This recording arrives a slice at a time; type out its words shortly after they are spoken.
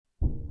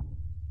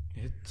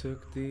It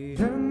took the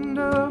end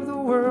of the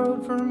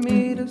world for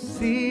me to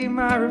see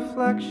my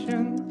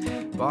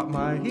reflection. Bought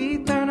my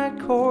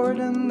Ethernet cord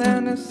and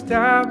then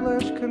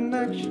established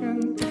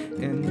connection.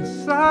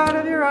 Inside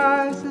of your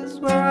eyes is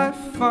where I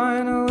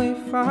finally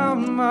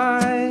found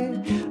my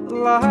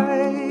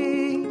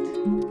light.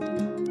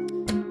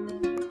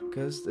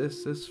 'Cause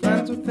this is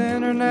Friends with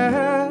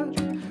Internet.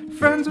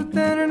 Friends with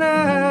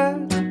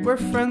Internet. We're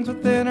friends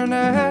with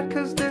Internet.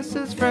 'Cause this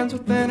is Friends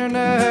with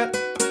Internet.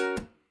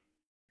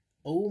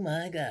 Oh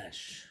my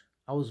gosh.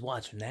 I was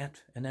watching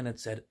that, and then it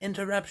said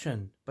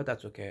interruption. But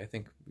that's okay. I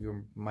think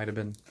you might have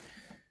been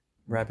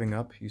wrapping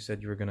up. You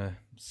said you were going to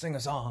sing a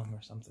song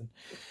or something.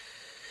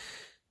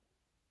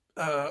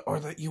 Or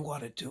that you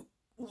wanted to.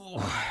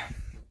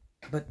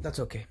 But that's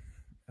okay.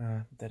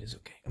 That is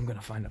okay. I'm going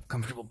to find a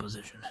comfortable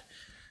position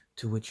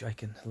to which I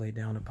can lay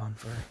down upon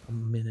for a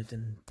minute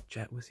and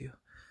chat with you.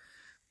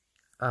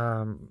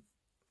 Some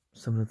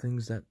of the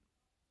things that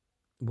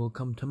will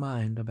come to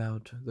mind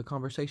about the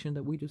conversation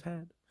that we just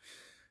had.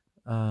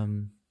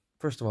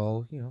 First of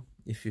all,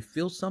 if you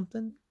feel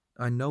something,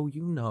 I know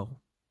you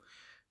know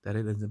that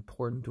it is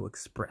important to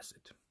express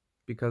it.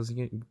 Because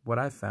what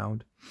I've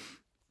found,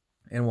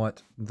 and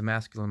what the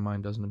masculine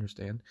mind doesn't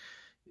understand,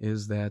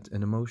 is that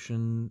an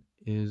emotion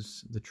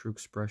is the true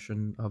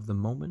expression of the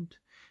moment,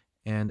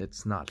 and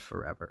it's not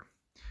forever,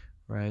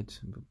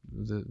 right?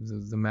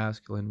 The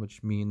masculine,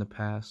 which me in the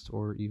past,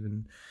 or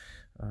even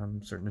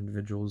certain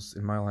individuals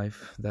in my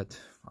life that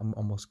I'm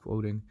almost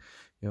quoting,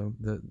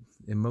 the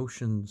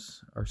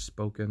emotions are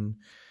spoken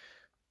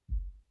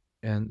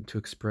and to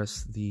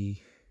express the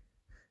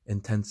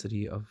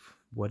intensity of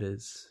what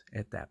is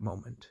at that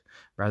moment,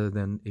 rather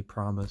than a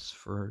promise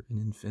for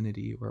an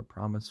infinity or a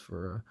promise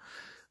for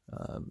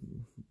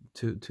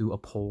to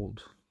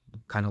uphold,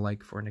 kind of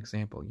like, for an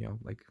example,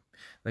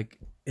 like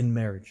in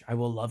marriage, I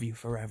will love you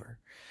forever.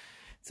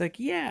 It's like,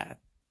 yeah,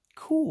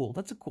 cool,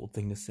 that's a cool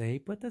thing to say,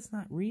 but that's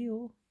not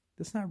real.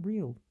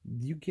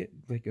 You get,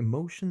 like,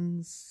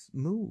 emotions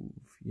move,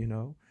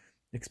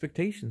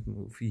 expectations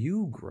move,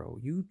 you grow,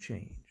 you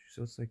change.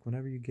 So it's like,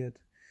 whenever you get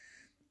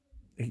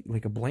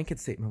like a blanket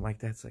statement like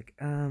that, it's like,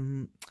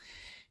 I'd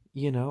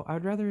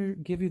rather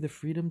give you the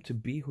freedom to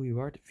be who you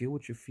are, to feel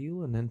what you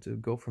feel, and then to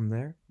go from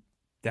there.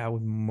 That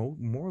would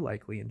more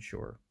likely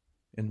ensure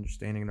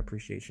understanding and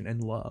appreciation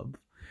and love,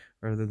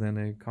 rather than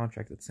a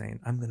contract that's saying,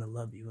 I'm going to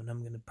love you and I'm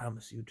going to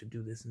promise you to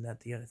do this and that,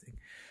 the other thing.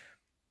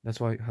 That's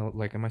why,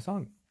 like in my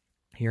song,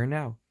 Here and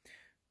Now,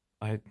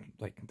 I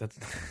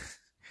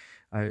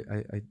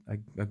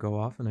go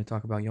off and I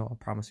talk about, I'll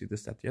promise you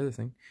this, that, the other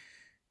thing,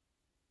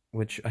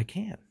 which I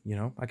can,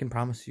 I can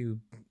promise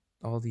you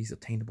all these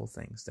attainable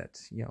things that,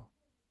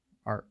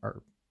 are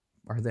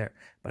there,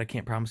 but I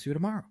can't promise you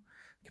tomorrow.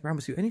 I can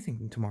promise you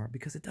anything tomorrow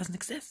because it doesn't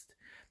exist.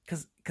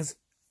 Because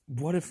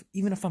what if,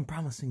 even if I'm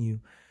promising you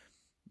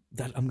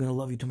that I'm going to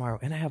love you tomorrow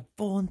and I have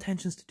full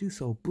intentions to do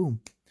so, boom,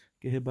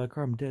 get hit by a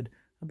car, I'm dead.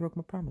 I broke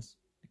my promise.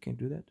 I can't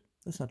do that.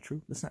 That's not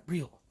true. That's not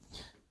real.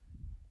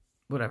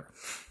 Whatever.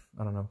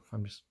 I don't know.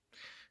 I'm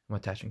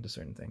attaching to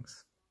certain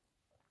things.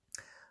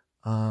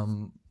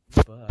 But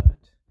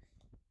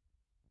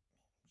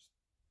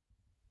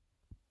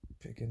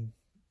picking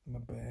my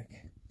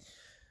back.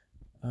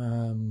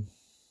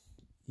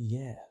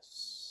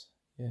 Yes.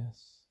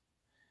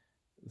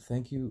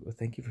 Thank you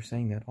for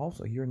saying that.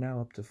 Also, you're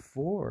now up to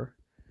 4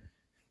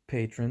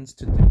 patrons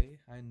today,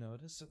 I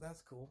noticed, so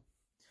that's cool.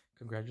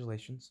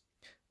 Congratulations.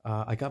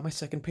 I got my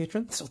second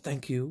patron, so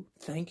thank you.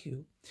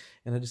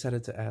 And I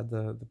decided to add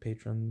the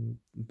Patreon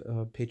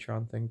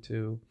thing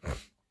to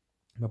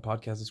my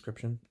podcast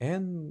description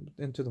and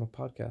into the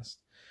podcast,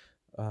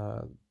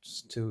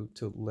 just to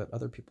let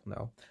other people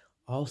know.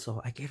 Also,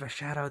 I gave a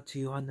shout out to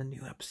you on the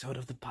new episode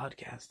of the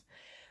podcast.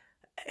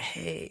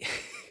 Hey.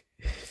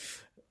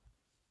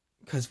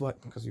 Because what?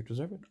 Because you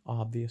deserve it,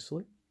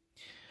 obviously.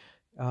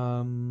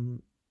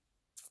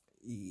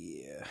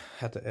 Yeah,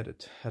 had to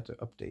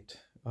update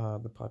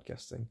the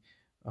podcast thing.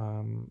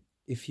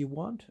 If you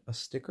want a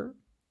sticker,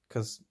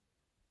 because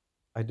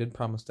I did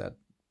promise that,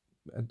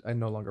 I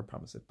no longer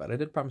promise it, but I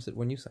did promise it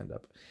when you signed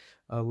up.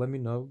 Let me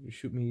know.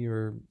 Shoot me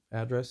your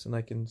address and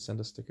I can send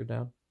a sticker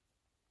down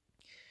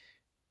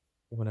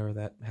whenever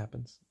that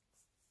happens.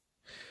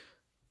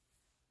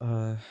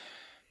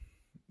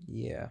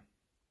 Yeah.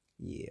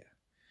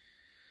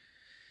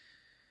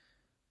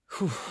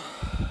 Whew.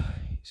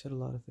 You said a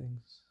lot of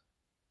things.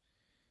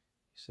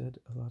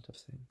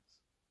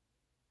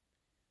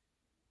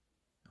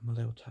 I'm a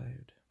little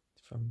tired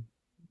from...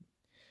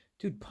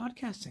 Dude,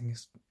 podcasting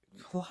is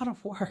a lot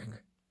of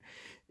work.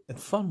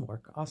 It's fun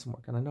work, awesome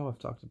work. And I know I've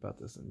talked about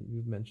this and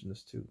you've mentioned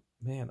this too.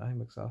 Man,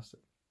 I'm exhausted.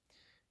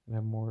 And I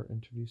have more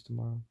interviews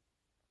tomorrow.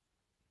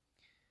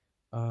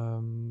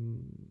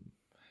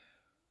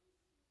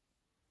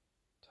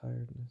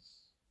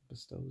 Tiredness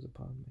bestows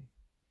upon me.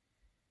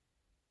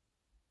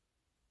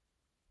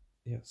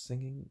 Yeah,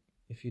 singing.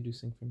 If you do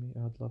sing for me,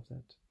 I'd love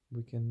that.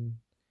 We can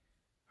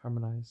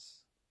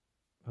harmonize.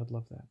 I'd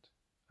love that.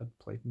 I'd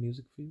play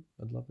music for you.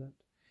 I'd love that.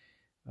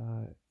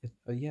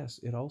 Yes,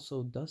 it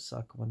also does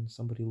suck when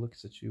somebody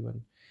looks at you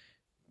and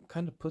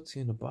kind of puts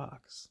you in a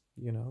box,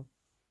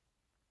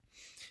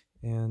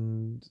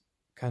 and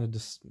kind of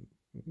just,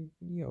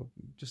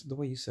 just the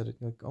way you said it,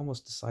 like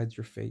almost decides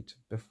your fate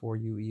before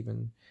you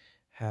even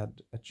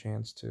had a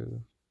chance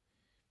to,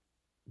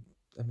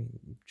 I mean,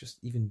 just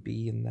even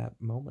be in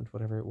that moment,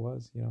 whatever it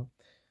was.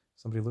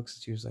 Somebody looks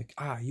at you, is like,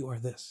 you are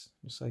this.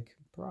 It's like,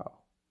 bro,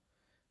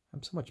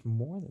 I'm so much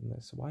more than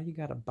this. Why you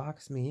gotta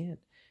box me in?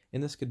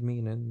 And this could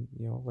mean in,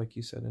 like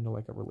you said, into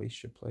like a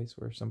relationship place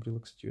where somebody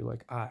looks at you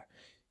like,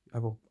 I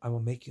will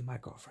make you my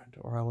girlfriend,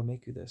 or I will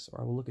make you this,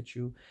 or I will look at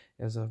you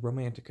as a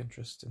romantic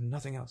interest and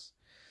nothing else.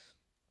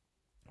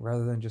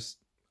 Rather than just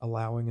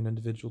allowing an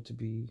individual to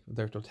be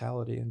their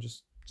totality and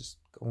just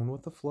going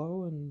with the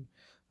flow and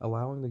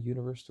allowing the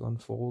universe to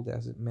unfold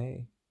as it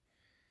may.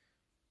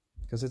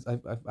 Because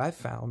I've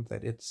found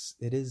that it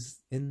is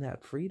in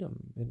that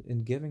freedom,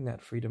 in giving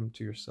that freedom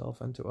to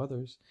yourself and to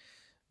others,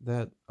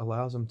 that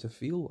allows them to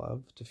feel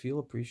loved, to feel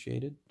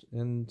appreciated,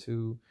 and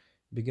to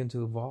begin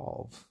to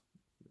evolve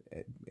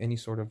any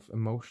sort of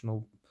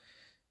emotional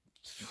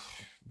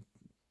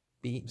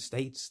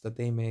states that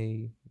they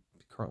may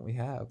currently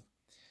have,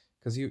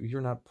 because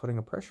you're not putting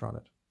a pressure on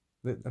it.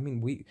 I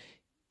mean,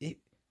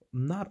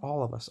 not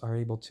all of us are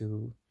able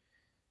to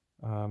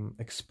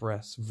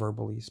express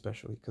verbally,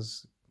 especially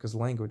because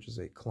language is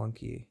a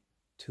clunky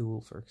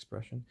tool for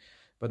expression,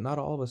 but not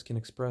all of us can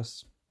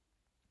express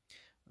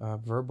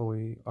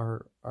verbally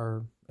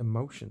our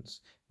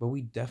emotions. But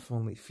we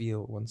definitely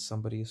feel when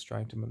somebody is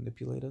trying to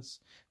manipulate us.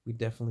 We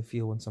definitely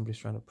feel when somebody's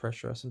trying to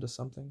pressure us into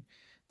something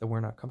that we're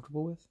not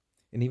comfortable with.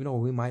 And even though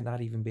we might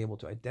not even be able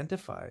to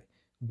identify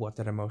what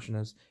that emotion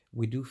is,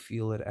 we do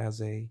feel it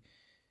as a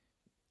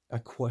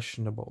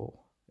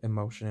questionable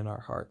emotion in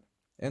our heart.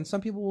 And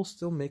some people will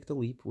still make the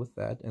leap with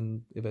that,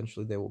 and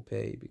eventually they will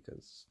pay,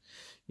 because,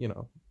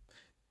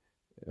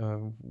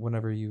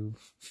 whenever you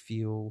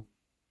feel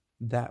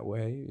that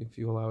way, if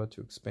you allow it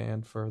to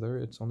expand further,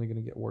 it's only going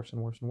to get worse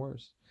and worse and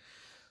worse.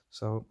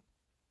 So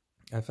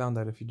I found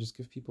that if you just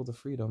give people the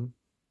freedom,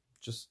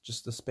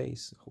 just the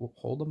space,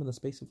 hold them in the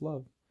space of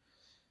love,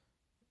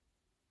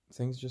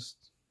 things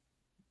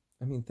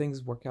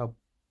work out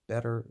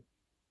better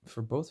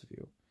for both of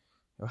you.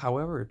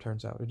 However it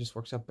turns out, it just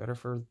works out better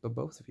for the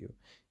both of you.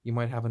 You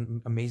might have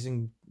an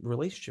amazing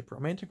relationship,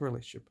 romantic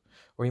relationship,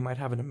 or you might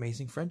have an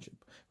amazing friendship,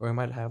 or you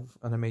might have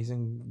an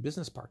amazing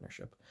business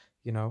partnership,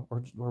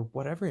 or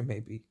whatever it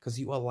may be, because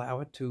you allow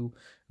it to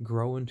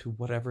grow into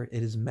whatever it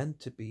is meant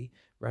to be,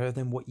 rather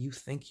than what you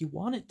think you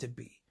want it to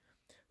be.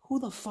 Who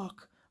the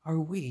fuck are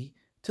we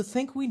to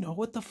think we know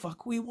what the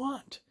fuck we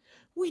want?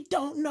 We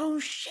don't know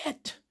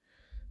shit.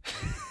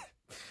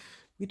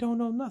 We don't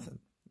know nothing.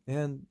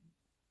 And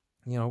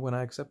when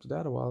I accepted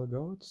that a while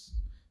ago,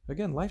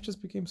 life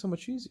just became so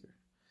much easier.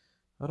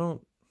 I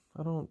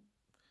don't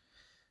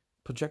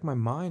project my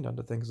mind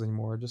onto things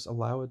anymore. I just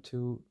allow it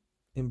to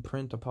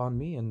imprint upon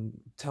me and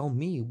tell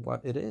me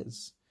what it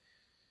is.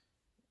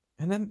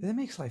 And then it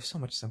makes life so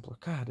much simpler.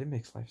 God, it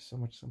makes life so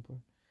much simpler.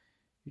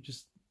 You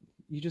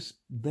just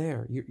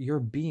there. You're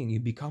a being. You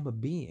become a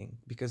being,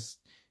 because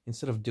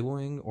instead of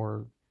doing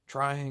or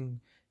trying,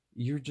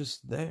 you're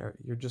just there.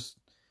 You're just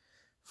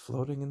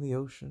floating in the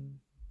ocean,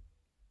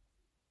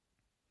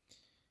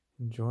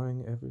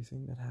 enjoying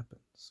everything that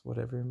happens,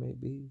 whatever it may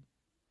be,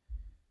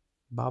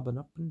 bobbing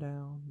up and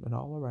down and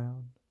all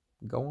around,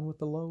 going with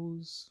the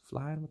lows,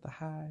 flying with the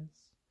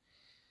highs,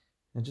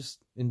 and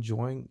just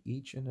enjoying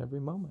each and every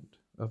moment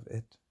of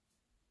it.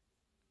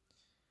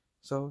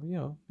 So,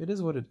 it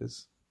is what it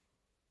is.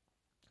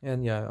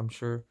 And yeah, I'm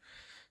sure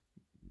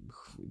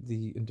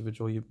the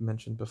individual you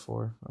mentioned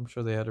before, I'm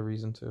sure they had a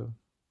reason to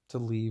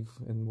leave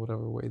in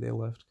whatever way they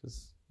left,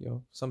 because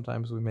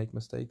sometimes we make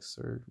mistakes,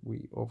 or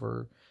we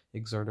over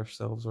exert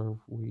ourselves, or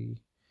we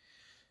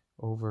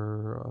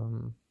over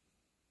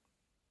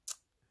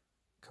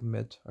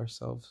commit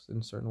ourselves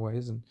in certain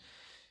ways, and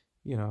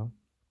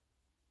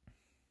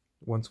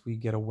once we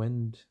get a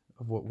wind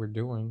of what we're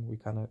doing, we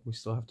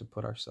still have to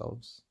put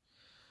ourselves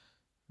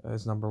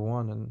as number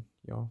one, and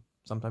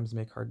sometimes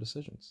make hard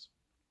decisions.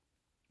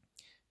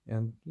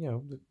 And yeah,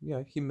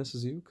 he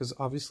misses you, because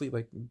obviously,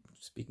 like,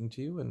 speaking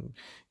to you and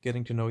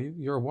getting to know you,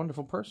 you're a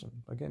wonderful person.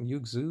 Again, you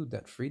exude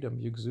that freedom,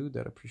 you exude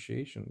that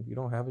appreciation. You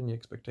don't have any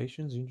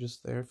expectations. You're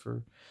just there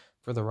for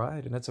the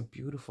ride, and that's a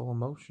beautiful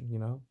emotion.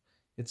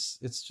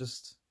 It's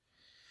just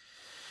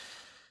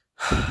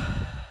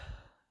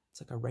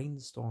it's like a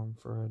rainstorm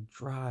for a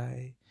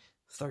dry,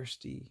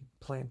 thirsty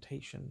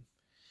plantation.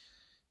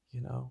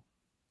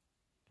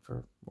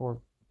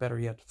 Or better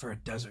yet, for a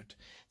desert.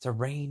 It's a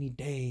rainy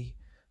day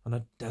on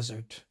a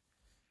desert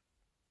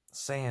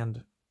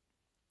sand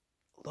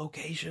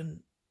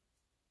location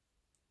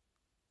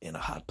in a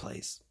hot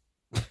place.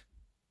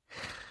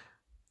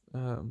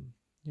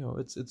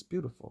 It's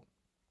beautiful,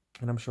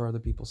 and I'm sure other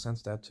people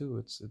sense that too.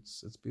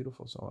 It's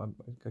beautiful. So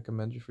I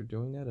commend you for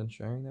doing that and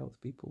sharing that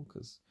with people,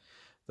 because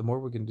the more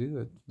we can do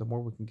it, the more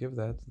we can give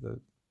that,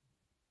 the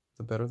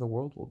better the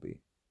world will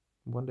be.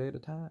 One day at a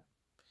time,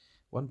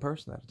 one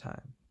person at a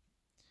time.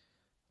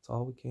 That's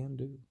all we can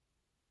do.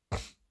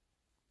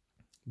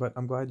 But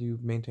I'm glad you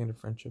maintained a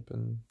friendship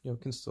and,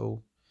 can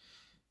still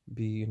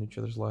be in each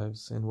other's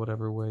lives in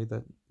whatever way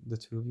that the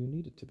two of you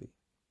need it to be.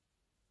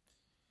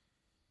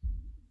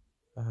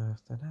 I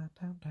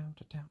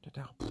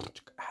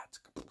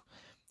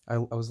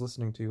was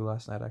listening to you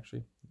last night,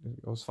 actually.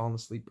 I was falling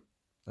asleep.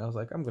 I was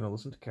like, I'm going to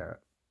listen to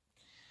Carrot.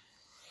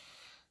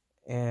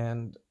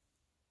 And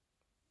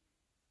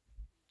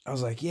I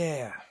was like,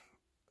 yeah.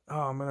 Oh,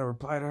 I'm going to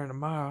reply to her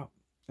tomorrow.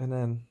 And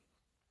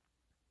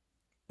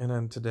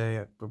then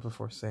today,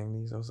 before saying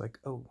these, I was like,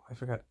 oh, I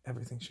forgot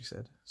everything she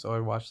said. So I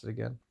watched it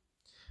again.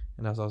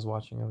 And as I was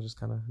watching, I was just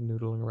kind of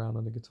noodling around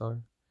on the guitar.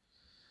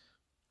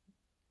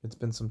 It's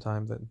been some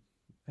time that...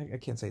 I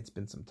can't say it's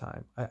been some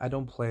time. I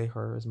don't play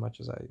her as much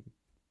as I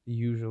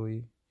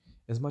usually...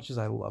 As much as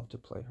I love to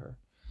play her.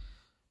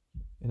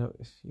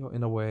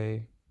 In a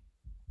way...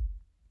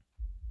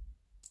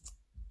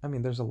 I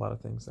mean, there's a lot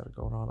of things that are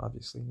going on,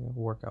 obviously.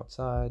 Work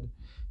outside,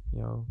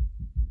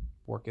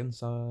 work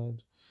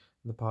inside,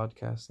 the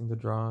podcasting, the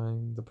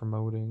drawing, the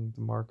promoting,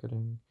 the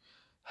marketing,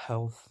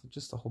 health,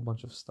 just a whole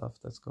bunch of stuff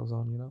that goes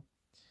on,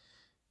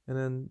 And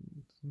then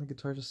the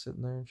guitar just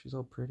sitting there, and she's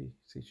all pretty.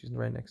 See, she's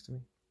right next to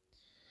me.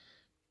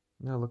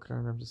 And I look at her,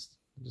 and I'm just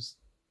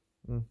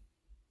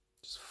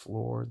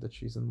floored that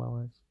she's in my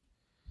life.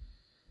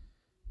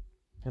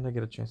 And I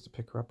get a chance to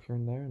pick her up here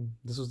and there, and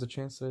this was the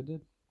chance that I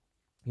did.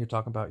 You're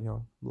talking about,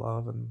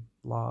 love and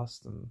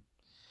lost and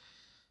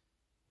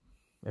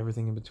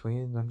everything in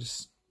between. And I'm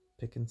just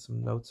picking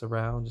some notes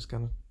around, just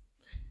kind of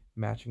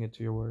matching it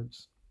to your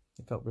words.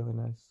 It felt really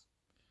nice.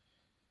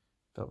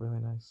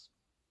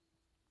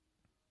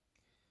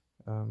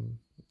 I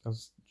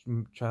was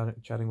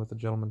chatting with a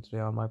gentleman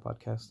today on my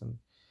podcast, and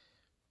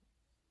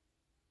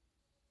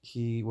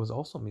he was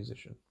also a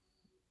musician.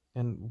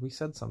 And we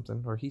said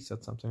something, or he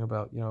said something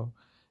about,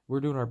 we're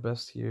doing our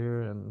best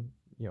here, and,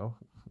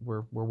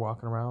 we're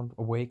walking around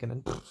awake and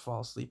then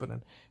fall asleep and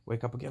then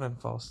wake up again and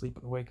fall asleep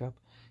and wake up,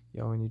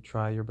 and you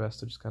try your best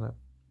to just kind of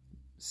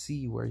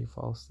see where you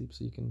fall asleep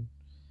so you can,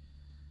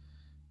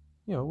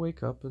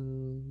 wake up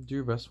and do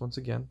your best once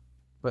again.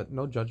 But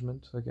no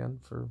judgment, again,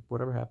 for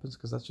whatever happens,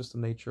 because that's just the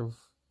nature of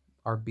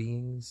our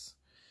beings,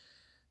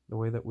 the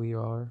way that we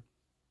are.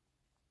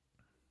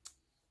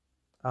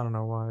 I don't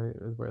know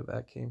where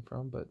that came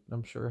from, but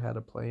I'm sure it had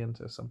to play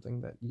into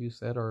something that you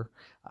said or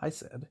I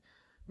said.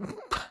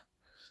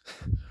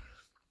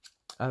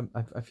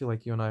 I feel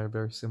like you and I are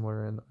very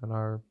similar in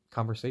our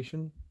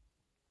conversation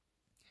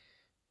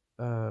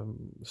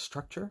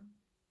structure,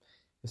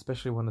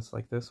 especially when it's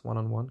like this,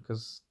 one-on-one,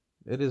 because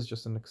it is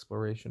just an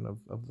exploration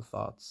of the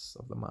thoughts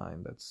of the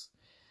mind that's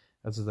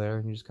there,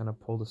 and you just kind of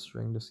pull the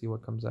string to see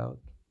what comes out,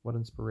 what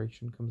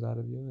inspiration comes out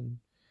of you. And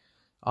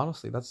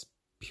honestly, that's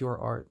pure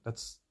art.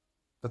 That's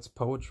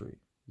poetry,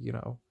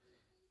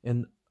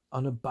 an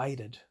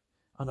unabated,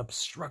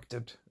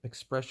 unobstructed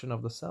expression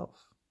of the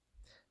self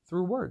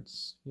through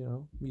words,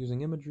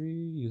 using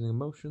imagery, using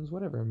emotions,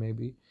 whatever it may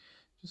be,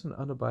 just an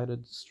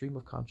unabated stream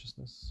of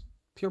consciousness,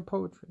 pure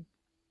poetry.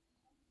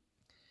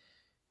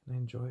 And I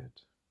enjoy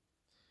it.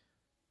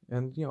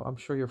 And, I'm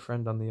sure your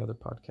friend on the other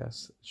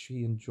podcast,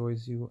 she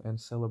enjoys you and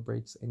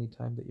celebrates any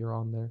time that you're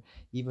on there,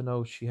 even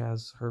though she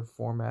has her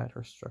format,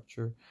 her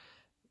structure.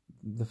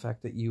 The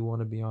fact that you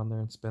want to be on there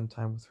and spend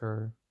time with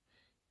her,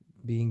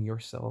 being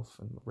yourself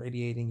and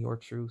radiating your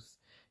truth,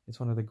 it's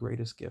one of the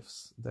greatest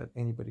gifts that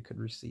anybody could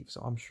receive.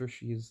 So I'm sure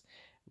she is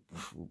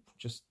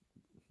just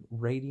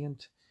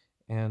radiant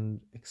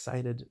and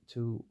excited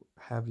to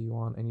have you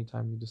on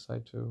anytime you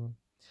decide to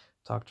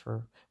talk to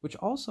her, which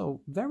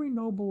also very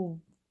noble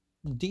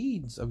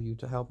deeds of you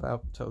to help her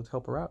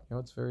out.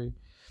 It's very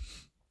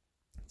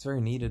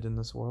needed in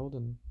this world,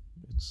 and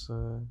it's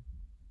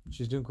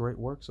she's doing great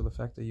work. So the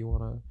fact that you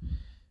want to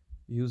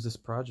use this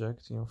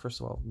project, first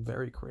of all,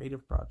 very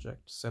creative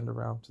project, send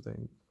around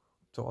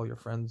to all your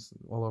friends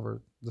all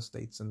over the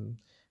states and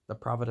the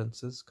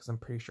provinces, because I'm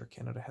pretty sure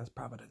Canada has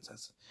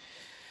provinces.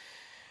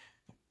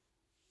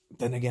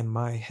 Then again,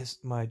 my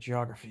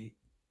geography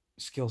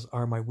skills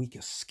are my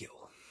weakest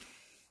skill,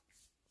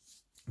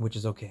 which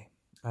is okay.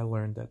 I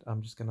learned that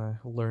I'm just gonna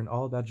learn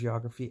all about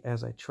geography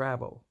as I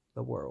travel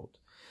the world.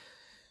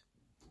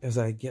 As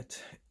I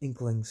get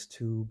inklings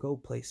to go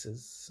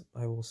places,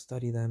 I will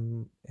study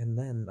them, and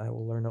then I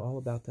will learn all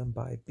about them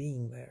by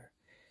being there.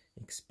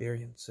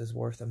 Experience is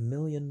worth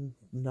 1,000,000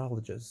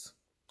 knowledges.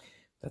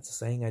 That's a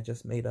saying I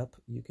just made up.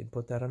 You can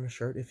put that on a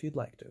shirt if you'd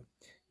like to.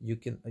 You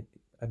can.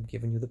 I'm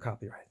giving you the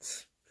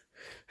copyrights.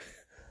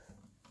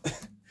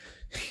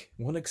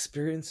 One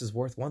experience is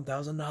worth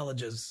 1,000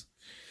 knowledges.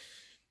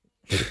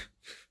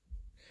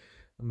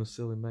 I'm a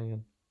silly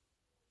man.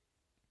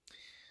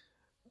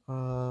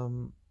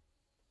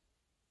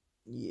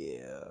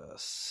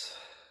 Yes.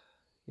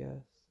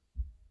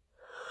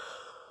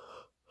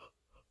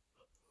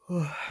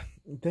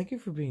 Thank you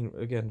for being,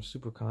 again,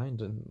 super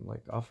kind and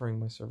offering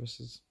my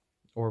services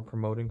or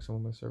promoting some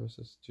of my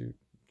services to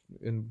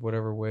in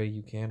whatever way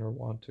you can or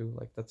want to.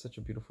 That's such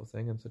a beautiful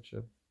thing, and such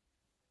a,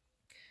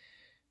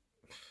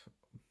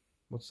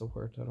 what's the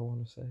word I don't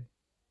want to say?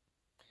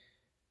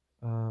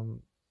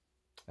 um,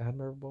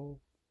 admirable.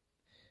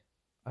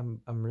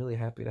 I'm really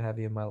happy to have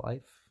you in my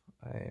life.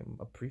 I'm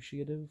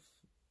appreciative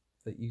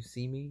that you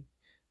see me,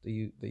 that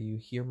you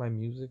hear my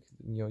music,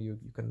 you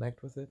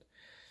connect with it.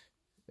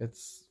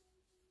 It's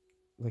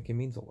like it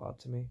means a lot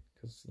to me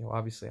because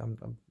obviously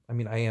I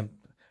mean I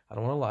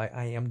don't want to lie,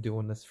 I am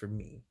doing this for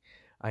me.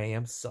 I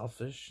am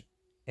selfish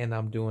and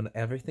I'm doing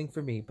everything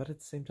for me, but at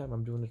the same time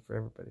I'm doing it for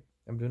everybody.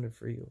 I'm doing it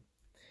for you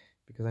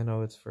because I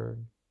know it's for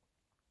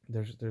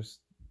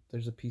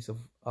there's a piece of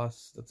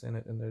us that's in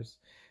it, and there's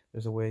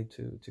a way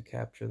to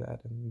capture that,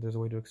 and there's a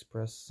way to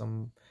express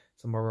some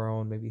of our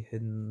own maybe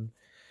hidden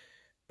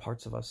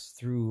parts of us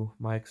through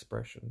my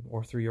expression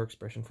or through your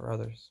expression for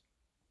others.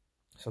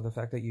 So the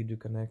fact that you do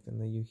connect and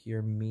that you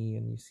hear me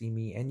and you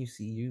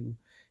see you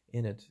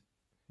in it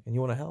and you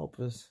want to help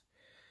is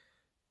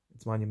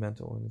it's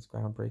monumental and it's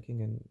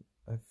groundbreaking, and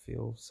I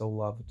feel so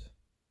loved.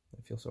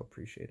 I feel so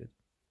appreciated.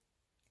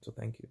 So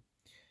thank you.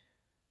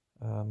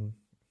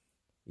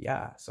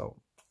 Yeah, so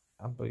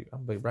I'm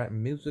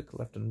writing music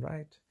left and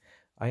right.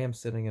 I am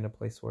sitting in a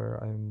place where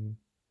I'm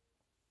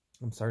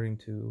starting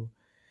to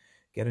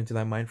get into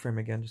that mind frame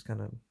again, just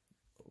kind of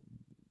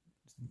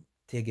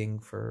digging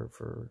for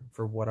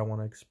what I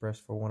want to express,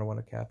 for what I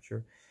want to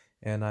capture,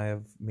 and I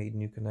have made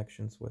new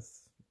connections with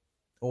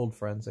old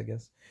friends, I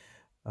guess,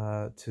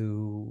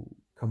 to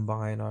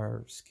combine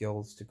our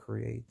skills to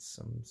create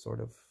some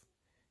sort of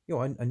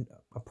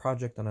a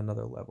project on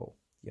another level,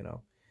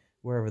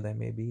 wherever that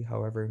may be,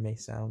 however it may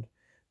sound.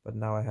 But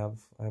now I have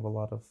a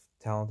lot of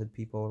talented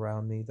people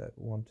around me that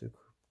want to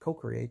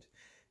co-create,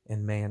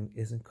 and man,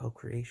 isn't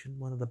co-creation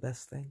one of the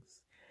best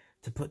things?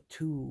 To put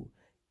two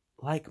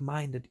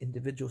like-minded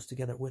individuals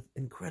together with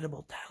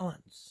incredible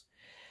talents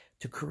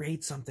to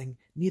create something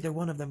neither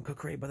one of them could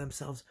create by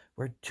themselves,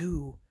 where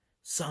two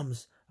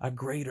sums are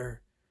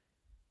greater.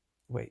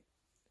 Wait,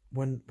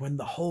 when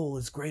the whole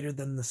is greater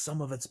than the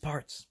sum of its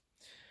parts.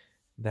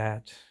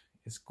 That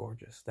is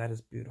gorgeous. That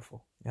is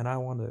beautiful. And I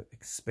want to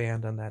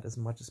expand on that as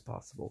much as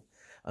possible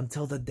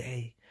until the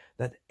day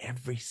that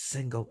every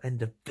single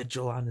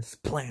individual on this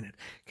planet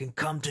can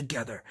come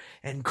together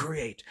and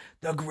create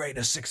the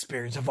greatest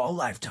experience of all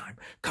lifetime,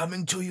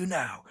 coming to you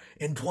now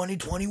in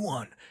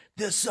 2021,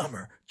 this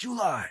summer,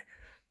 July.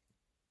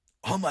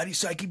 Almighty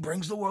Psyche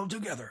brings the world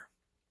together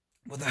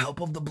with the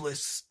help of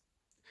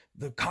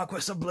the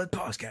Conquest of Bliss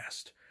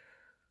podcast.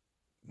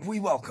 We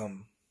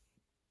welcome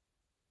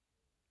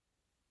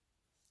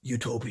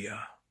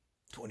Utopia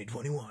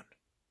 2021,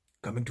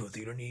 coming to a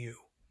theater near you.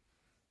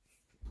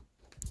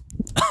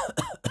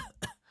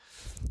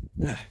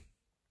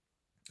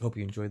 Hope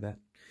you enjoyed that.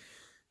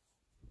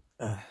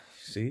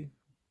 See?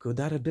 Could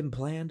that have been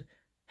planned?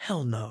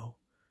 Hell no.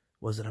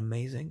 Was it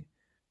amazing?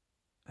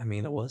 I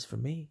mean, it was for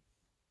me.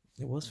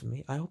 It was for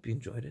me. I hope you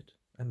enjoyed it.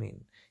 I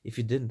mean, if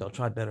you didn't, I'll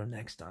try better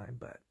next time.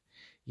 But,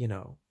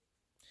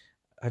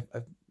 I've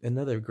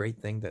another great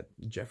thing that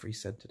Jeffrey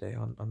said today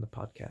on the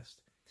podcast.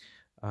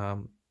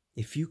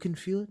 If you can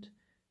feel it,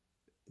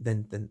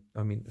 then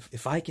I mean,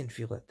 if I can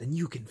feel it, then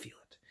you can feel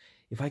it.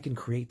 If I can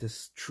create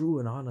this true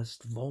and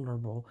honest,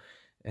 vulnerable,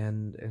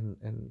 and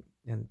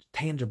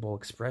tangible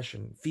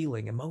expression,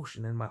 feeling,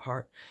 emotion in my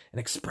heart, and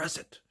express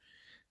it,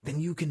 then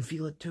you can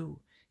feel it too.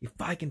 If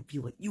I can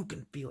feel it, you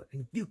can feel it.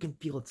 And if you can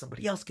feel it,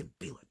 somebody else can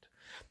feel it.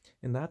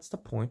 And that's the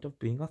point of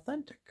being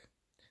authentic.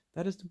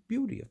 That is the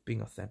beauty of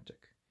being authentic.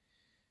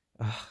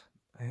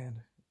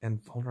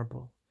 And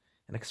vulnerable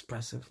and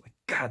expressive. Like,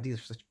 God, these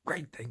are such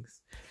great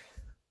things.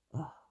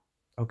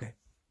 Okay.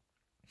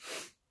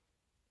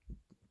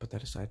 Put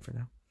that aside for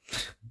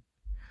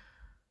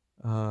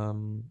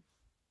now.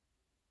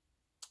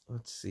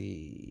 Let's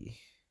see.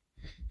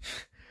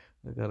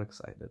 I got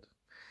excited.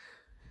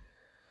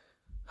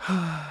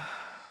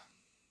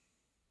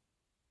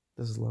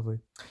 This is lovely.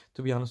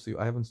 To be honest with you,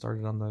 I haven't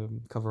started on the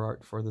cover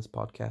art for this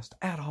podcast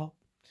at all.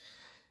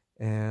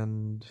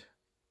 And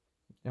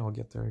I'll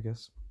get there, I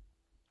guess.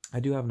 I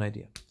do have an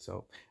idea,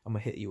 so I'm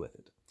going to hit you with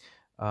it.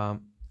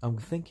 I'm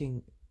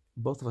thinking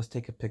both of us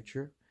take a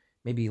picture,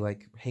 maybe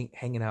like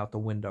hanging out the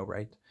window,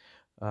 right?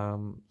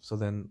 So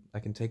then I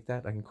can take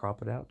that, I can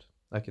crop it out,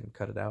 I can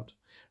cut it out,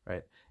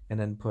 right? And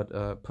then put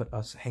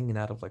us hanging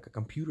out of like a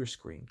computer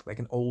screen, like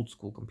an old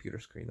school computer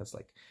screen that's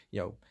like,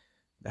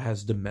 that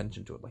has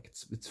dimension to it, like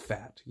it's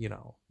fat,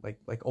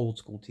 like old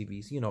school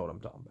TVs, you know what I'm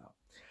talking about.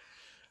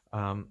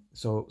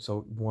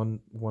 So one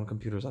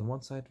computer's on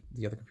one side,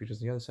 the other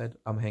computer's on the other side.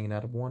 I'm hanging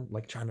out of one,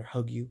 like trying to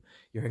hug you.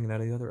 You're hanging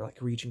out of the other, like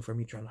reaching for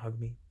me, trying to hug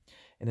me.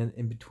 And then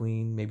in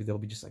between, maybe there'll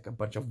be just like a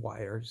bunch of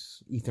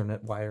wires,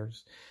 Ethernet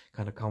wires,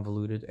 kind of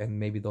convoluted, and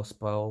maybe they'll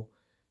spell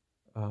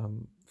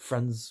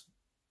friends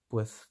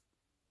with.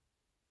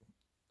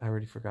 I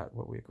already forgot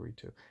what we agreed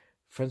to.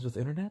 Friends with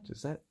internet?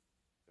 Is that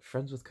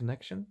friends with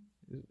connection?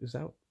 Is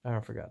that? I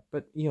forgot.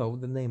 But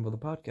the name of the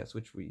podcast,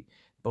 which we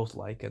both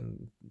like,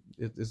 and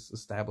it is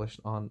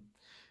established on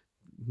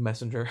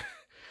Messenger,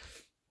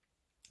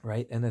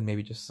 right? And then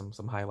maybe just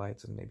some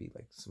highlights and maybe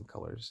like some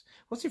colors.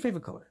 What's your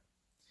favorite color?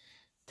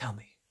 Tell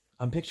me.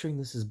 I'm picturing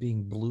this as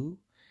being blue,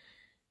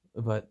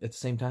 But at the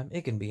same time,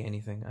 it can be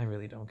anything. I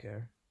really don't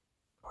care.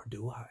 Or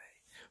do I?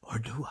 Or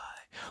do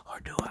I? Or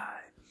do I?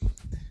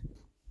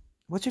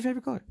 What's your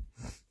favorite color?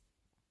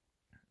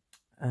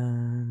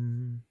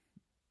 I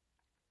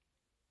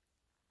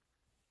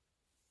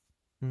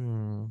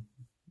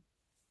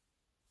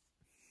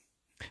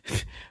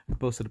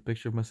posted a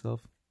picture of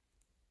myself.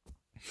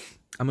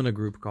 I'm in a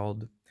group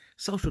called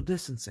Social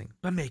Distancing,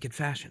 but make it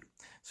fashion.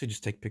 So you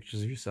just take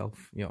pictures of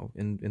yourself,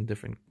 in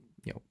different,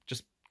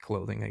 just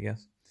clothing, I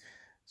guess.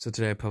 So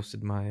today I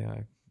posted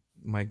my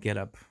my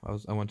getup.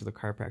 I went to the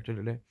chiropractor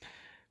today.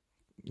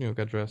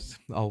 Got dressed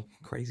all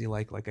crazy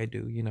like I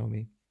do, you know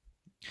me.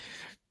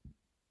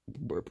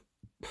 Burp.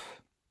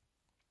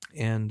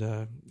 And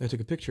I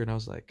took a picture, and I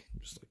was like,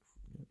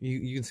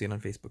 you can see it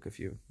on Facebook if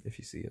you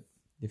see it,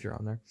 if you're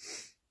on there.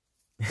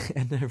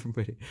 And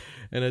everybody,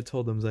 and I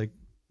told them, I was like,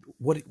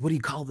 what do you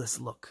call this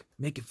look?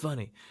 Make it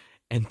funny.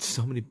 And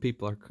so many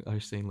people are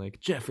saying like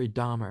Jeffrey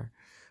Dahmer,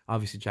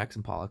 obviously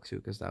Jackson Pollock too,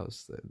 because that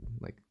was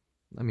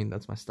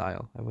that's my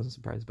style. I wasn't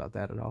surprised about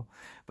that at all.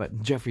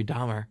 But Jeffrey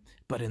Dahmer,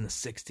 but in the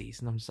 60s.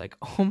 And I'm just like,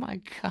 oh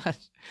my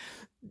gosh,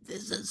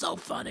 this is so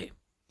funny.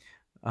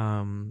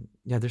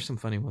 Yeah, there's some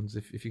funny ones.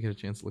 If you get a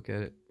chance to look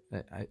at it,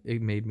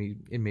 it made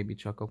me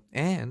chuckle.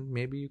 And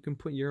maybe you can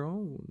put your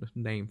own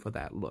name for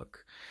that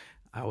look.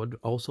 I would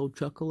also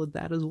chuckle at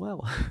that as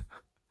well.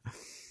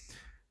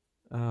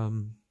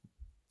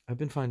 I've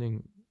been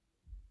finding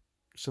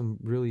some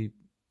really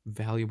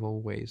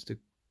valuable ways to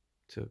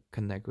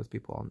connect with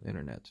people on the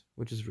internet,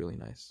 which is really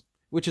nice,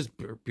 which is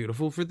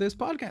beautiful for this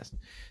podcast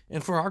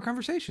and for our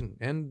conversation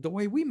and the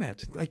way we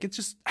met. Like, it's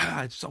just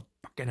it's so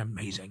fucking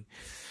amazing.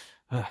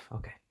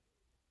 Okay.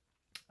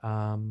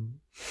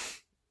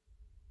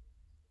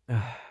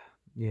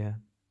 Yeah.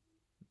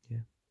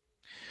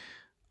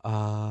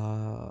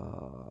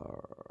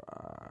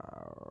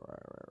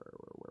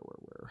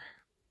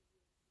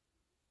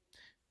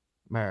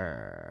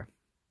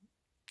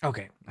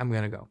 Okay, I'm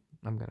gonna go.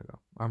 I'm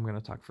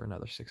gonna talk for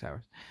another 6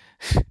 hours.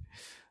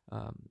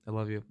 I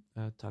love you.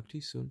 Talk to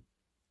you soon.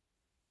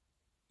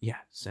 Yeah,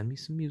 send me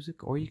some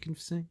music, or you can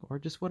sing, or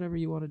just whatever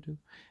you want to do.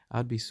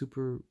 I'd be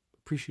super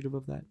appreciative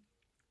of that.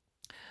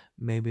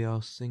 Maybe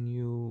I'll sing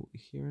you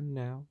Here and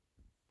Now.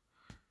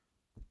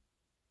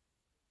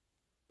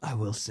 I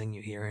will sing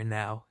you Here and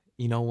Now.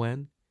 You know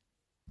when?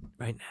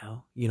 Right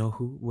now. You know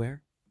who?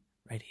 Where?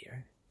 Right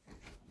here.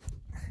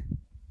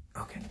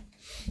 Okay.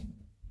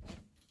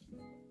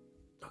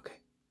 Okay.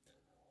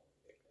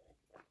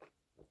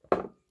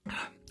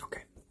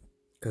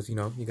 Because,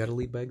 you gotta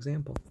lead by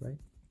example, right?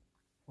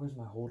 Where's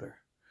my holder?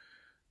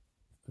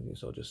 I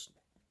guess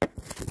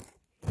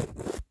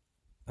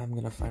I'm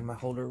gonna find my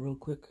holder real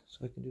quick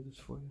so I can do this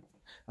for you.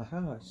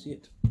 Aha, I see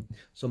it.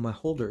 So my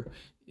holder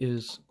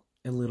is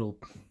a little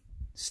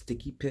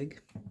sticky pig.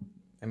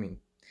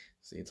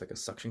 See, it's like a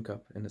suction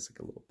cup, and it's like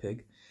a little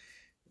pig.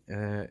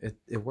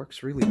 It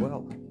works really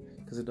well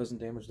because it doesn't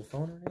damage the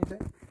phone or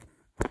anything.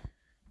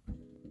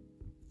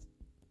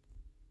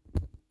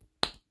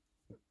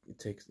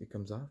 It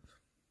comes off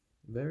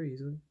very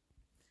easily,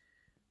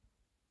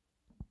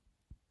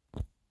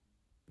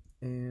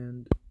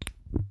 and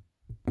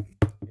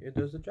it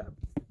does the job,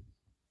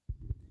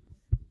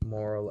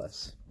 more or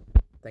less.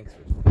 Thanks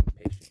for being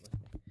patient with me.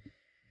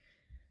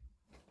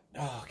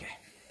 Oh, okay.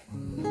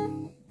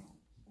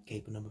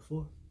 Caper number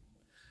 4.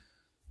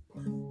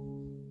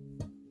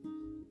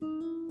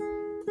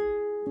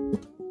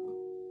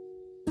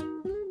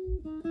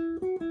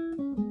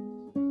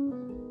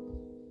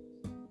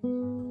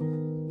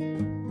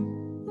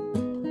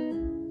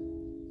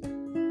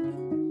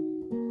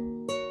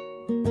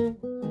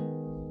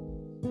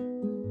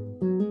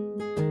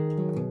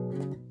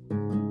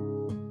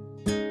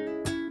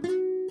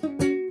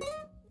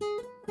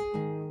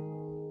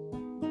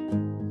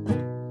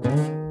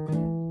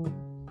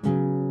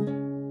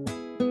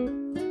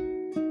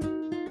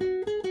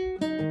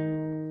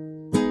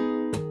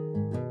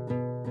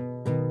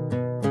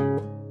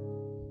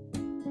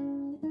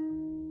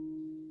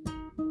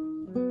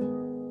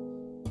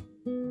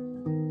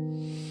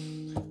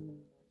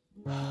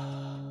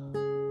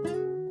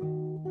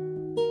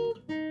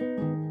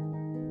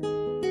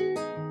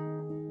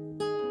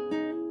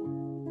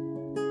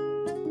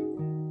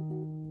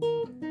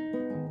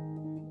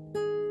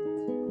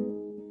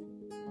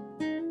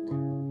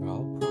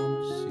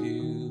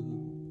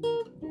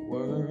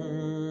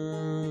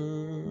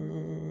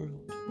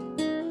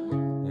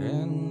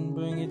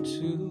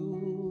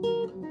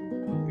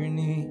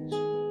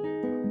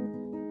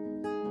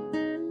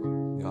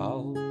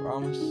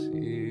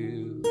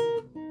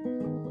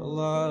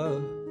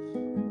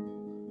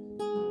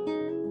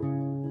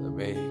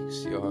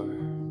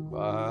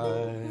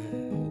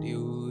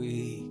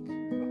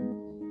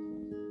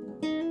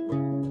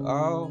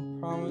 I'll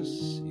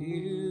promise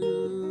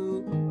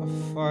you a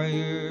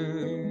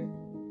fire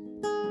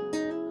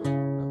that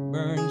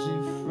burns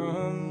you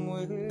from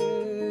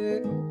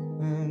within.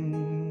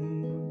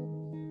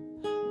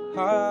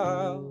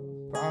 I'll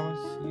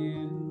promise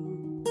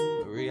you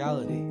a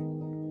reality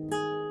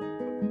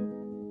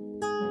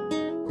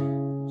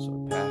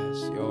surpass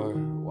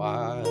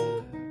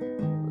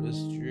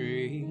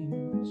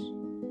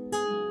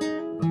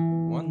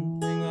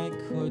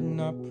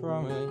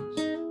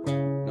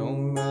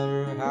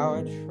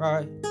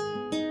try.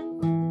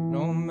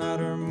 No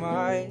matter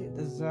my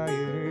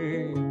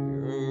desire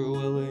or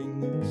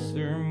willingness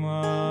or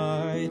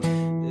might,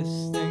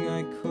 this thing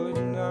I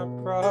could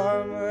not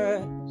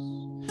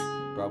promise,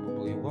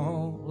 probably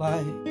won't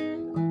like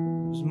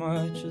as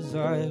much as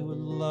I would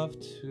love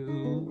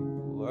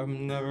to.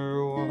 I'm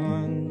never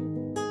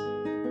one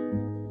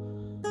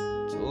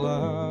to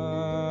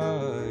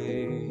lie.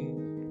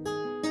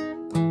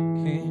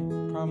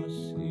 Can't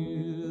promise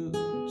you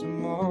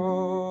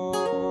tomorrow,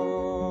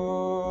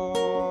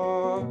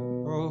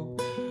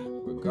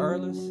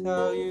 regardless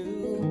how you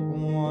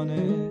want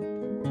it.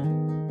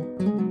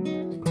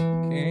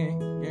 Can't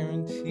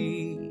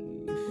guarantee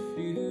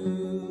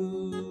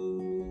futures,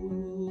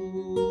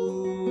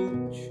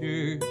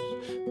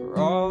 for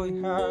all we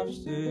have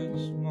is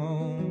this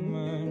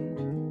moment.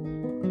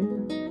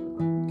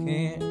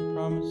 Can't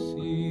promise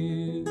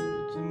you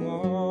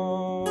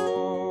tomorrow,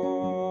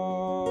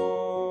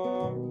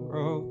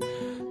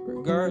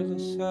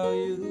 regardless how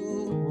you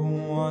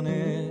want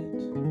it.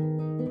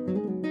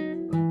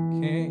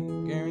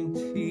 Can't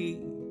guarantee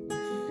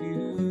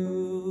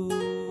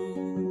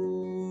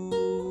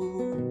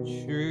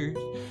futures,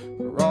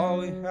 for all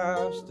we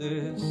have is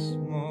this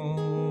moment.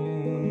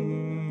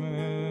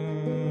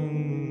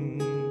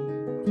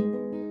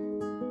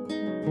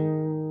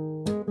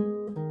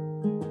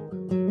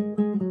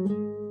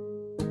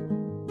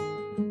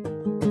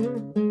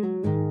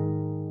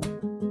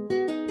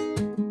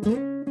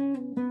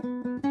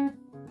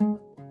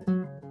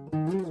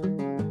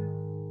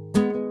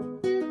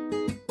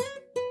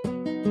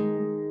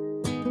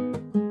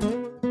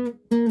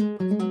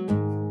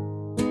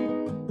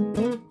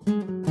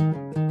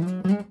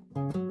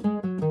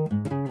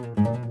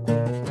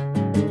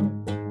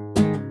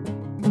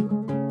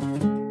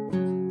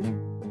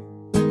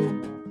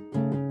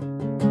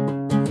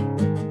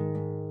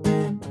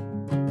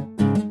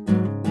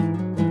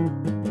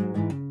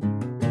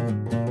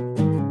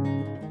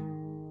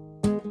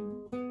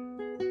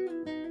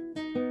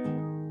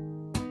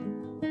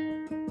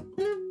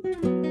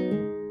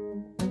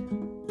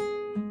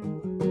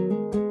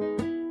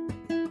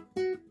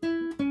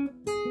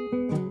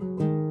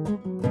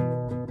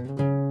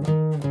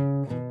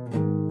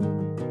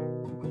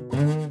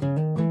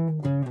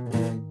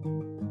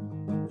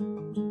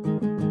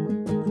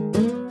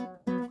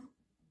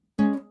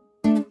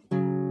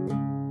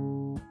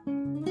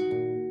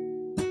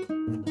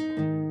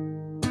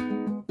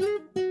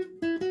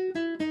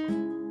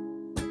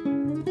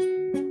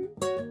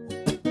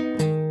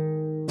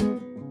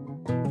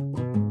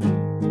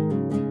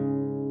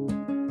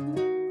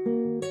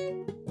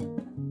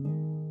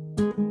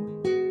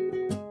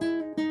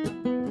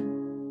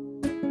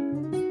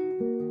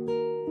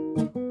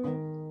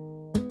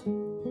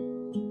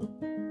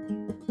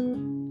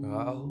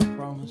 I'll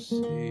promise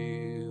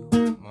you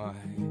my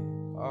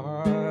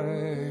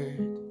heart,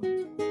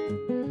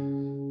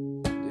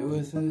 do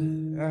with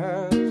it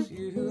as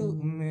you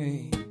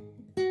may.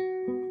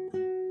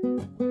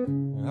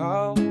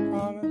 I'll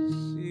promise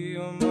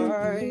you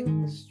my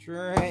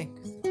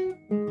strength,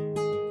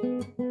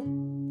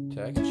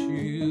 protect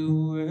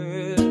you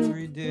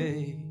every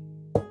day.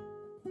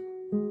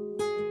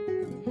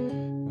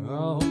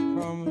 I'll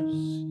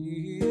promise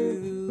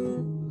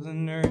you the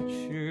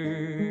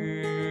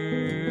nurture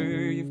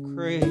you've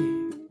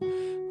craved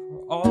for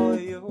all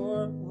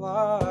your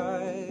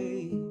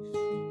life.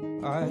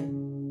 I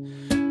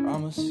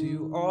promise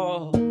you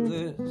all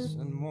this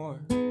and more,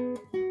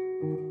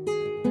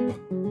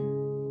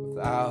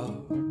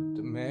 without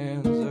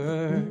demands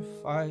or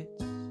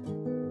fights.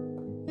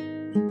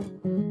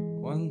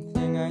 One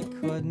thing I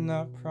could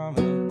not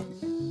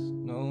promise,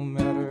 no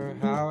matter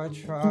how I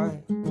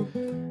try,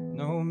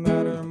 no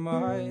matter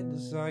my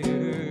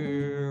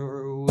desire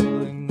or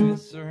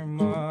willingness or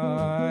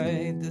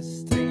might,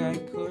 this thing I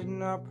could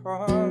not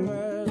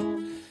promise,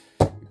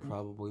 you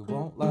probably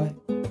won't like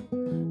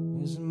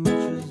as much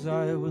as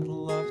I would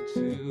love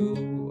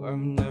to.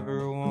 I'm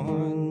never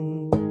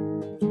one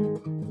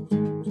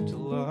to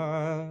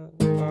lie.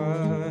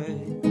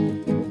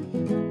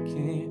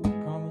 Can't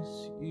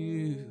promise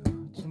you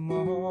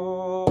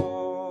tomorrow,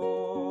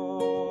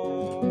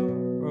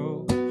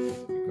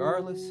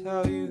 regardless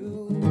how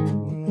you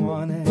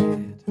want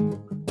it.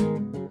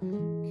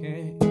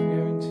 Can't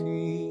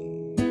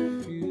guarantee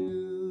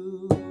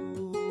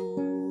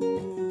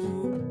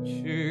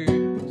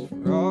futures,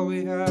 for all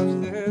we have is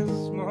this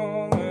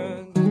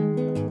moment.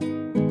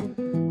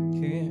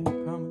 Can't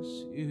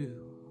promise you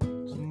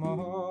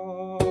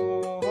tomorrow.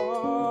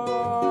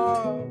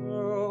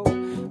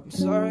 I'm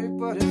sorry,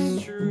 but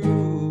it's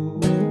true.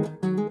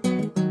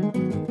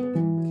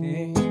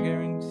 Can't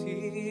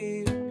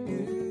guarantee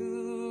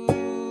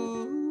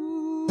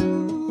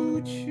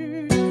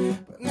future,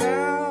 but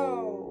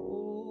now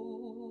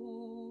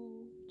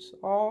it's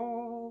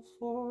all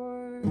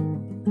for you.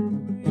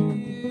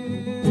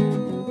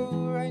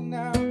 Right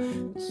now,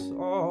 it's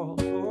all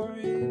for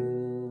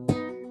you.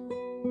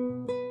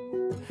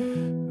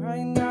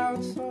 Right now,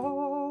 it's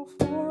all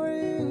for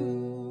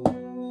you.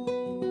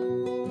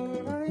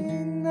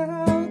 Right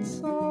now,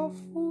 it's all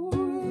for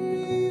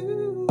you.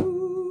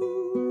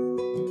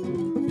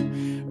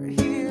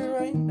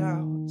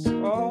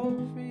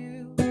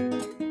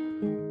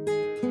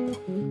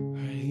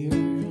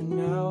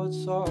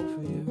 it's all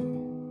for you.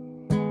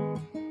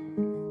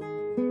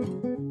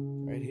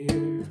 Right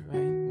here, right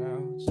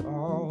now, it's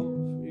all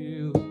for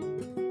you.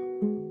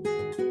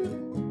 Right here,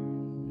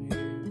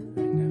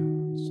 right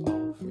now, it's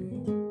all for you.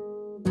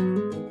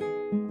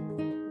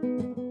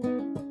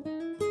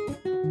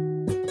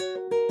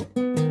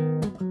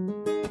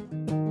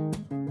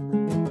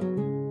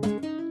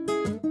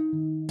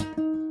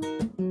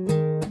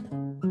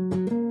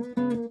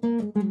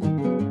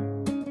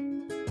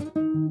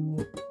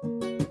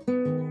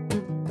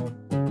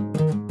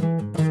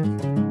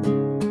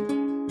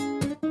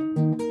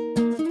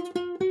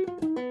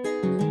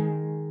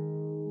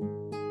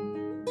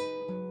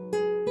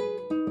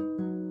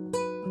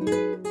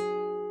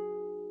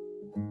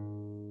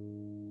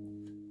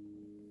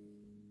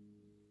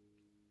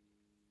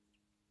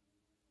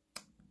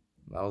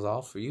 That was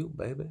all for you,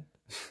 baby.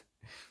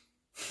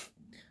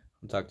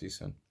 I'll talk to you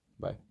soon.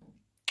 Bye.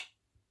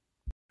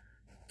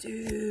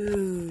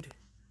 Dude,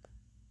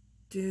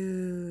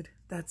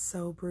 that's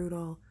so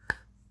brutal.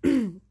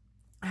 I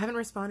haven't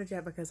responded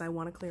yet because I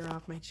want to clear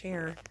off my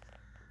chair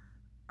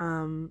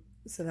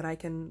so that I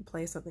can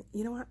play something.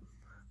 You know what?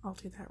 I'll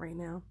do that right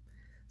now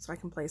so I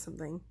can play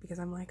something, because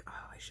I'm like,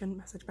 oh, I shouldn't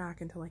message back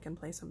until I can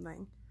play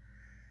something.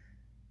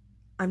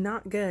 I'm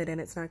not good,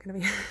 and it's not gonna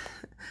be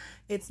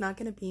it's not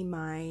gonna be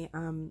my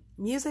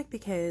music,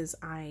 because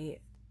I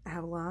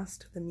have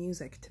lost the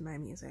music to my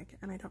music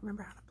and I don't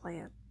remember how to play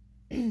it.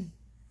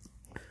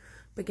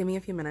 But give me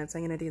a few minutes.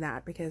 I'm gonna do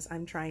that because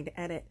I'm trying to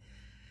edit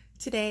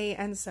today,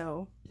 and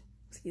so,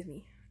 excuse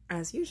me,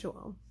 as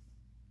usual,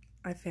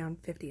 I found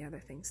 50 other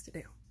things to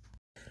do.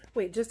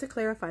 Wait, just to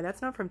clarify,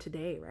 that's not from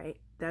today, right?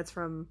 That's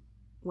from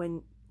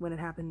when it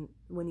happened,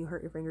 when you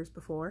hurt your fingers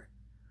before.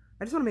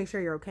 I just want to make sure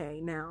you're okay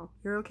now.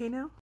 You're okay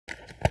now?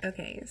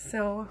 Okay,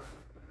 so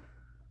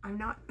I'm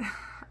not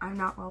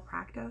well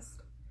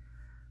practiced.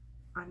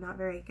 I'm not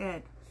very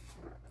good.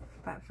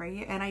 But for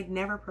you, and I'd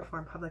never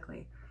perform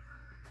publicly.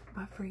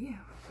 But for you.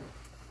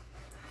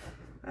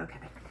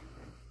 Okay.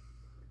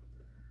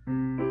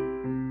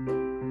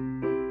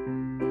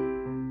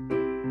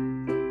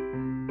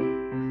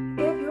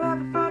 If you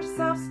ever find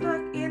yourself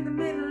stuck in the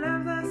middle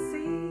of the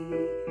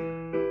sea,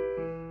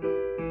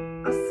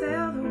 I'll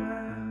sail the world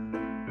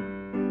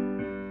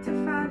to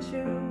find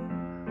you.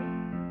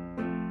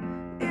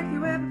 If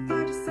you ever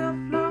find yourself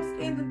lost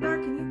in the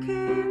dark and you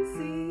can't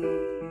see,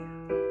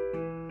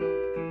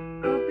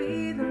 I'll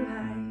be the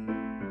light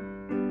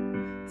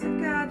to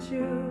guide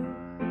you.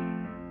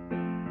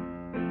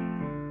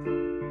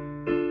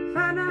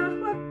 Find out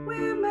what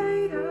we're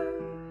made of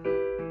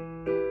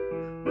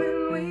when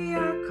we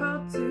are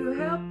called to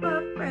help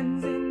our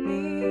friends in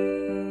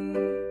need.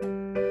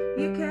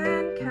 You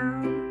can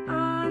count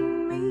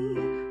on me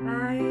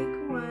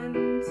like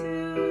 1,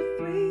 2,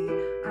 3,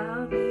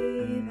 I'll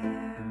be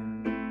there.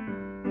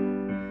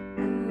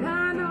 And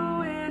I know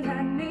when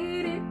I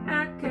need it,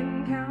 I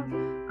can count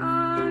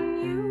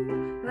on you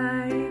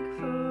like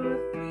 4,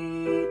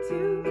 3,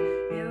 2,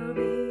 you'll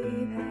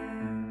be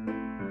there.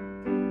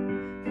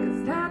 'Cause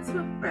that's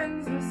what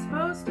friends are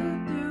supposed to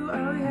do,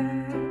 oh yeah.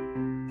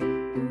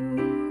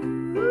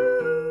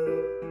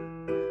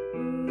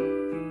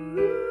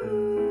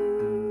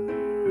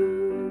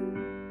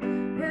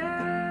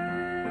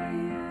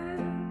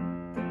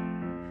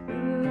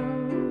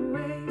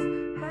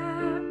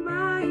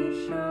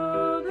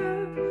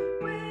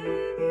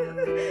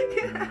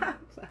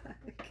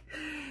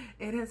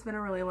 It has been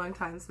a really long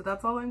time, so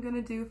that's all I'm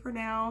gonna do for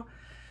now,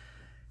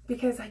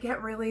 because I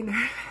get really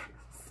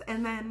nervous,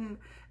 and then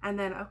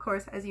of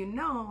course, as you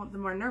know, the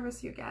more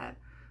nervous you get,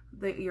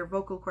 your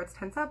vocal cords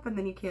tense up, and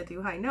then you can't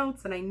do high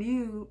notes. And I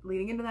knew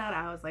leading into that,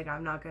 I was like,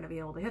 I'm not gonna be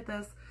able to hit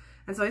this,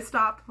 and so I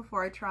stopped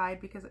before I tried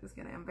because it was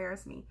gonna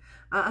embarrass me.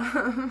 But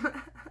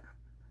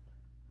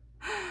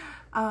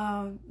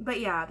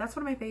yeah, that's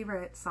one of my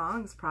favorite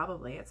songs,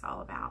 probably. It's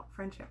all about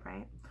friendship,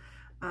 right?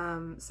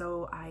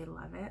 So I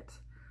love it.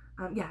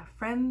 Yeah,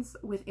 Friends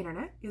with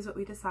Internet is what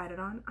we decided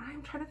on.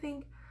 I'm trying to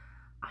think.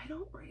 I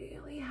don't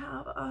really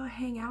have a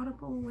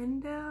hangoutable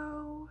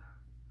window,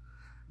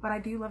 but I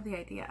do love the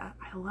idea.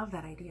 I love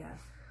that idea,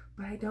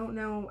 but I don't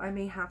know. I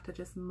may have to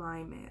just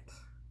mime it,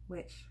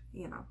 which,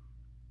 you know,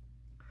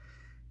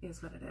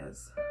 is what it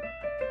is.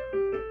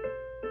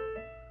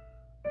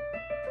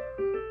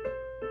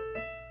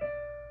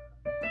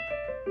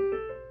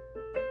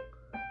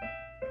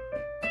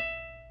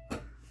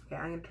 Okay,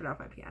 I'm gonna turn off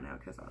my piano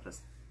because I'll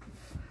just,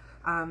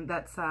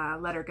 that's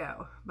Let Her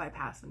Go by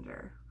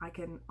Passenger. I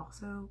can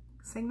also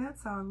sing that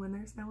song when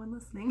there's no one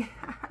listening.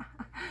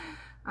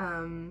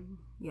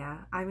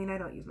 Yeah, I mean, I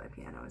don't use my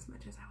piano as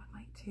much as I would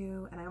like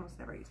to, and I almost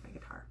never use my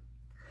guitar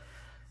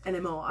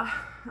anymore.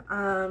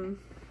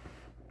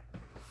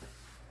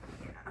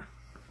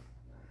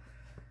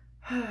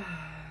 Yeah.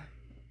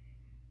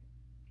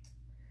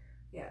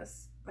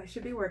 Yes, I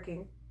should be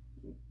working,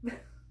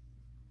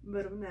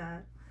 but I'm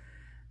not.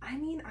 I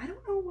mean, I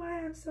don't know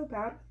why I'm so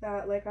bad with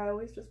that. Like, I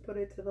always just put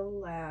it to the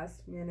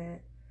last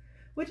minute,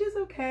 which is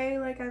okay.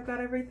 Like, I've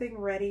got everything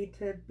ready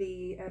to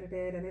be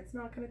edited, and it's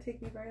not going to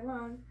take me very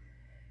long.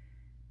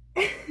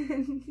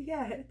 And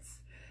yet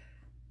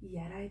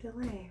I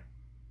delay.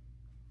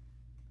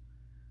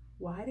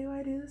 Why do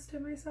I do this to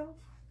myself?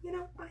 I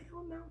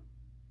don't know.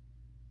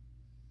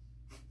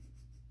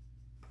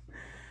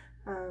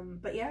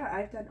 But yeah,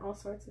 I've done all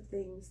sorts of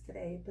things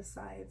today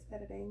besides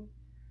editing.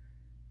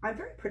 I'm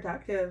very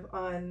productive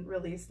on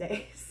release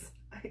days.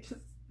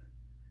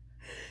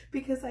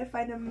 Because I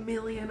find a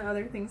million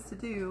other things to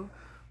do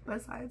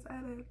besides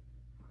edit.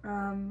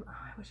 I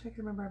wish I could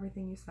remember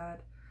everything you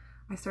said.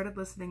 I started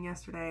listening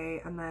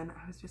yesterday, and then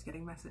I was just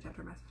getting message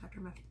after message after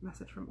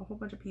message from a whole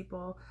bunch of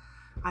people.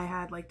 I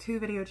had like 2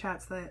 video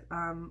chats that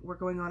were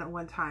going on at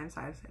one time, so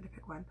I just had to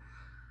pick one.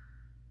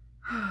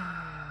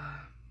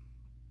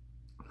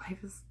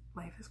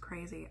 Life is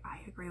crazy. I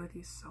agree with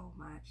you so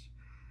much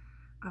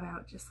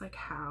about just like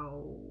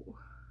how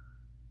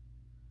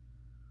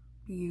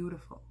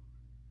beautiful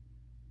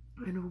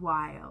and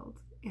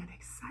wild and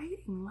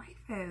exciting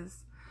life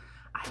is.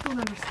 I don't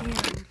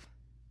understand.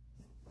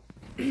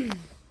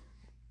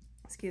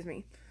 Excuse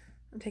me.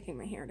 I'm taking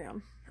my hair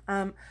down.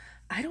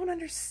 I don't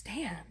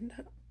understand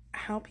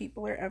how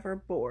people are ever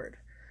bored.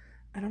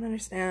 I don't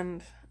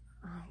understand.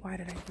 Why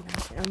did I do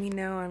that? I mean,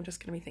 now I'm just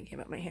going to be thinking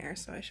about my hair,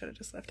 so I should have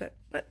just left it.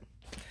 But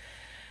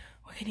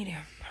what can you do?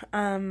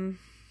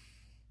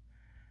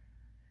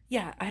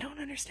 Yeah, I don't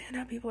understand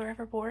how people are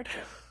ever bored.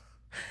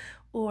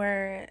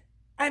 Or,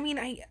 I mean,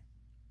 I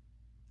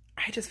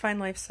just find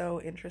life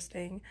so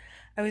interesting.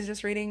 I was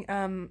just reading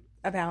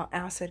about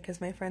acid because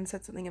my friend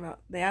said something about,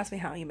 they asked me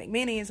how you make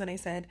mayonnaise, and I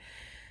said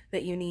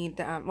that you need,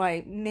 well,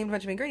 I named a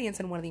bunch of ingredients,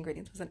 and one of the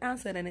ingredients was an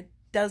acid, and it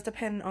does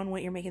depend on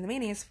what you're making the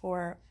mayonnaise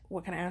for,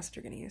 what kind of acid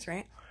you're going to use,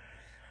 right?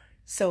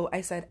 So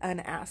I said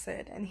an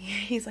acid, and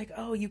he's like,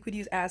 oh, you could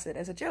use acid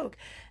as a joke.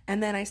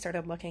 And then I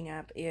started looking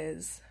up,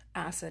 is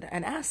acid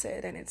an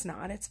acid? And it's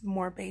not. It's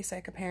more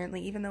basic,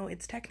 apparently, even though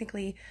it's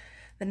technically,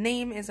 the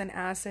name is an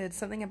acid.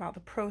 Something about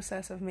the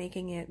process of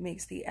making it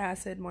makes the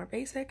acid more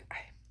basic. I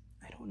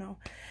don't know.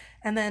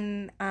 And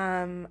then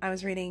I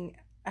was reading,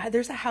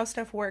 there's a How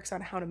Stuff Works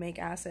on how to make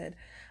acid.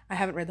 I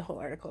haven't read the whole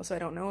article, so I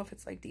don't know if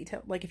it's like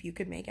detailed, like if you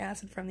could make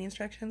acid from the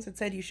instructions. It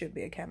said you should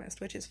be a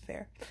chemist, which is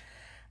fair.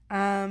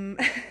 And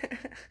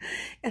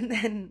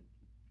then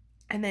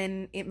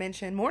it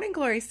mentioned morning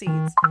glory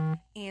seeds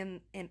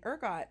and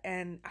ergot,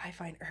 and I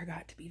find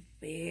ergot to be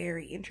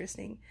very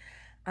interesting.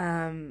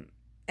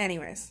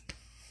 Anyways,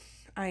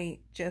 I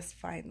just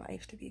find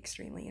life to be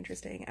extremely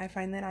interesting. I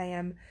find that I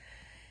am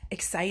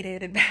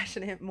excited and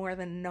passionate more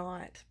than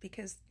not,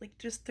 because like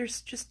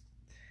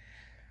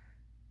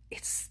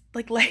it's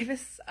like life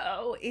is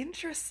so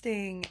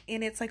interesting,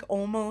 and it's like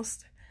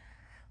almost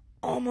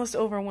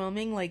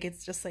overwhelming. Like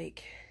it's just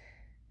like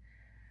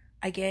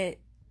I get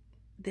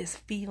this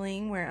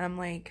feeling where I'm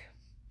like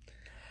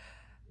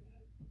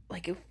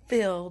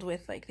filled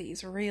with like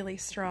these really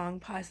strong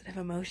positive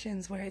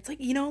emotions, where it's like,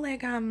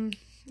 like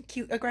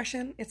cute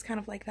aggression. It's kind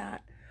of like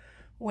that,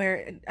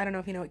 where I don't know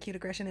if you know what cute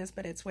aggression is,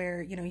 but it's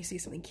where, you see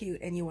something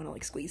cute and you want to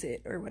like squeeze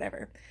it or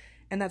whatever.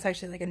 And that's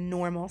actually like a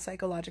normal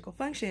psychological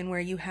function, where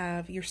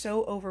you're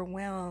so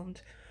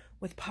overwhelmed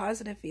with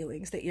positive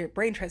feelings that your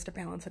brain tries to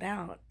balance it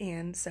out,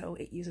 and so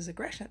it uses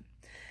aggression.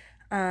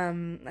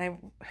 I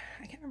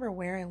can't remember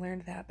where I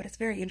learned that, but it's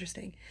very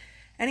interesting.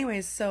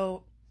 Anyways,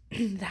 so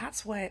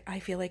that's what I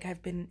feel like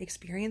I've been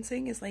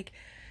experiencing, is like,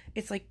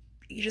 it's like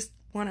you just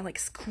want to like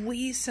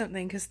squeeze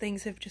something, because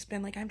things have just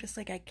been like, I'm just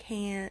like, I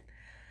can't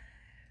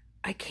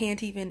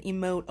even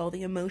emote all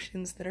the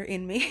emotions that are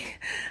in me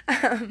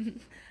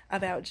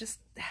about just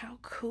how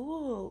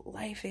cool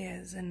life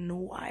is, and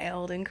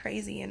wild and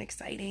crazy and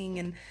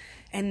exciting,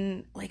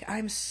 and like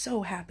I'm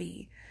so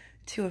happy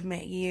to have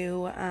met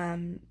you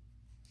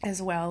as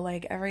well.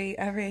 Like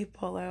every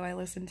polo I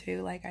listen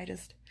to, like I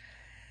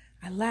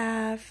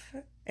laugh,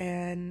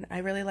 and I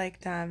really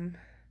liked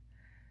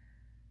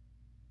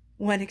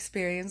one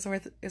experience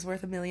is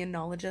worth a million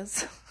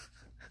knowledges.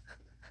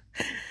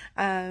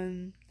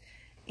 And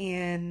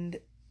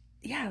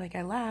yeah, like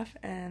I laugh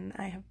and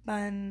I have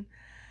fun.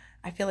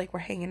 I feel like we're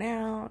hanging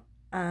out.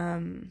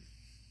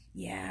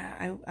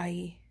 Yeah,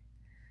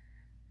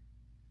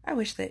 I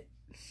wish I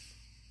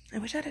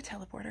had a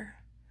teleporter.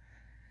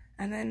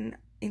 And then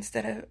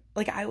instead of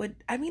like,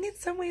 in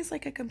some ways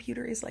like a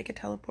computer is like a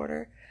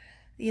teleporter,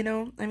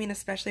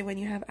 especially when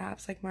you have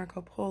apps like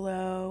Marco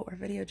Polo or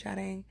video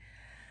chatting.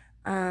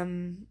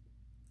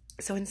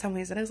 So in some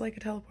ways it is like a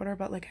teleporter,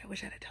 but like I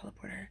wish I had a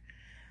teleporter,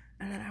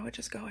 and then I would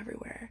just go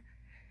everywhere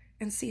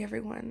and see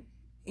everyone.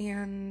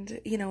 And,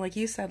 like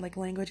you said, like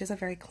language is a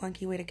very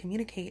clunky way to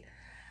communicate.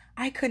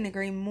 I couldn't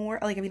agree more.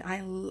 Like,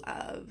 I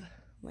love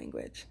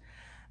language.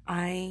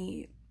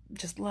 I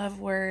just love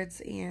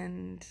words,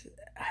 and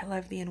I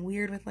love being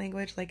weird with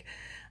language. Like,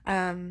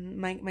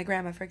 my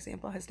grandma, for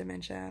example, has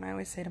dementia, and I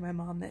always say to my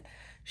mom that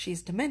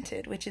she's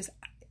demented, which is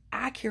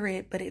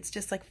accurate, but it's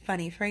just like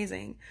funny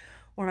phrasing.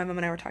 Or my mom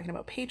and I were talking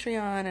about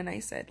Patreon, and I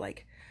said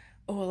like,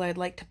 oh, well, I'd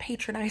like to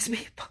patronize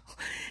people.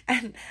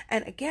 And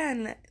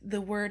again,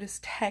 the word is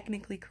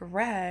technically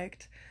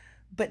correct,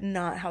 but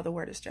not how the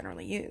word is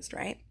generally used,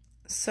 right?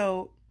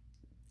 So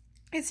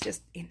it's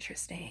just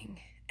interesting.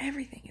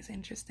 Everything is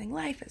interesting.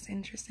 Life is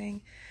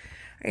interesting,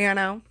 you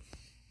know.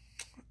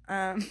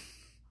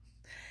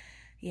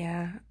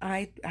 Yeah,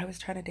 I was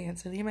trying to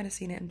dance. You might have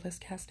seen it in Bliss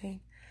Casting.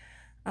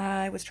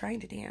 I was trying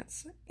to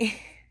dance.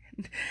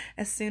 And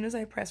as soon as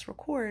I pressed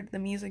record, the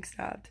music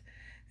stopped.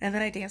 And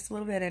then I danced a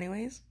little bit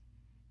anyways,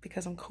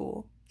 because I'm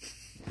cool.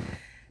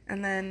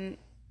 And then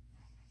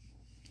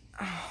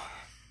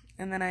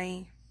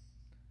I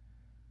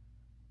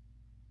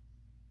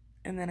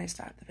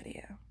stopped the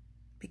video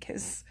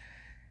because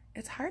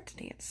it's hard to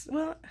dance.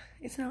 Well,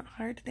 it's not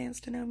hard to dance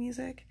to no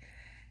music.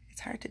 It's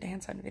hard to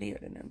dance on video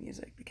to no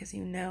music because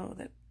you know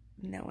that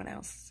no one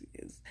else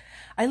is.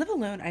 I live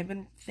alone. I've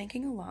been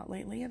thinking a lot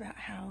lately about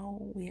how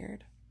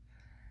weird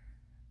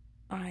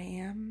I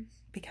am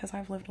because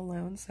I've lived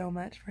alone so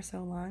much for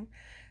so long.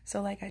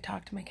 So, like, I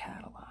talk to my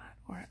cat a lot.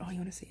 Or, oh, you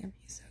want to see him?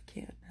 He's so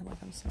cute. I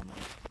love him so much.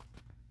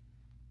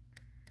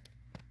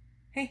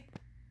 Hey,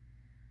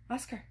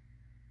 Oscar.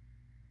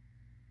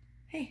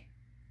 Hey.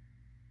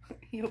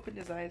 He opened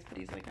his eyes, but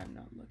he's like, I'm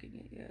not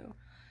looking at you.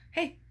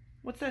 Hey,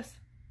 what's this?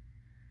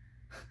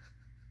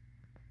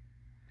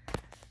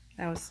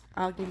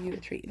 I'll give you a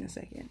treat in a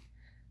second.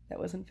 That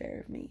wasn't fair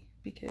of me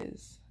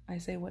because I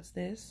say, what's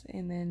this?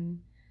 And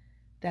then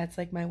that's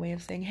like my way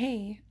of saying,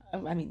 hey.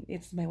 I mean,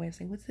 it's my way of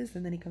saying, what's this?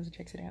 And then he comes and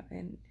checks it out.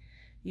 And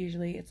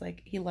usually it's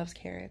like, he loves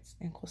carrots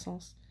and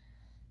croissants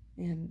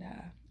and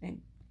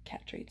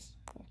cat treats,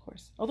 of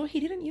course. Although he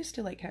didn't used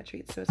to like cat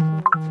treats, so it's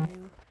cool. It's a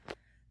new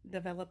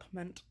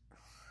development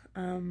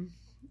in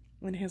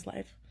his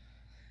life.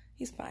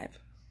 He's 5.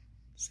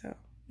 So,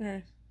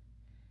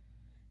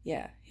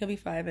 yeah, he'll be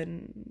 5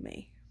 in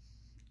May.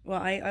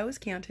 Well, I always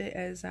count it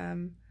as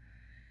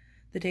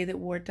the day that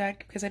Ward died,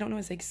 because I don't know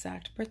his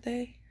exact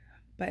birthday,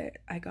 but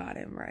I got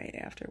him right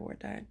after Ward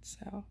died,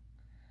 so.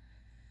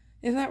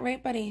 Isn't that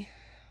right, buddy?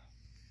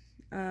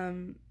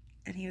 And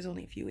he was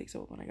only a few weeks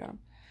old when I got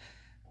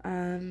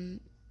him.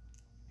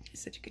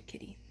 He's such a good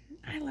kitty.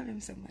 I love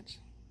him so much.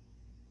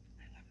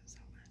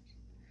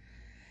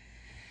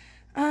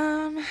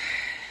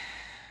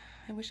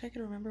 I wish I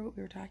could remember what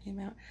we were talking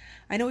about.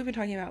 I know we've been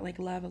talking about like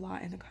love a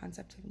lot and the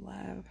concept of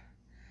love.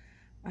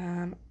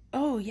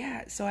 Oh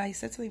yeah, so I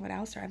said something about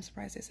Alistair. I'm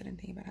surprised I said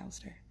anything about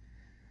Alistair,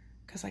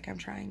 because like I'm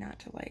trying not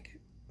to like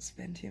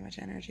spend too much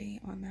energy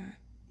on that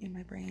in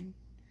my brain.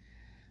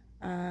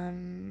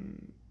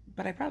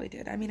 But I probably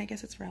did. I mean, I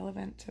guess it's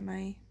relevant to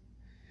my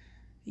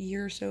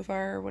year so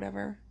far or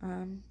whatever.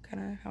 Kind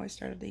of how I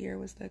started the year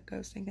was the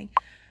ghosting thing,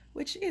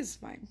 which is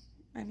fine.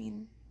 I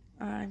mean,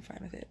 I'm fine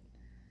with it.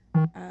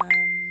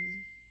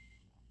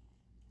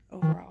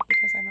 Overall,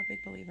 because I'm a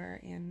big believer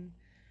in,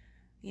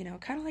 you know,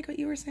 kind of like what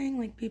you were saying,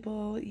 like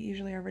people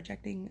usually are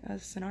rejecting a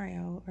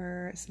scenario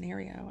or a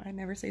scenario. I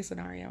never say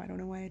scenario. I don't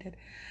know why I did.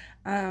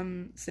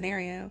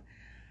 Scenario,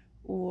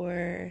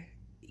 or,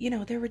 you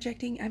know, they're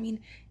rejecting, I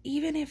mean,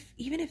 even if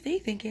they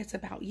think it's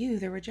about you,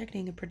 they're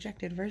rejecting a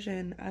projected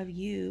version of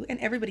you, and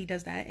everybody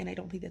does that, and I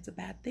don't think that's a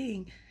bad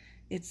thing.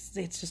 It's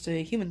just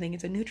a human thing.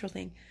 It's a neutral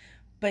thing.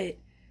 But,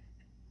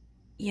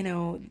 you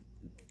know,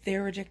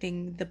 they're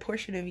rejecting the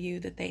portion of you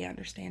that they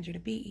understand you to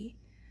be.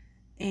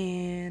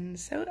 And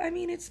so, I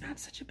mean, it's not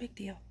such a big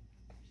deal.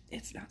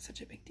 It's not such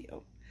a big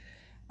deal.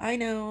 I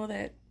know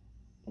that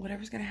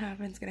whatever's going to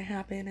happen is going to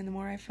happen. And the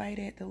more I fight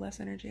it, the less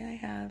energy I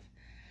have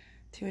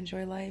to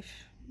enjoy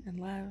life and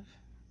love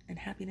and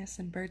happiness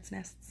and bird's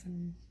nests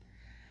and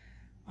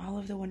all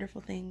of the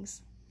wonderful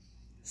things.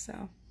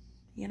 So,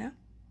 you know,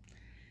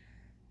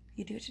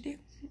 you do what you do.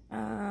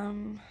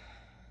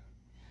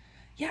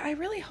 Yeah, I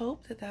really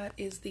hope that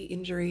is the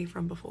injury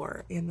from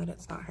before and that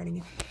it's not hurting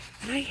you.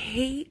 And I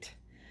hate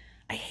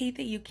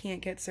that you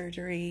can't get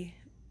surgery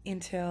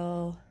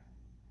until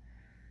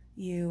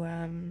you,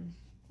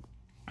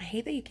 I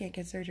hate that you can't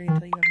get surgery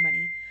until you have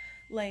money.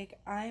 Like,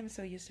 I am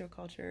so used to a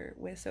culture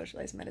with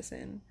socialized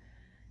medicine.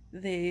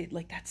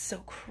 That's so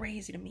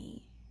crazy to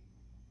me.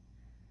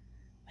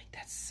 Like,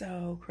 that's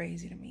so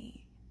crazy to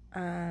me.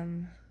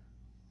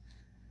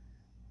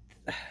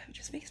 It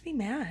just makes me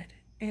mad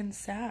and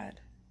sad.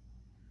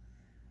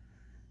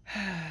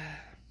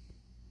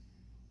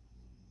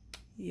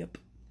 Yep.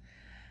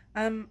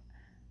 I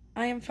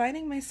am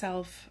finding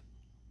myself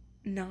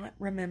not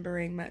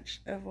remembering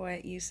much of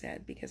what you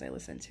said because I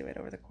listened to it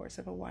over the course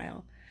of a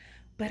while,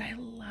 but I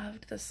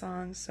loved the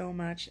song so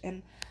much.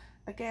 And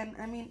again,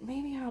 I mean,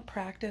 maybe I'll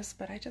practice,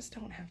 but I just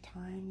don't have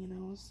time, you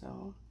know.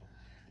 So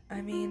I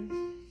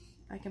mean,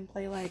 I can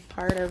play like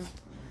part of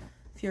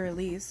Für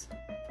Elise.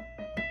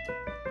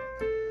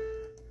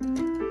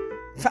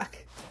 Fuck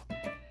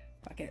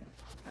it.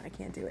 I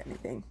can't do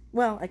anything.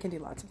 Well, I can do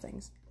lots of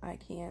things. I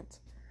can't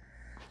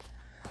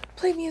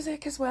play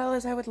music as well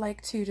as I would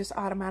like to just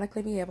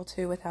automatically be able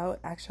to without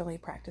actually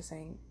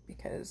practicing,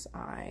 because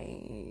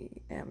I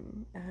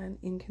am an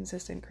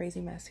inconsistent,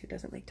 crazy mess who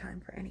doesn't make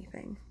time for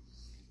anything.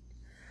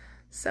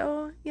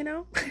 So, you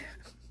know,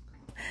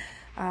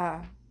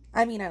 I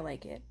mean, I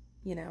like it,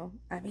 you know.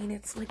 I mean,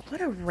 it's like,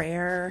 what a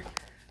rare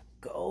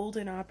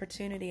golden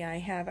opportunity I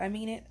have. I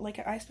mean,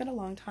 I spent a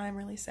long time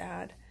really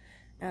sad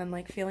and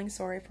like feeling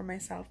sorry for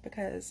myself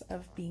because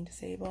of being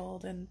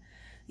disabled, and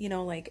you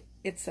know, like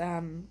it's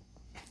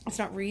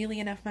not really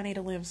enough money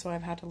to live, so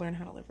I've had to learn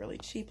how to live really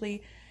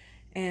cheaply,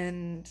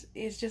 and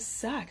it just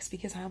sucks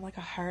because I'm like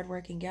a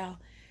hardworking gal,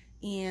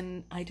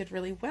 and I did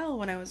really well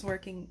when I was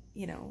working,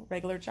 you know,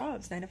 regular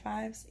jobs, 9 to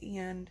 5s,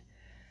 and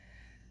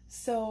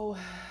so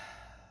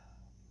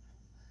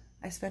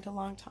I spent a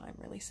long time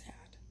really sad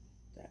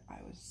that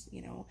I was,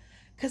 you know,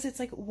 because it's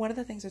like one of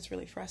the things that's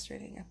really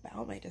frustrating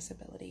about my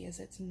disability is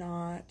it's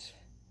not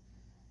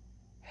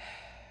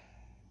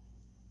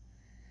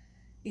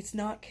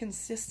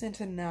consistent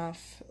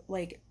enough.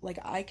 Like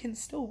I can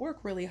still work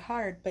really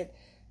hard, but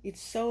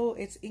it's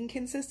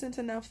inconsistent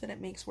enough that it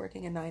makes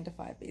working a 9 to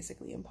 5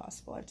 basically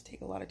impossible. I have to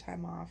take a lot of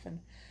time off, and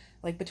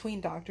like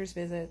between doctor's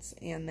visits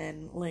and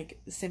then like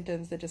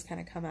symptoms that just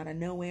kind of come out of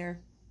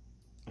nowhere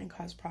and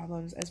cause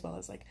problems, as well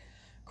as like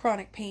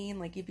chronic pain.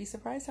 Like you'd be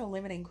surprised how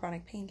limiting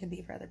chronic pain can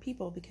be for other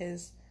people,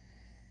 because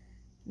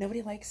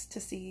nobody likes to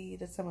see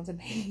that someone's in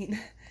pain,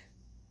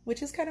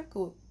 which is kind of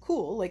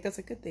cool. Like that's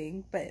a good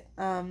thing. But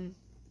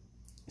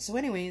so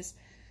anyways,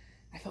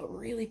 I felt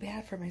really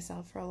bad for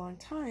myself for a long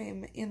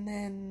time, and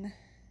then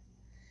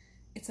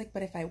it's like,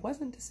 but if I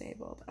wasn't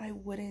disabled, I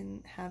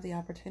wouldn't have the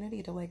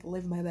opportunity to like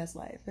live my best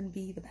life and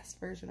be the best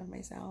version of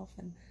myself,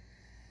 and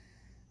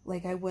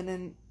like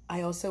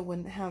I also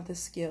wouldn't have the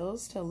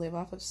skills to live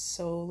off of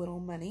so little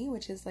money,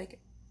 which is like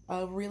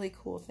a really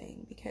cool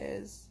thing,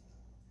 because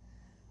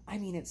I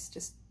mean, it's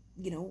just,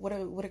 you know, what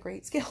a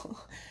great skill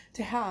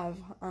to have,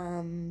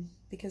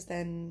 because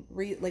then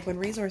like when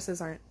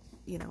resources aren't,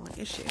 you know, an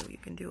issue, you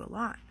can do a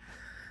lot.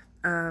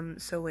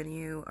 So when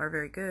you are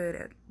very good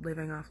at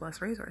living off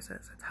less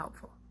resources, it's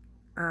helpful.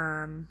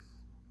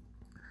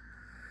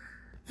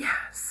 Yeah,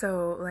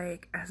 so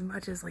like as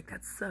much as like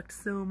that sucked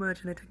so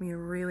much, and it took me a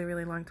really,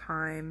 really long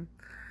time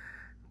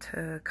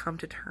to come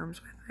to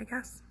terms with, I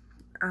guess.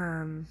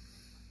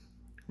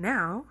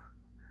 Now,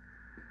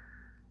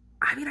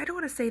 I mean, I don't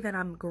want to say that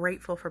I'm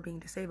grateful for being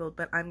disabled,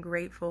 but I'm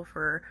grateful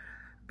for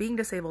being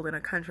disabled in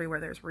a country where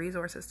there's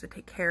resources to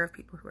take care of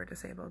people who are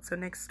disabled. So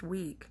next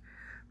week,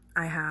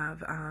 I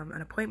have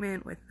an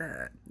appointment with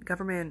the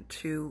government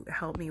to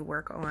help me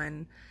work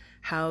on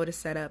how to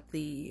set up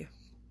the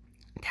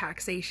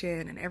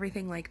taxation and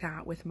everything like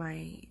that with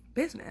my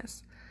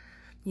business.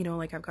 You know,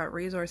 like I've got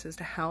resources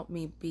to help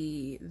me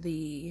be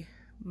the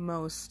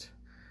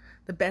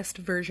best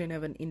version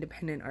of an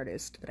independent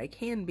artist that I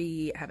can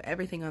be, have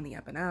everything on the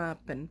up and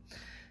up, and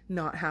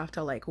not have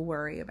to like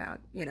worry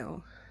about, you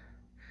know,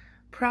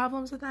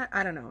 problems with that.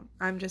 I don't know.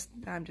 I'm just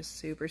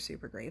super,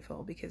 super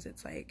grateful, because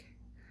it's like,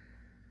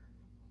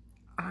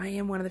 I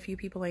am one of the few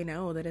people I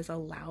know that is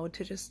allowed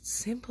to just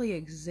simply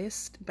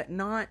exist, but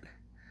not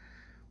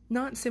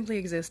simply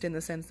exist in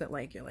the sense that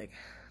like you're like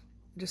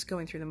just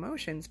going through the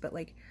motions, but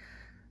like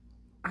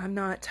I'm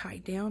not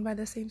tied down by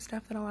the same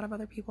stuff that a lot of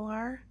other people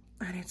are,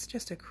 and it's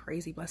just a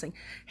crazy blessing.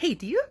 Hey,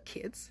 do you have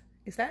kids?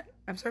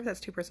 I'm sorry if that's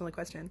too personal a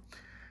question.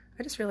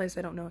 I just realized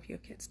I don't know if you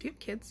have kids. Do you have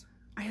kids?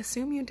 I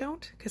assume you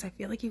don't, because I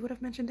feel like you would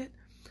have mentioned it,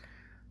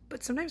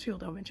 but sometimes people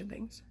don't mention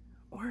things,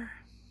 or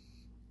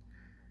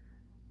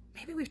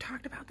maybe we've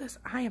talked about this.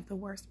 I have the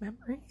worst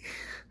memory.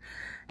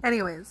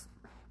 Anyways,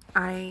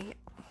 I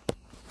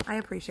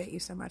appreciate you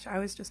so much. I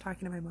was just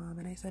talking to my mom,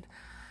 and I said,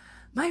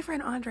 my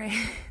friend Andre,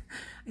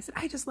 I said,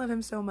 I just love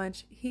him so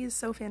much. He's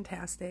so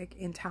fantastic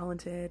and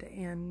talented,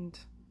 and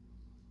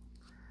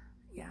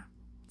yeah.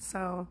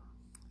 So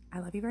I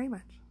love you very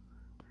much.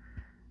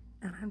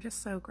 And I'm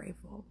just so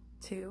grateful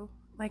too.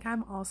 Like,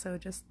 I'm also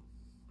just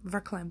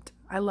verklempt.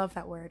 I love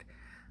that word.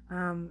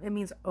 It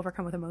means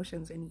overcome with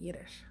emotions in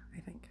Yiddish,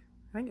 I think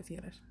it's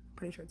Yiddish. I'm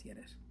pretty sure it's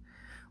Yiddish,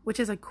 which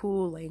is a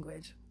cool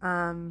language,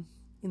 in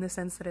the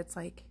sense that it's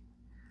like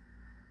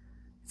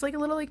a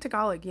little like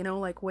Tagalog, you know,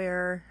 like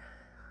where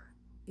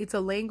it's a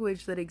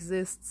language that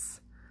exists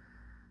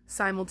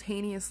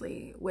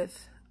simultaneously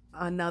with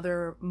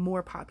another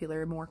more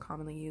popular, more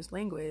commonly used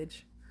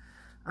language,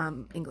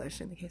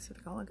 English in the case of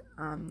Tagalog,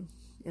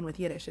 and with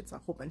Yiddish it's a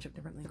whole bunch of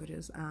different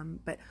languages,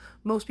 but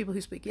most people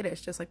who speak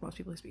Yiddish, just like most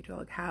people who speak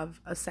Tagalog,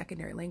 have a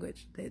secondary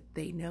language that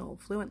they know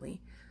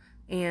fluently.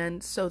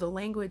 And so the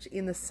language,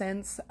 in the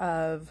sense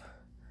of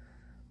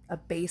a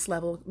base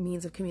level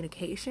means of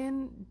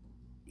communication,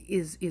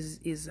 is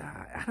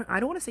I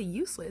don't want to say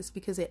useless,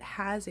 because it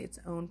has its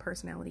own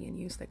personality and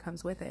use that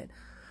comes with it,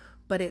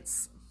 but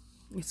it's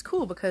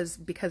cool because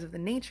of the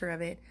nature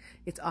of it.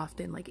 It's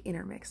often like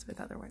intermixed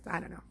with other words. I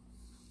don't know.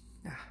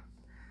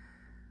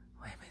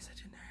 Why am I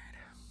such a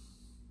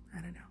nerd?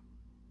 I don't know,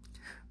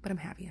 but I'm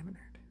happy I'm a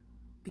nerd,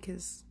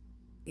 because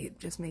it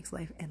just makes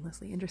life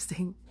endlessly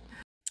interesting.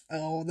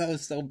 Oh, that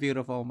was so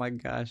beautiful. Oh my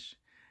gosh.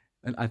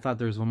 And I thought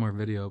there was one more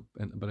video,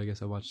 but I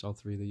guess I watched all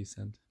three that you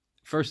sent.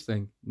 First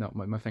thing, no,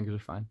 my fingers are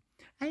fine.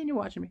 I ain't you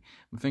watching me.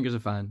 My fingers are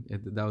fine.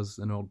 That was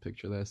an old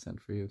picture that I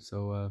sent for you.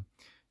 So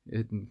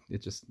it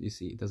just, you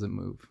see, it doesn't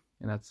move,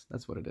 and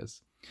that's what it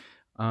is.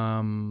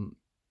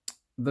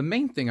 the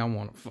main thing I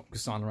want to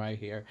focus on right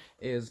here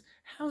is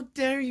how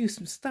dare you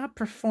stop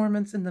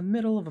performance in the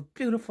middle of a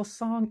beautiful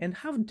song, and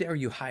how dare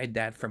you hide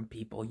that from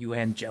people, you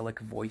angelic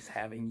voice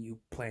having you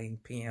playing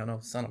piano,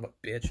 son of a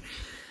bitch.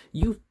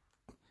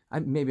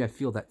 Maybe I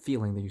feel that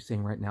feeling that you're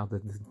saying right now,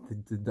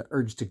 the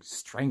urge to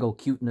strangle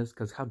cuteness,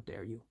 because how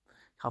dare you?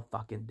 How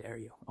fucking dare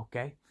you,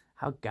 okay?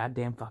 How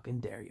goddamn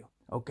fucking dare you,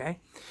 okay?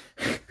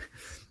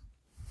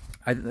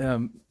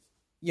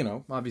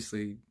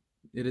 Obviously,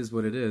 it is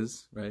what it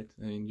is, right?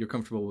 I mean, you're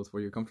comfortable with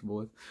what you're comfortable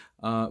with,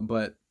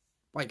 but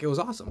like, it was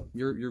awesome.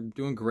 You're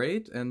doing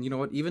great, and you know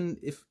what? Even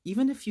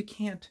if you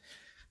can't,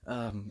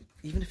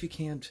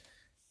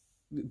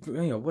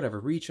 whatever,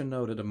 reach a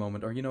note at a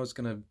moment, or it's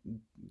gonna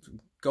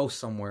go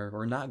somewhere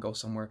or not go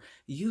somewhere,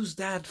 use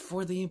that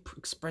for the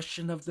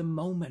expression of the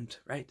moment,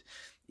 right?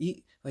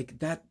 Like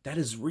that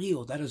is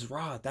real, that is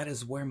raw, that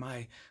is where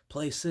my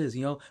place is,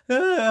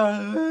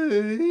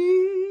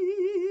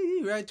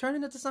 right? Turn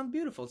it into something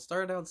beautiful. It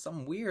started out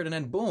something weird, and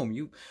then boom,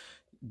 you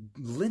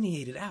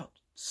lineate it out.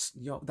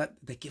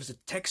 That gives it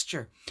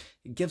texture.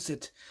 It gives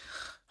it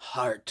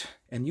heart.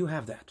 And you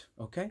have that,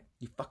 okay?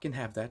 You fucking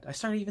have that. I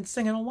started even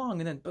singing along,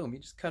 and then boom, you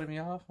just cut me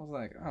off. I was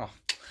like,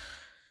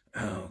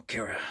 oh,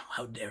 Kara,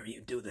 how dare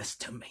you do this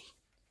to me?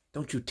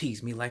 Don't you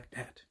tease me like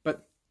that.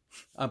 But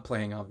I'm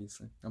playing,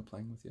 obviously. I'm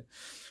playing with you.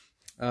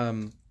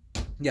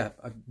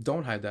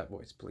 Don't hide that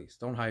voice, please.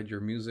 Don't hide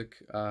your music.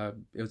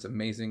 It was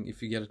amazing.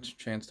 If you get a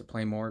chance to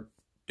play more,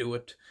 do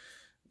it.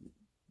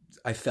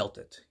 I felt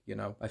it,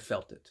 I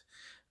felt it.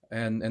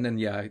 And then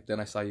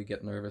I saw you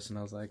get nervous, and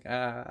I was like,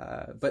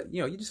 but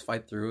you just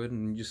fight through it,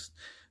 and you just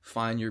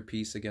find your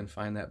peace again,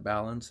 find that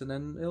balance, and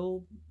then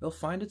it'll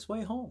find its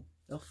way home.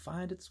 It'll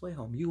find its way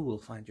home. You will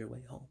find your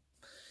way home.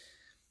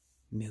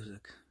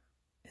 Music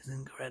is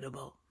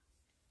incredible.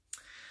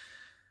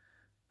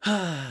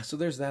 So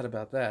there's that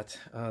about that.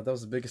 That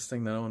was the biggest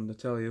thing that I wanted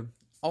to tell you.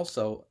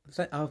 Also,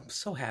 I'm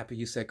so happy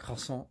you said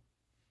croissant.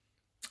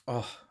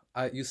 Oh,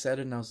 you said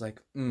it, and I was like,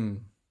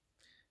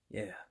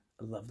 yeah,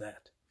 I love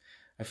that.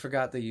 I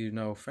forgot that you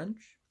know French.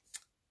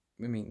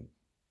 I mean,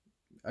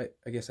 I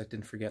guess I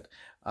didn't forget.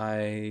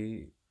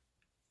 I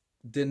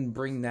didn't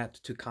bring that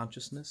to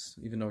consciousness,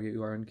 even though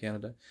you are in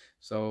Canada.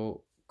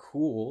 So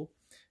cool.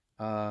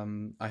 I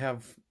don't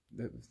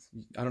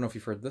know if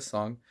you've heard this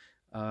song.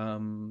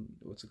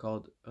 What's it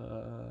called?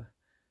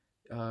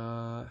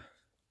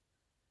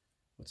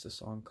 What's the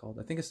song called?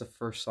 I think it's the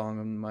first song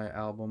on my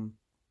album.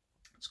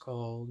 It's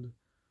called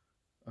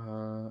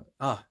Ne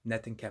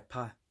t'inquiète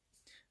pas.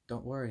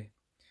 Don't worry.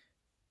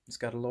 It's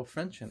got a little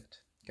French in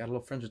it. Got a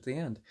little French at the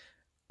end.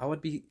 I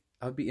would be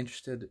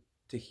interested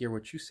to hear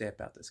what you say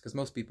about this, because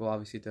most people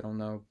obviously they don't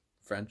know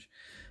French.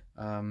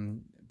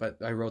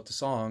 But I wrote the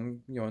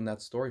song, in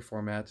that story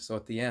format. So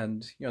at the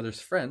end,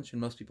 there's French,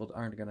 and most people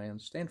aren't going to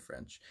understand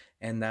French,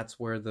 and that's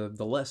where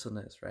the lesson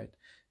is, right?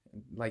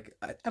 Like,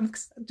 I'm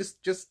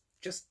just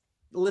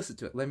listen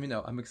to it. Let me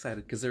know. I'm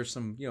excited because there's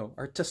some,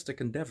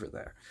 artistic endeavor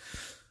there.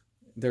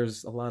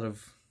 There's a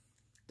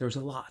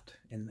lot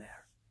in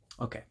there.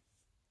 Okay,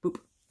 boop.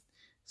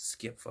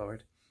 Skip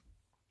forward.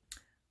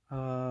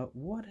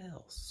 What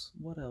else?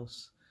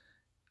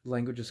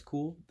 Language is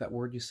cool. That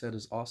word you said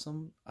is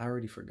awesome. I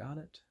already forgot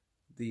it.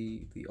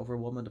 The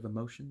overwhelmment of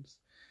emotions.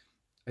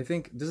 I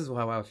think this is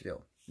how I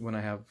feel when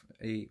I have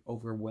a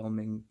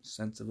overwhelming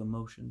sense of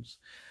emotions.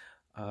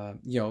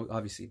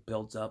 Obviously it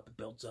builds up.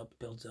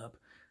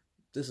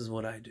 This is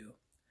what I do.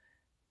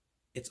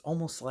 It's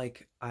almost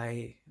like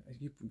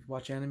you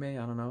watch anime,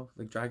 I don't know,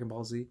 like Dragon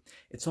Ball Z.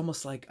 It's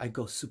almost like I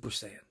go Super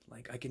Saiyan.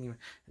 Like I can even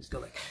just go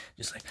like,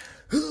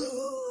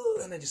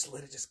 and I just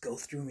let it just go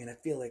through me, and I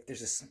feel like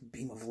there's this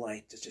beam of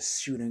light that's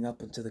just shooting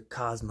up into the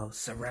cosmos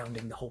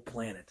surrounding the whole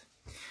planet.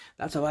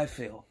 That's how I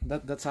feel.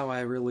 That's how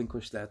I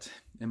relinquish that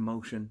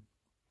emotion.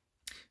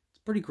 It's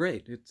pretty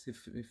great. It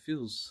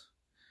feels.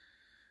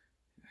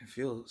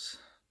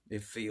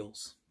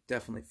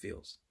 Definitely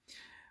feels.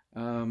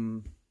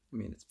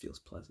 It feels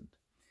pleasant.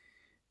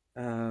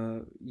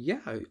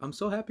 I'm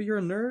so happy you're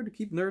a nerd.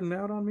 Keep nerding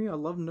out on me. I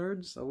love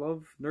nerds. I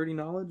love nerdy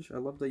knowledge. I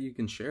love that you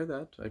can share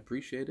that. I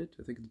appreciate it.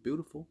 I think it's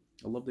beautiful.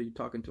 I love that you're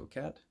talking to a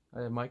cat.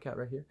 I have my cat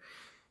right here.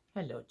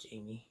 Hello,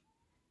 Jamie.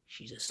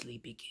 She's a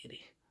sleepy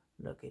kitty.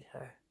 Look at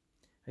her.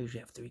 I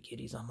usually have 3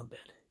 kitties on my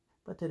bed,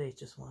 but today's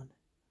just one.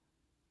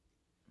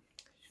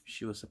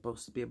 She was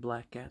supposed to be a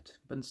black cat,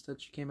 but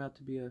instead she came out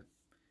to be a,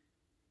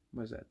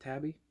 what is that,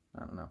 tabby?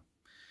 I don't know.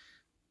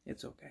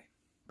 It's okay.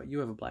 But you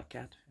have a black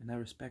cat, and I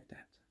respect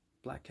that.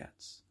 Black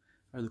cats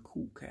are the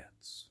cool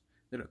cats.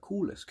 They're the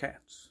coolest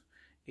cats.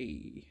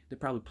 Hey, they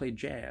probably play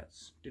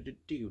jazz.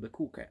 The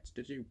cool cats.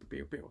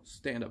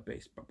 Stand up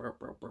bass.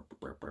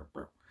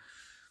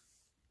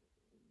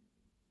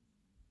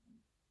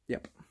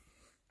 Yep.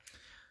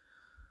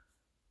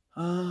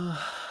 My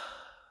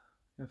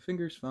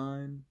finger's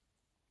fine.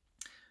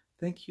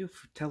 Thank you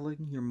for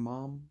telling your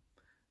mom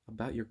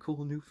about your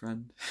cool new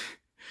friend.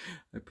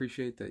 I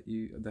appreciate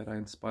that I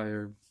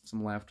inspire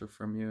some laughter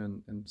from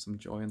you and some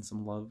joy and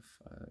some love.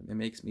 It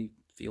makes me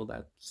feel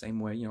that same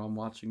way. I'm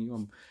watching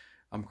you.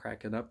 I'm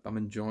cracking up. I'm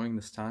enjoying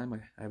this time.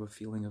 I have a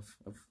feeling of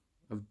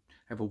I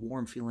have a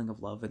warm feeling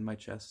of love in my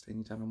chest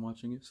anytime I'm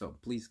watching you. So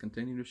please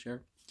continue to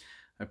share.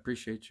 I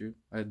appreciate you.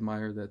 I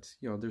admire that,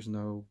 there's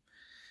no,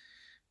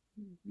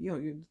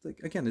 like,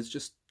 again, it's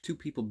just two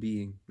people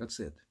being, that's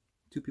it.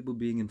 Two people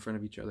being in front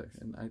of each other.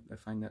 And I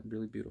find that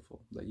really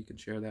beautiful that you can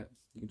share that.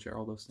 You can share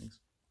all those things.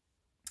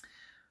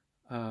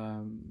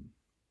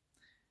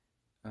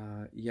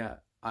 Yeah,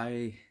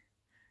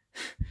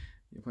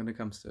 when it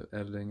comes to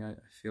editing, I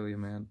feel you,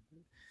 man.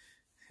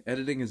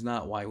 Editing is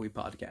not why we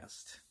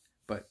podcast,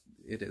 but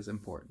it is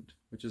important,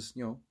 which is,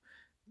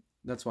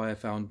 that's why I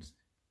found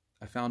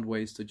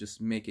ways to just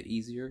make it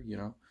easier,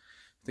 I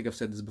think I've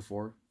said this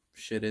before,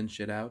 shit in,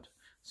 shit out.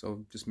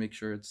 So just make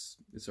sure it's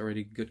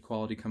already good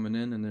quality coming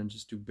in, and then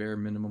just do bare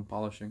minimum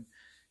polishing.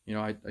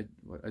 I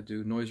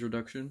do noise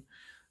reduction.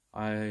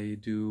 I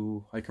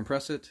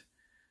compress it.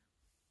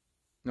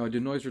 No, I do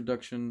noise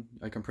reduction,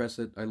 I compress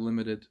it, I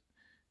limit it,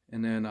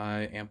 and then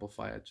I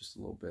amplify it just a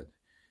little bit.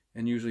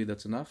 And usually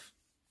that's enough.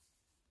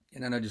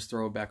 And then I just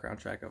throw a background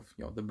track of,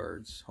 the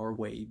birds or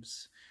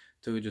waves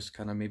to just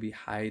kind of maybe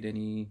hide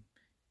any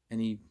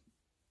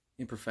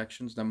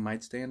imperfections that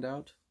might stand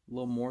out a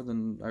little more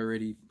than I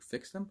already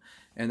fixed them.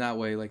 And that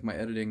way, like, my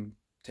editing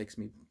takes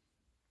me,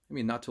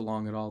 not too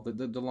long at all.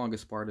 The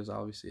longest part is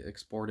obviously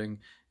exporting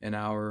an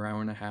hour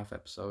and a half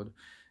episode.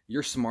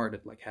 You're smart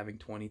at, like, having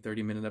 20,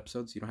 30-minute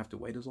episodes. You don't have to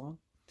wait as long.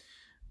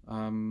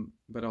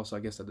 But also,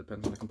 I guess that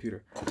depends on the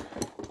computer.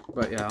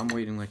 But yeah, I'm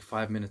waiting like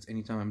 5 minutes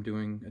anytime I'm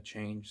doing a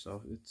change,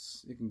 so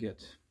it can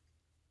get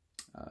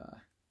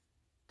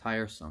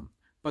tiresome.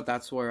 But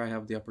that's where I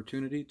have the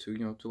opportunity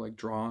to like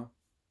draw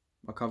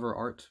a cover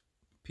art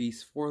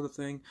piece for the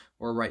thing,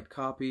 or write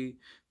copy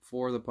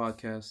for the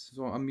podcast.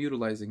 So I'm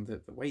utilizing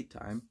the wait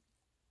time.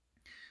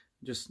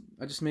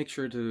 I just make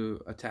sure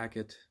to attack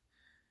it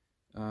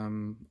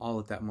all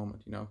at that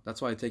moment.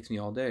 That's why it takes me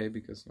all day,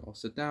 because I'll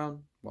sit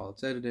down while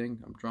it's editing,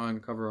 I'm drawing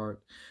the cover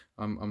art,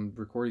 I'm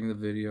recording the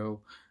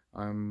video,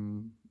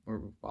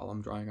 or while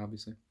I'm drawing,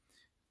 obviously.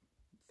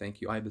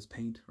 Thank you, Ibis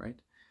Paint, right?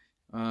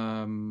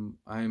 I'm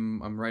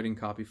writing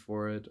copy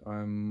for it,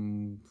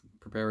 I'm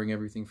preparing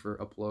everything for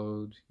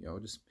upload,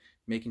 just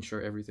making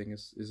sure everything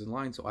is in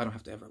line so I don't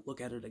have to ever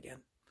look at it again.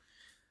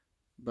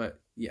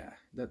 But yeah,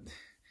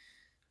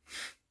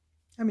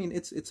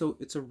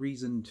 it's a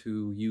reason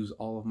to use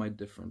all of my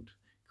different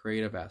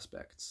creative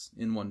aspects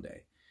in one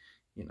day,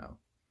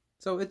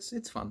 So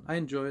it's fun. I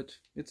enjoy it.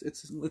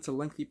 It's a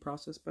lengthy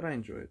process, but I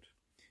enjoy it.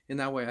 In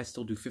that way, I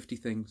still do 50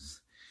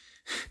 things,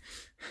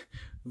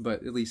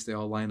 but at least they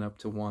all line up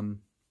to one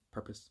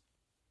purpose.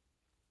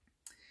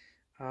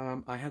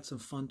 I had some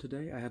fun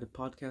today. I had a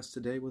podcast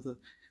today with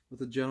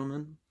a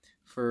gentleman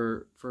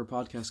for a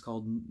podcast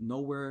called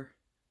Nowhere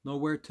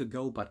to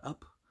Go But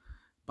Up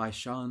by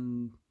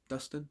Sean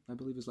Dustin, I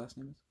believe his last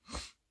name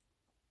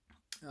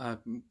is.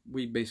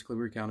 We basically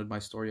recounted my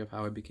story of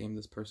how I became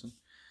this person,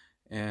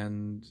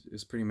 and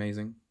it's pretty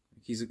amazing.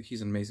 He's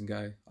an amazing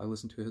guy. I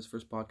listened to his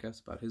first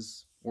podcast about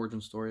his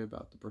origin story,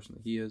 about the person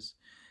that he is,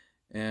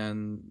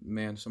 and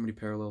man, so many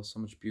parallels,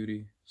 so much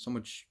beauty, so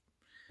much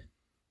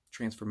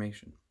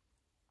transformation.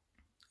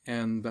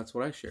 And that's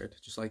what I shared.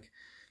 Just like,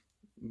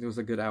 there was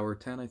a good hour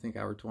 10, I think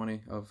hour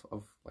 20 of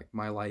like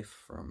my life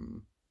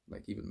from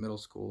like even middle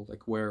school,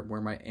 like where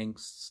my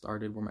angst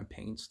started, where my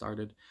pain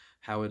started,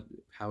 how it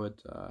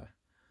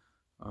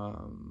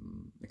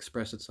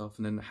expressed itself,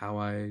 and then how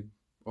I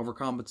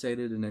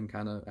overcompensated, and then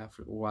kind of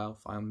after a while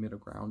found middle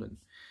ground, and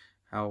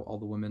how all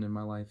the women in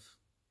my life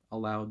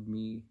allowed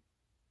me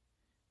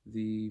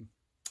the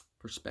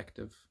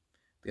perspective,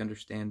 the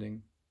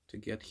understanding to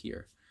get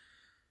here.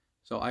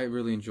 So I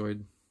really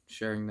enjoyed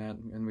sharing that,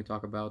 and we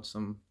talk about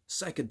some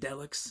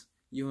psychedelics.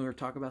 You were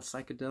talking about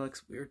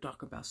psychedelics. We were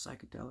talking about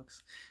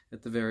psychedelics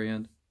at the very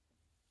end.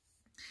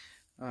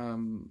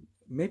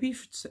 Maybe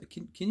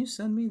can you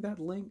send me that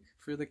link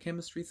for the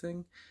chemistry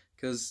thing?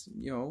 Because,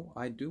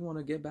 I do want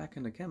to get back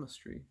into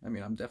chemistry. I'm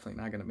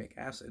definitely not going to make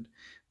acid,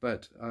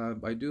 but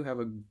I do have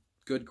a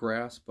good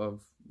grasp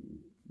of,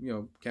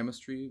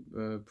 chemistry,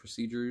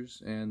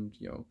 procedures, and,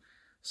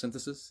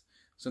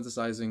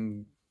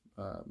 synthesizing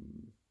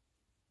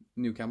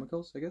new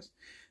chemicals, I guess.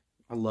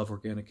 I love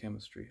organic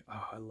chemistry.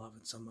 Oh, I love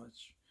it so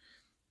much.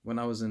 When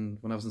I was in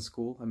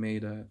school, I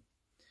made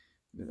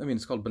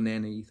it's called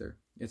banana ether.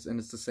 It's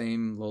the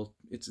same little.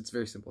 It's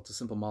very simple. It's a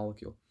simple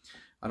molecule.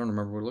 I don't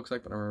remember what it looks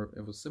like, but I remember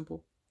it was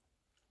simple.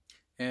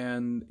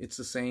 And it's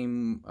the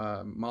same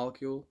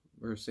molecule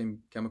or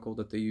same chemical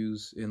that they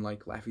use in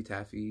like Laffy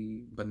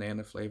Taffy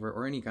banana flavor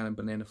or any kind of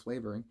banana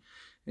flavoring.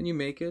 And you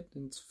make it,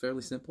 and it's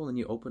fairly simple, and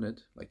you open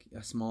it, like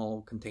a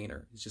small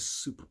container. It's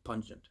just super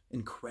pungent,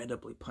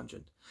 incredibly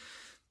pungent.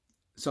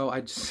 So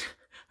I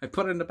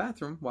put it in the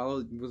bathroom while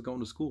I was going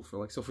to school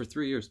for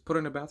 3 years. Put it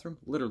in the bathroom,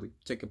 literally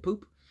take a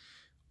poop,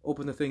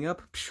 open the thing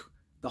up,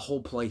 the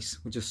whole place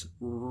would just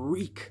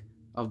reek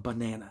of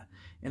banana.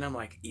 And I'm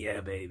like,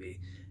 yeah, baby,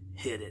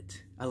 hit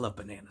it. I love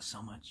banana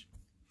so much.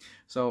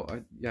 So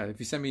if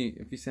you send me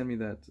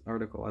that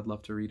article, I'd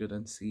love to read it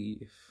and see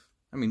if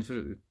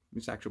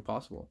it's actually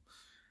possible.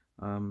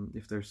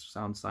 if there's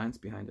sound science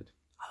behind it.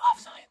 I love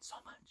science so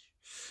much.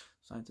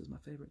 Science is my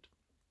favorite.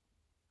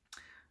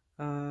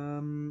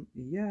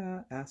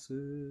 Yeah,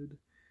 acid,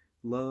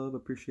 love,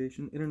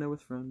 appreciation, internet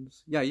with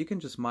friends. Yeah, you can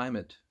just mime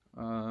it.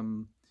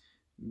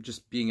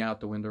 Just being out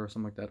the window or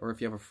something like that. Or if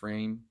you have a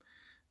frame,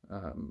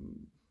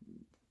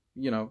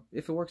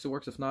 if it works, it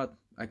works. If not,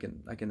 I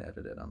can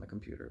edit it on the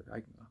computer.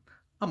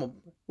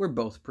 We're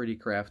both pretty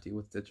crafty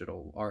with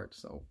digital art,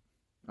 so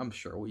I'm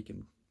sure we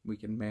can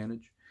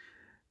manage.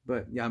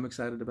 But yeah, I'm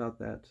excited about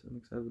that. I'm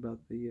excited about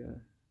the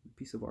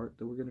piece of art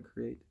that we're gonna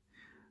create.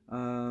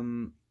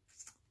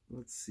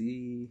 Let's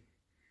see.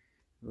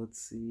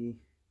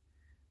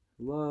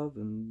 Love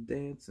and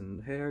dance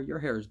and hair. Your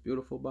hair is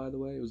beautiful, by the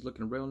way. It was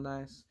looking real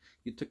nice.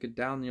 You took it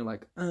down and you're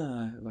like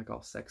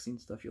all sexy and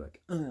stuff. You're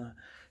like,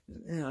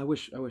 yeah, I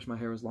wish my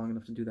hair was long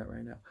enough to do that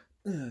right now.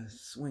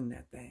 Swing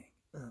that thing.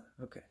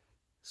 Okay.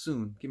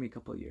 Soon. Give me a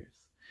couple of years.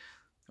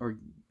 Or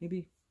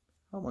maybe,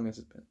 how long has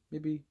it been?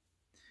 Maybe,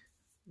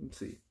 let's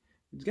see.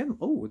 It's getting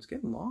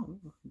long.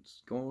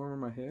 It's going over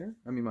my hair.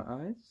 I mean, my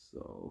eyes.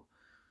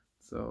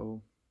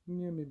 So,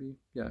 yeah, maybe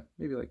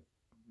like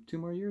 2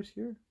 more years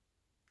here.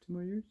 2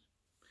 more years.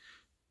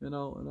 And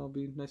I'll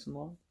be nice and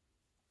long.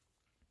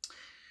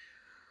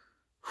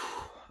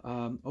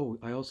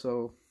 I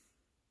also,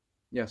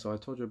 so I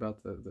told you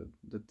about the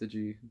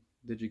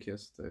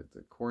DigiKiss,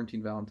 the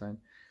quarantine Valentine.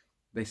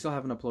 They still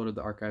haven't uploaded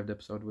the archived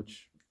episode,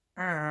 which,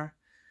 so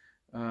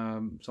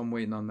I'm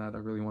waiting on that. I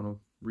really want to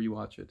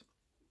rewatch it.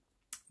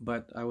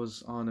 But I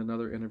was on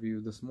another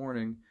interview this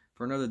morning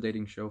for another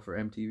dating show for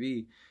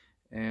MTV,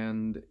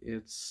 and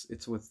it's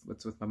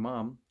with my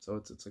mom. So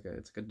it's like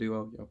a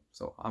duo.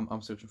 So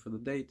I'm searching for the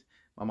date.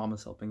 My mom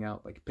is helping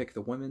out, like pick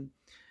the women,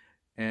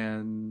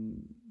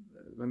 and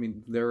I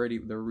mean they're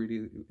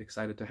really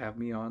excited to have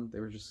me on. They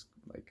were just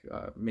like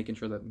making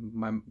sure that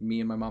me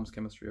and my mom's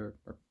chemistry are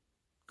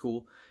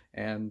cool,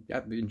 and yeah,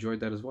 they enjoyed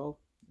that as well.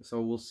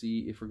 So we'll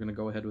see if we're gonna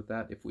go ahead with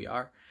that. If we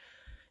are,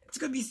 it's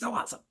gonna be so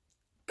awesome.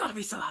 Gotta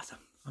be so awesome.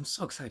 I'm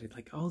so excited.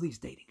 Like, all these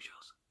dating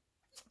shows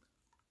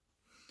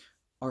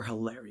are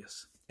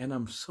hilarious, and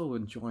I'm so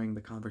enjoying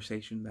the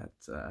conversation that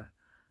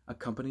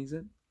accompanies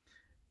it.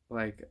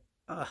 Like,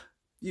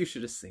 you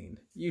should have seen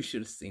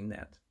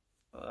that.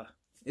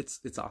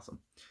 It's awesome.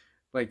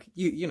 Like,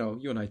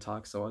 you and I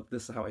talk, so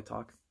this is how I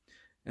talk.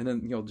 And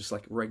then, just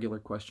like regular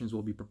questions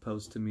will be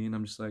proposed to me, and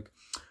I'm just like,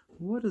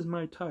 what is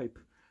my type?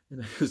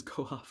 And I just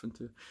go off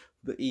into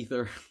the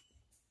ether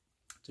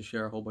to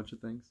share a whole bunch of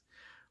things.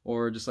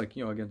 Or just like,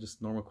 again,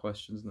 just normal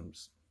questions, and I'm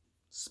just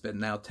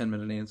spitting out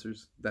 10-minute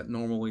answers that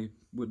normally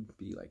would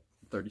be like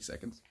 30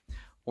 seconds.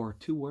 Or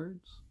 2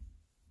 words.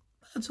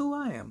 That's who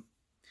I am.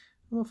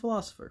 I'm a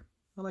philosopher.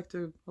 I like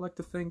to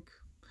think.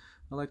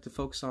 I like to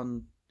focus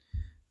on,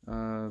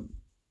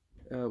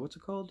 what's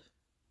it called?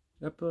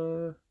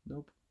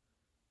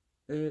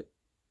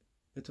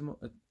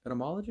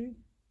 Etymology?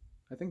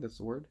 I think that's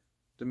the word.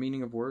 The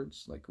meaning of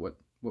words, like what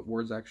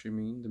words actually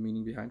mean, the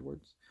meaning behind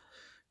words.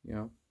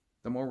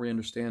 The more we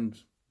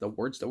understand the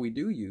words that we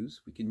do use,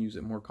 we can use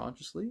it more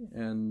consciously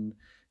and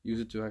use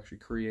it to actually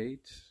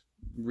create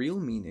real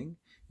meaning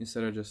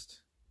instead of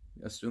just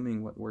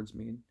assuming what words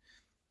mean.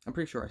 I'm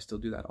pretty sure I still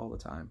do that all the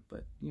time,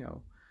 but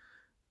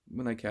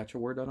when I catch a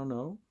word I don't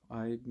know,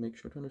 I make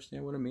sure to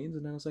understand what it means,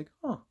 and then I was like,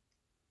 I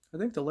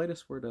think the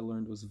latest word I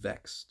learned was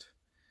vexed.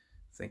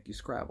 Thank you,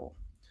 Scrabble.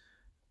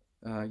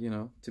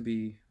 To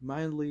be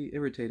mildly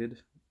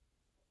irritated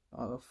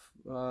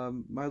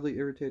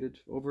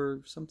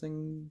over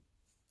something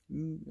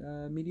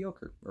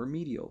mediocre or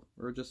medial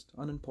or just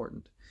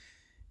unimportant.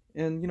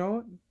 And you know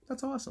what?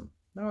 That's awesome.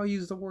 Now I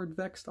use the word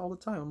vexed all the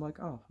time. I'm like,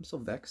 I'm so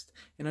vexed,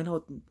 and I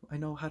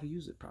know how to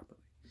use it properly.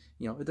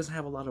 It doesn't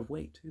have a lot of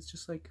weight. It's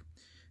just like,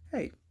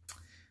 hey,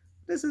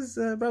 this is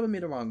rubbing me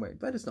the wrong way,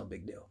 but it's no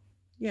big deal.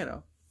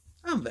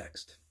 I'm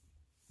vexed.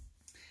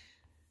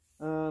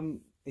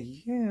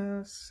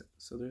 Yes.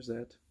 So there's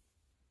that.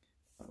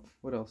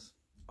 What else?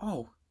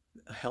 A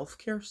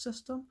healthcare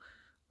system.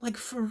 Like,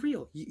 for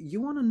real,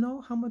 you want to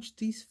know how much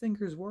these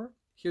fingers were?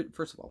 Here,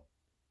 first of all,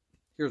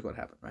 here's what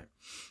happened, right?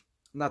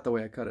 Not the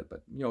way I cut it,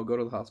 but, go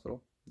to the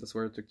hospital. That's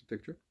where I took the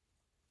picture.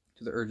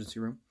 To the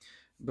urgency room.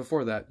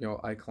 Before that,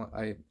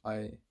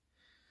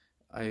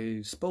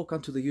 I spoke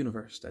unto the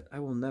universe that I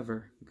will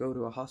never go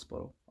to a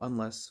hospital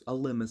unless a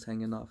limb is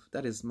hanging off.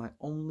 That is my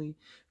only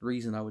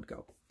reason I would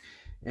go.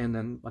 And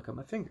then I cut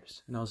my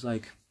fingers. And I was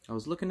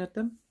looking at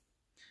them.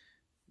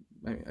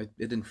 It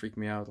didn't freak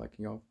me out. Like,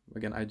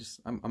 again,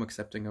 I'm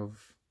accepting of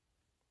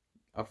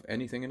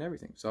anything and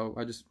everything. So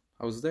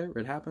I was there.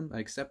 It happened. I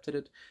accepted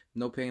it.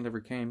 No pain ever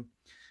came.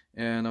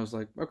 And I was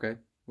like, okay,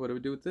 what do we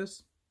do with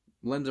this?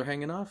 Limbs are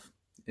hanging off.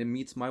 It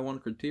meets my one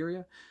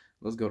criteria.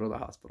 Let's go to the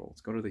hospital.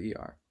 Let's go to the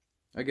ER.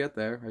 I get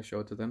there. I show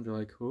it to them. They're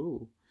like,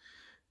 ooh.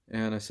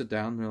 And I sit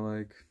down. They're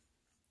like,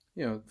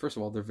 first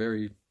of all, they're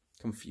very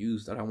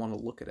confused that I want to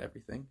look at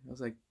everything. I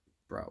was like,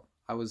 bro,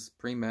 I was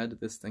pre-med.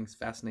 This things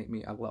fascinate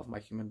me. I love my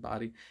human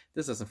body.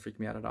 This doesn't freak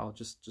me out at all.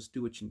 Just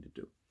do what you need to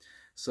do.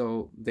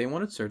 So they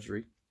wanted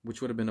surgery,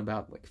 which would have been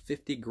about like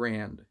 50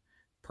 grand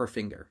per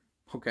finger.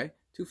 Okay,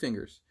 2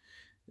 fingers.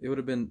 It would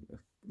have been,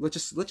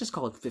 let's just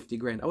call it 50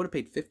 grand. I would have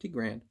paid 50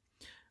 grand,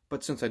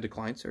 but since I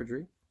declined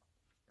surgery,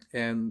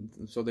 and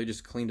so they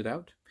just cleaned it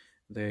out.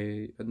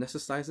 They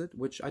anesthetized it,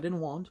 which I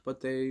didn't want,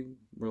 but they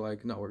were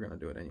like, "No, we're gonna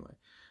do it anyway."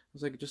 I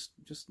was like,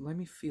 "Just let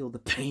me feel the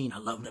pain. I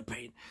love the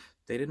pain."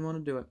 They didn't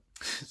want to do it,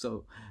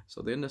 so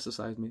they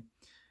anesthetized me,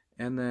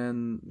 and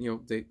then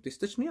they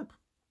stitched me up,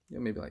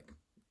 maybe like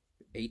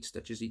 8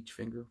 stitches each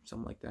finger,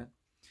 something like that.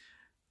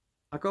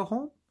 I go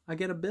home, I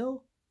get a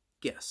bill.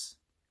 Guess.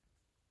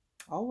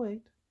 I'll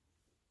wait.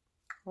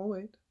 I'll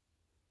wait.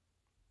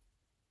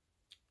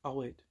 I'll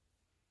wait.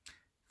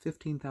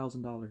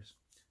 $15,000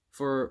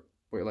 for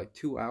like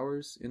 2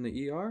 hours in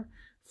the ER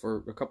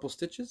for a couple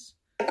stitches.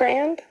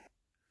 Grand?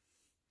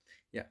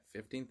 Yeah,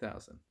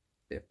 15,000.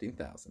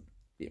 15,000.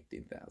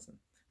 15,000.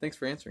 Thanks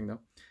for answering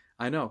though.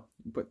 I know,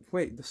 but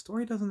wait, the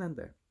story doesn't end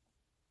there.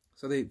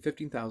 So they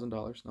 $15,000, and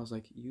I was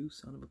like, "You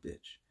son of a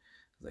bitch."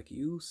 I was like,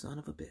 "You son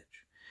of a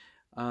bitch."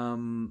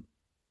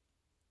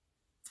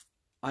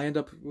 I end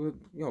up,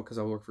 because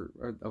I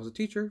was a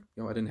teacher,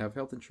 I didn't have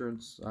health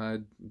insurance,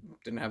 I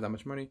didn't have that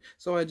much money,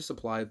 so I just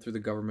applied through the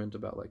government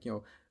about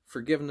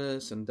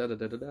forgiveness and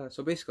da-da-da-da-da.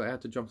 So basically I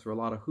had to jump through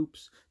a lot of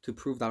hoops to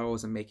prove that I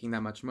wasn't making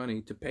that much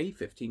money to pay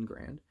 15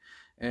 grand.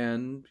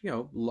 And,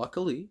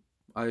 luckily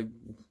I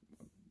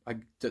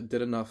did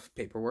enough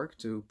paperwork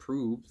to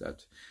prove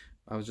that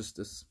I was just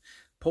this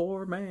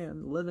poor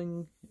man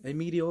living a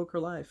mediocre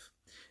life.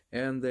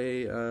 And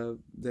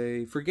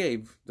they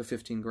forgave the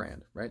 15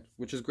 grand, right?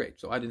 Which is great.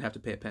 So I didn't have to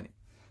pay a penny.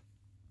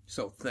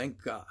 So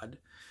thank God.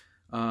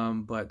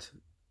 But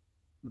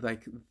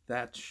like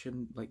that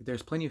shouldn't,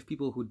 there's plenty of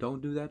people who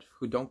don't do that,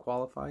 who don't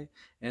qualify,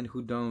 and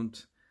who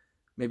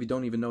maybe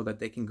don't even know that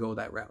they can go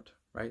that route,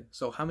 right?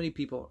 So how many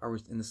people are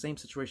in the same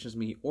situation as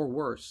me or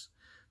worse,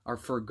 are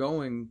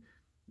foregoing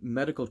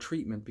medical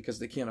treatment because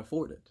they can't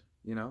afford it,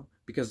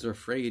 because they're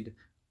afraid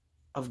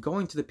of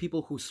going to the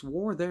people who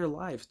swore their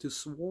life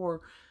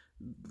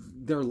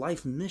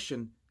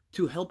mission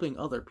to helping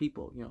other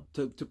people,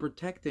 to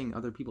protecting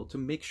other people, to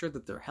make sure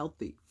that they're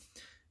healthy.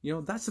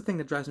 That's the thing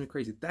that drives me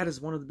crazy. That is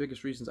one of the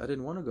biggest reasons I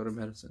didn't want to go to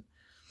medicine.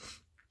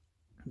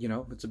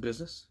 It's a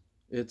business.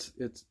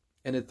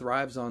 And it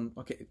thrives on,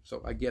 okay,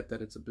 so I get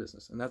that it's a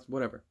business, and that's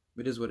whatever.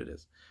 It is what it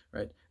is,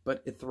 right?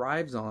 But it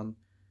thrives on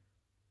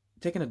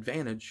taking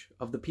advantage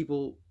of the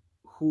people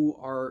who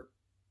are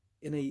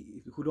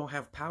who don't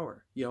have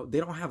power. They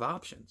don't have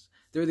options.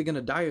 They're either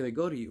gonna die or they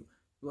go to you.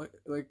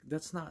 Like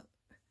that's not.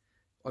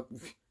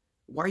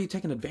 Why are you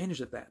taking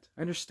advantage of that?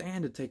 I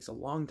understand it takes a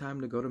long time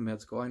to go to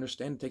med school. I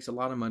understand it takes a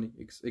lot of money.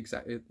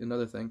 Exactly,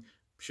 another thing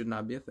should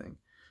not be a thing,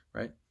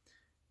 right?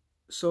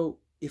 So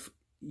if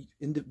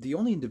the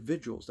only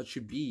individuals that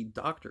should be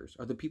doctors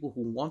are the people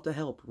who want to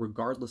help,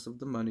 regardless of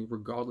the money,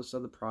 regardless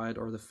of the pride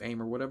or the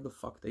fame or whatever the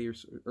fuck they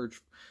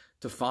urge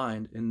to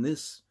find in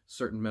this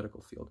certain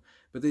medical field.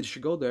 But they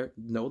should go there,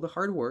 know the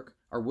hard work,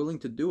 are willing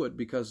to do it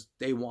because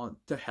they want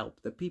to help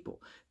the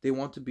people. They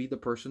want to be the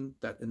person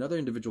that another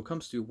individual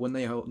comes to when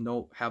they have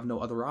no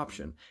other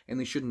option, and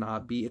they should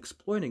not be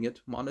exploiting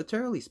it,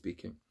 monetarily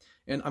speaking.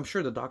 And I'm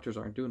sure the doctors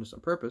aren't doing this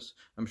on purpose.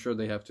 I'm sure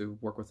they have to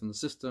work within the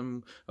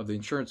system of the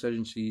insurance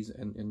agencies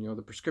and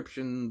the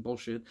prescription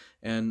bullshit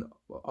and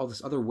all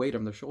this other weight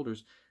on their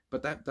shoulders.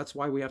 But that's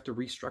why we have to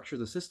restructure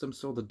the system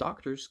so the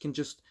doctors can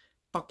just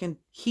fucking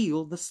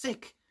heal the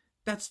sick.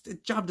 That's the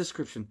job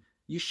description.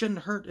 You shouldn't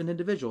hurt an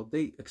individual.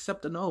 They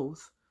accept an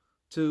oath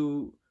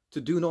to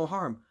do no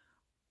harm.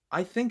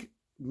 I think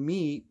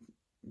me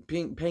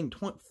paying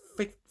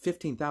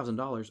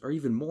 $15,000 or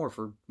even more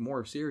for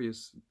more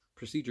serious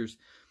procedures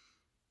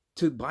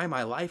to buy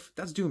my life,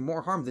 that's doing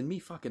more harm than me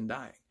fucking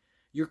dying.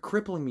 You're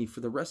crippling me for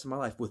the rest of my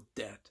life with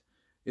debt.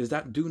 Is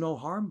that do no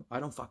harm?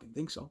 I don't fucking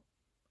think so.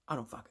 I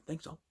don't fucking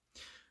think so.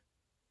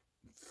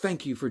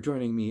 Thank you for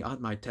joining me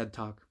on my TED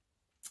Talk.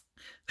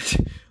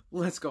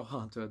 Let's go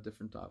on to a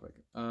different topic.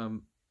 I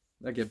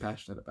get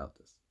passionate about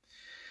this.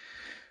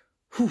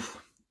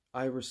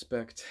 I do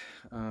respect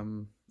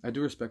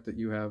that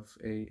you have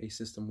a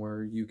system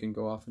where you can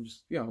go off and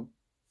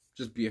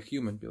just be a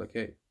human, be like,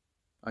 hey,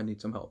 I need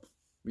some help,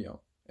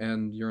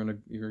 and you're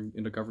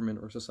in a government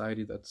or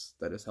society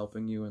that is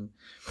helping you, and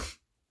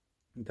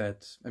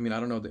that, I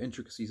don't know the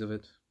intricacies of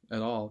it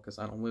at all because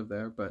I don't live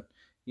there, but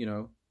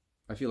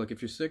I feel like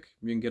if you're sick,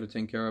 you can get it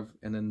taken care of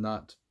and then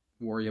not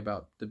worry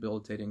about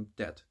debilitating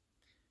debt.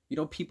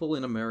 People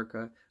in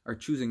America are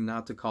choosing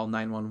not to call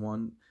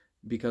 911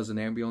 because an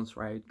ambulance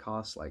ride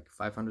costs like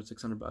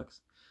 $500-$600,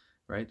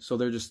 right? So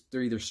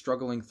they're either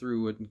struggling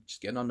through it and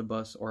just getting on the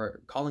bus or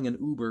calling an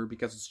Uber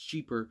because it's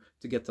cheaper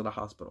to get to the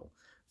hospital.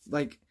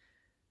 Like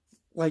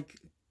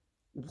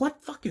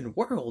what fucking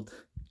world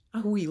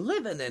are we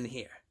living in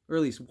here? Or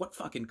at least what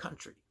fucking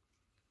country?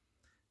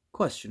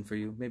 Question for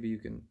you. Maybe you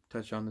can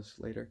touch on this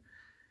later.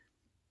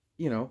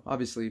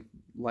 Obviously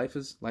life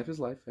is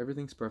life.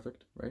 Everything's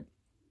perfect, right?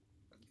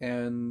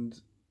 And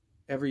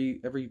every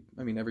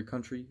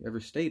country,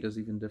 every state is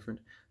even different.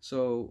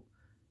 So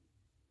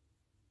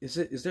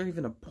is there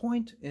even a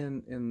point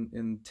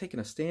in taking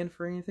a stand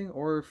for anything,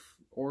 or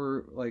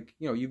like,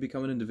 you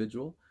become an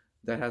individual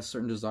that has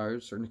certain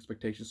desires, certain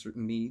expectations,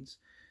 certain needs.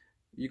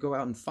 You go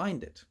out and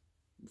find it.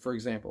 For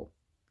example,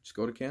 just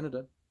go to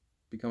Canada,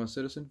 become a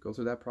citizen, go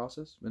through that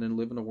process, and then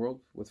live in a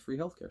world with free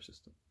healthcare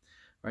system,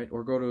 right?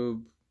 Or go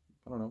to,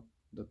 I don't know,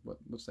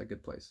 what's that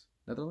good place?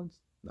 Netherlands?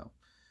 No.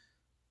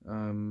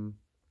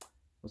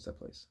 What's that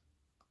place?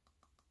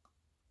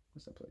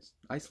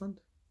 Iceland?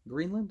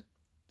 Greenland?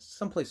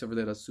 Some place over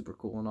there that's super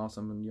cool and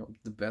awesome, and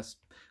the best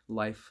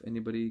life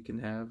anybody can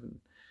have, and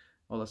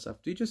all that stuff.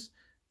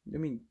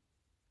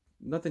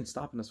 Nothing's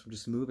stopping us from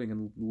just moving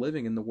and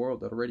living in the world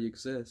that already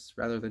exists,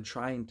 rather than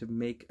trying to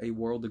make a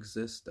world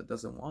exist that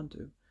doesn't want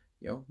to.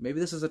 Maybe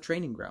this is a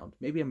training ground.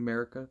 Maybe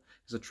America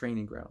is a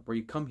training ground where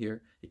you come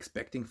here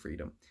expecting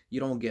freedom. You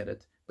don't get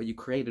it, but you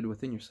create it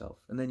within yourself,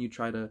 and then you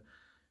try to,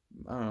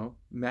 I don't know,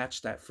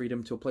 match that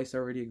freedom to a place that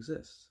already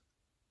exists.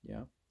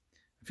 Yeah.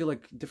 I feel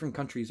like different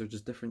countries are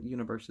just different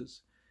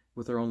universes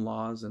with their own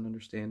laws and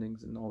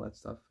understandings and all that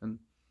stuff. And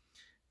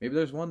maybe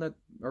there's one that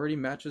already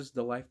matches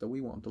the life that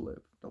we want to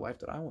live, the life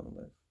that I want to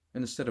live.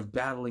 And instead of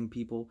battling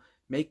people,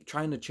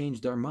 trying to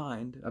change their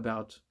mind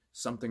about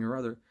something or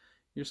other,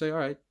 you say, all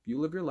right,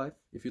 you live your life.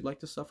 If you'd like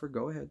to suffer,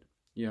 go ahead.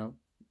 You'll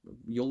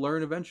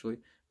learn eventually.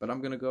 But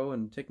I'm going to go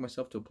and take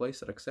myself to a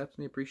place that accepts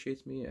me,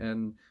 appreciates me,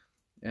 and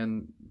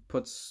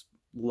puts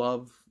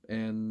love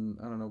and,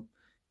 I don't know,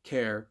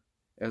 care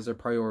as their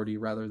priority,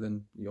 rather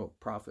than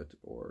profit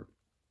or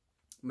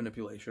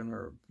manipulation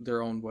or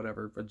their own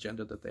whatever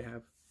agenda that they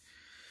have.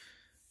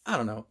 I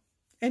don't know.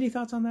 Any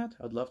thoughts on that?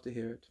 I'd love to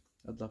hear it.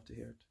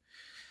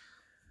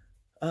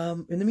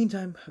 In the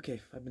meantime, okay,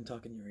 I've been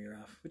talking your ear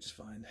off, which is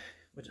fine.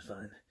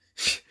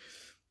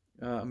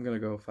 I'm gonna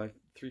go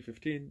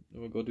 3:15.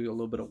 We'll go do a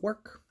little bit of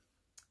work,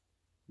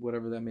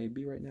 whatever that may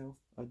be right now.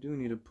 I do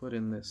need to put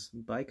in this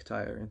bike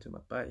tire into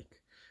my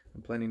bike.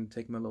 I'm planning to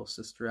take my little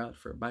sister out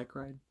for a bike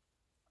ride.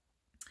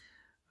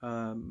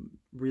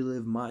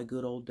 Relive my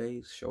good old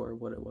days, show her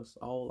what it was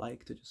all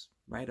like to just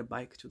ride a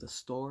bike to the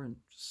store and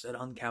just sit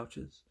on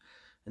couches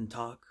and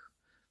talk,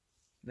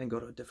 then go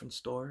to a different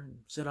store and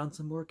sit on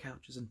some more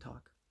couches and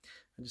talk.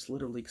 I just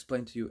literally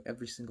explain to you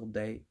every single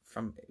day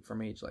from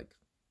age like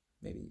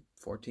maybe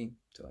 14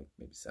 to like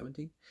maybe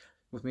 17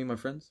 with me and my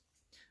friends.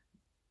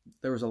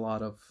 There was a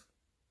lot of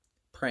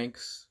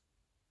pranks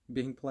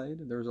being played,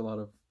 and there was a lot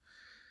of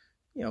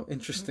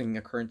interesting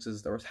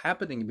occurrences that was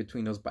happening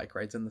between those bike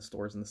rides in the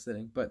stores and the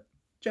sitting. But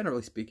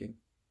generally speaking,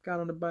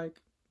 got on the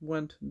bike,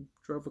 went,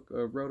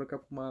 rode a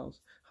couple miles,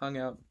 hung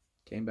out,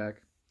 came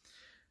back.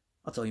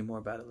 I'll tell you more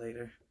about it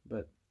later.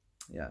 But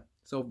yeah,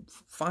 so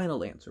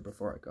final answer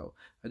before I go.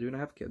 I do not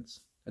have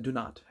kids.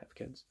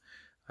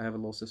 I have a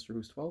little sister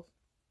who's 12.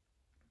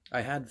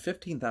 I had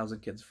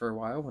 15,000 kids for a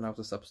while when I was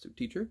a substitute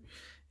teacher,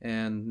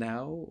 and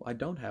now I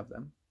don't have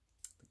them.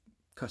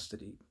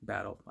 Custody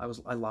battle.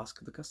 I lost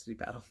the custody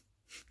battle.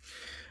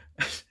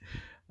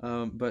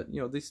 But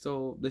they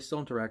still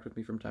interact with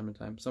me from time to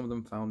time. Some of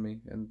them found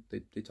me and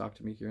they talk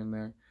to me here and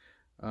there,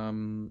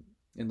 in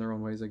their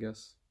own ways, I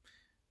guess.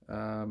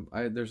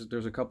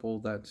 There's a couple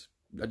that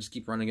I just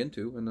keep running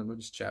into, and then we'll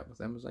just chat with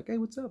them. It's like, hey,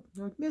 what's up?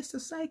 They're like, Mr.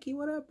 Psyche,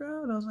 what up,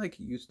 bro? And I was like,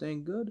 you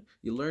staying good?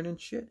 You learning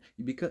shit?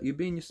 You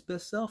being your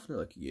best self? And they're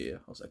like, yeah.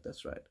 I was like,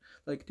 that's right.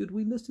 Like, dude,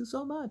 we missed you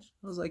so much.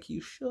 I was like,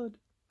 you should.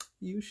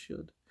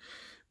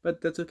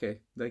 But that's okay.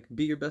 Like,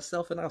 be your best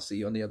self, and I'll see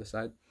you on the other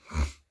side.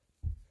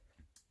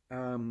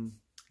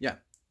 Yeah.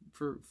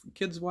 For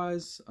kids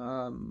wise,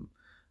 I'm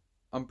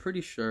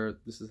pretty sure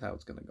this is how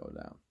it's gonna go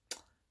down.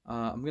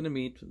 I'm gonna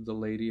meet the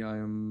lady I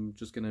am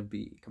just gonna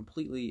be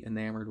completely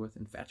enamored with,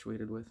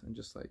 infatuated with, and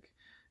just like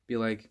be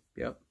like,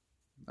 yep,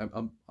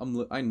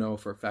 I know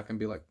for a fact, and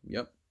be like,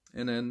 yep,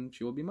 and then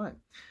she will be mine,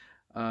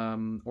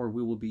 or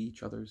we will be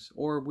each other's,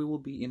 or we will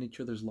be in each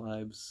other's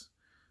lives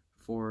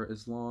for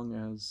as long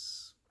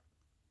as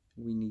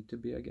we need to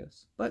be, I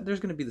guess. But there's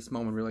gonna be this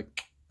moment where you're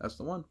like, that's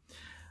the one.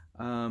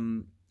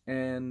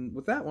 And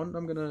with that one,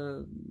 I'm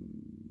gonna,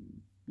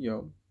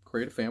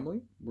 create a family.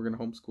 We're gonna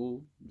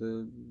homeschool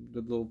the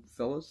little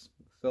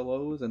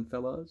fellows and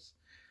fellas,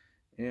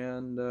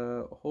 and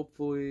by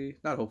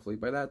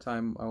that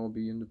time I will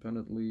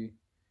be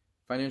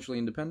financially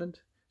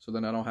independent. So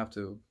then I don't have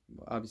to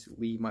obviously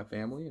leave my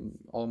family, and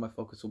all my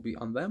focus will be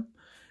on them,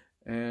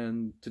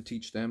 and to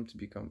teach them to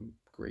become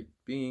great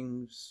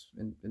beings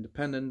and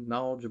independent,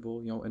 knowledgeable,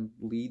 and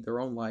lead their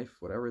own life,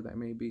 whatever that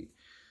may be.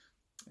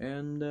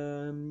 And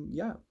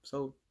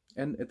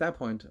and at that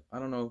point, I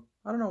don't know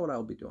what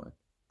I'll be doing.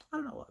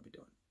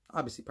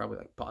 Obviously, probably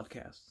like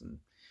podcasts and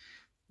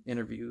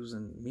interviews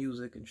and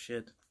music and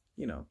shit,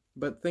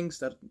 but things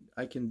that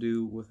I can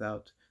do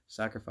without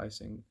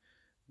sacrificing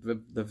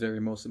the very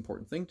most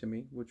important thing to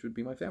me, which would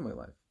be my family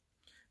life.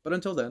 But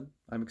until then,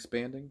 I'm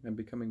expanding and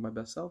becoming my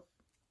best self,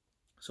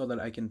 so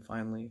that I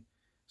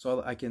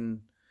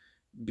can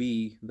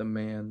be the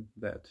man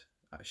that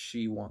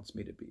she wants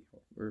me to be.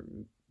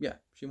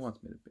 She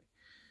wants me to be.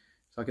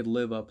 So I could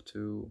live up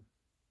to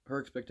her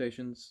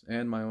expectations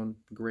and my own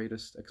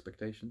greatest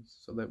expectations,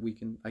 so that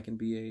I can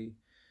be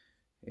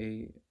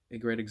a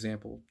great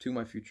example to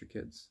my future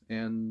kids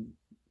and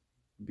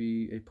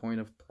be a point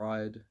of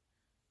pride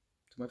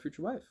to my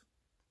future wife.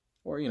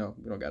 Or, we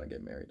don't gotta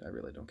get married. I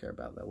really don't care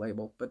about that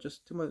label, but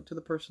just to my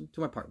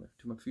partner,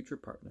 to my future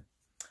partner.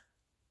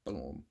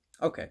 Boom.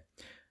 Okay,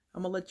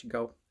 I'm gonna let you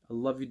go. I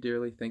love you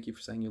dearly. Thank you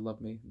for saying you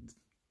love me. It's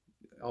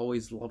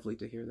always lovely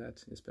to hear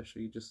that,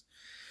 especially you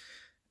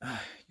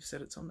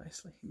said it so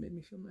nicely. You made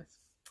me feel nice.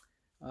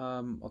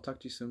 I'll talk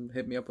to you soon.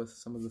 Hit me up with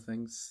some of the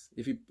things.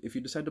 If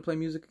you decide to play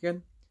music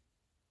again,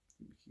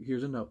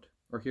 here's a note,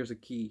 or here's a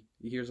key,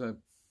 here's a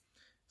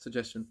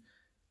suggestion.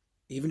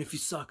 Even if you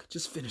suck,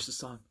 just finish the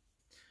song.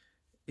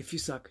 If you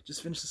suck,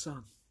 just finish the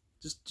song.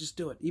 Just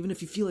do it. Even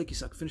if you feel like you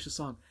suck, finish the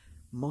song.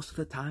 Most of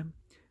the time,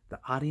 the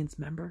audience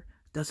member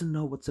doesn't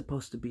know what's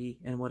supposed to be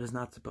and what is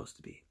not supposed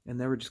to be, and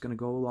they're just going to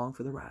go along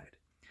for the ride.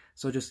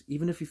 So just,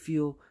 even if you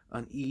feel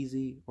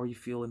uneasy or you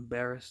feel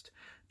embarrassed,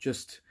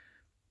 it's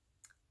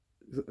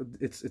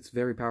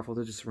very powerful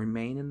to just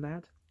remain in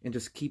that and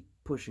just keep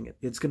pushing it.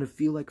 It's going to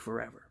feel like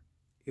forever.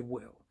 It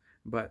will.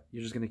 But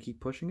you're just going to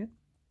keep pushing it,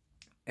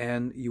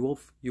 and you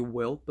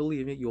will,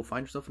 believe me, you'll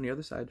find yourself on the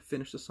other side,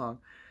 finish the song,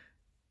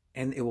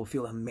 and it will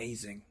feel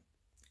amazing.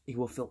 It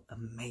will feel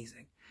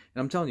amazing.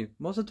 And I'm telling you,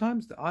 most of the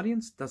times the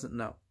audience doesn't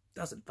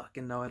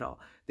fucking know at all.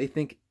 They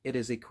think it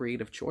is a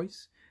creative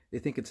choice. They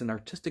think it's an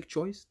artistic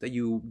choice that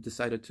you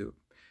decided to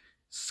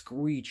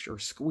screech or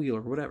squeal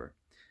or whatever.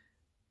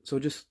 So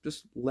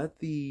just let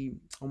the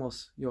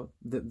almost,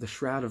 the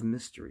shroud of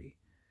mystery,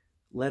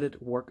 let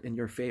it work in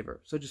your favor.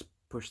 So just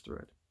push through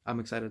it. I'm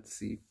excited to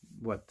see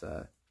what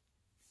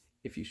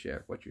you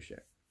share.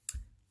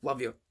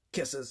 Love you.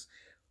 Kisses.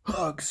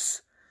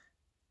 Hugs.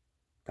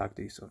 Talk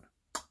to you soon.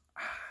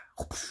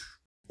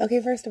 Okay,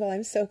 first of all,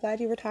 I'm so glad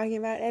you were talking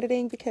about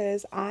editing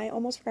because I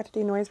almost forgot to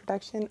do noise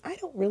reduction. I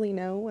don't really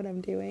know what I'm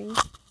doing.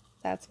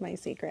 That's my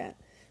secret.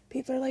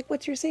 People are like,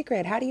 what's your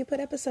secret? How do you put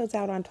episodes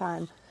out on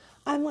time?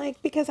 I'm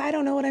like, because I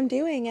don't know what I'm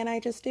doing and I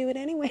just do it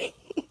anyway.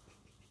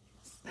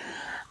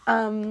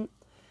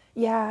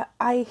 Yeah,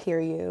 I hear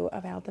you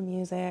about the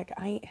music.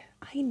 I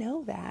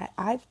know that.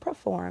 I've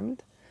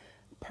performed.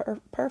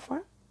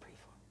 Performed.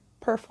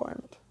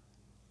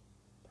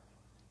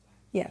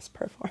 Yes,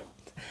 performed.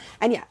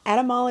 And yeah,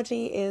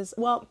 etymology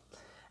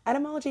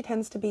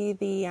tends to be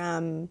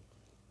the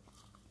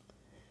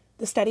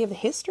study of the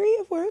history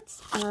of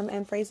words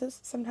and phrases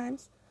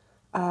sometimes,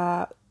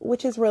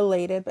 which is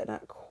related but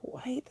not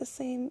quite the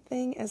same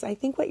thing. As I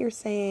think what you're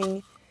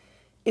saying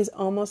is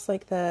almost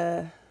like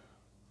the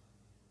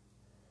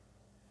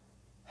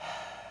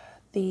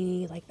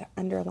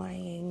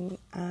underlying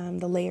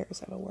the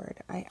layers of a word.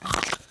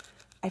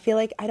 I feel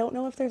like I don't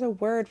know if there's a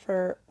word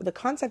for the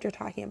concept you're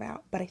talking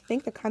about, but I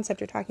think the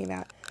concept you're talking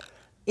about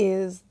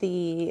is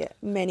the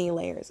many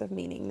layers of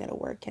meaning that a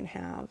word can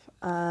have.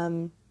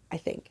 I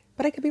think,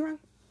 but I could be wrong.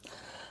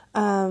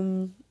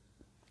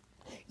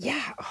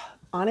 Yeah,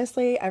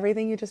 honestly,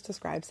 everything you just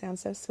described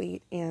sounds so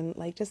sweet and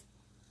just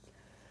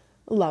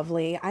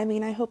lovely. I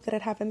mean, I hope that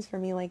it happens for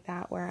me like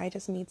that, where I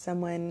just meet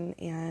someone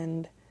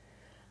and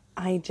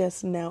I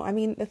just know. I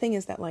mean, the thing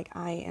is that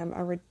I am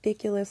a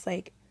ridiculous,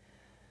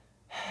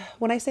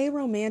 when I say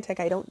romantic,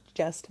 I don't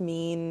just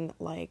mean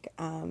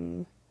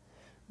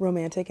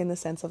romantic in the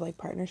sense of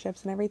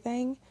partnerships and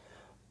everything,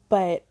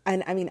 but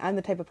I mean, I'm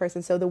the type of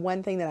person. So the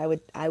one thing that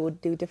I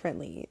would do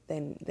differently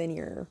than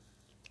your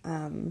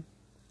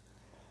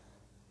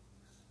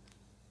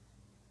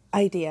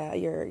idea,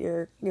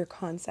 your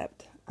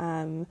concept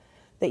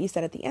that you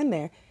said at the end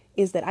there,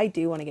 is that I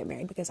do want to get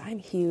married because I'm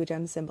huge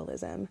on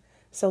symbolism.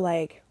 So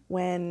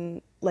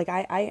when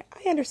I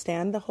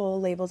understand the whole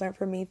labels aren't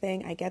for me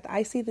thing.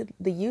 I see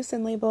the use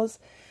in labels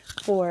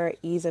for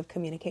ease of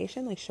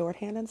communication,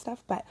 shorthand and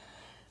stuff. But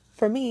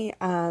for me,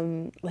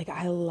 I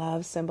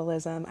love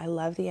symbolism. I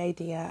love the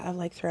idea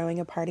of throwing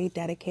a party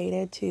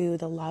dedicated to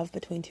the love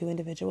between two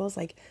individuals.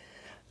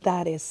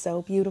 That is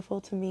so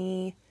beautiful to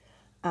me.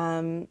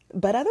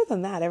 But other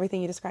than that,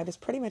 everything you described is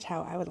pretty much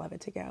how I would love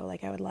it to go.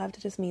 I would love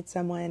to just meet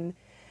someone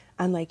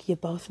and you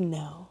both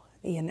know,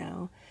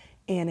 and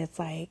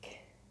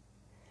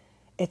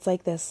it's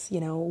this,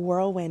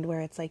 whirlwind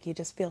where it's you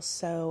just feel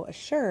so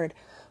assured.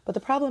 But the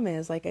problem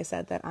is, like I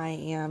said, that I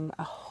am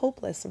a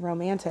hopeless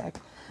romantic,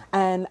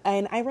 and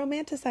I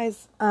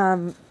romanticize,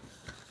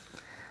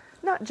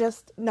 not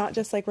just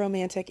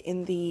romantic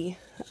in the,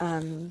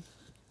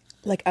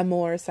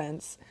 amour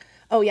sense.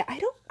 Oh yeah, I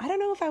don't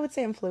know if I would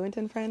say I'm fluent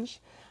in French.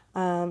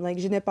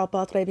 Je ne parle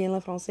pas très bien le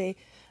français.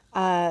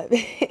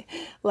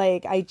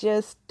 I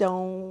just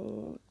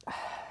don't,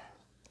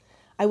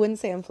 I wouldn't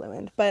say I'm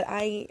fluent, but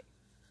I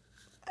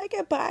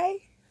get by.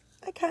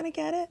 I kind of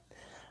get it.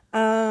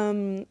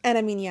 And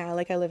I mean, yeah,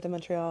 I lived in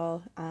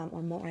Montreal,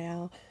 or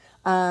Montreal.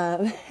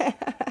 I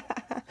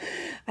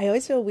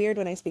always feel weird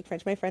when I speak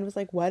French. My friend was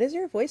like, "What does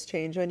your voice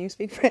change when you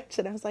speak French?"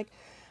 And I was like,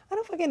 "I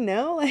don't fucking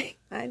know.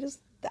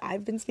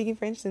 I've been speaking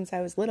French since I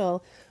was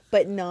little,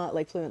 but not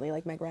fluently.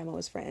 My grandma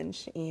was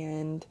French,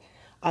 and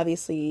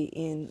obviously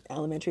in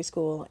elementary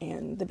school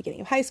and the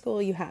beginning of high school,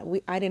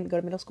 I didn't go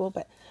to middle school,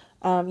 but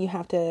you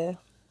have to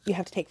you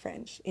have to take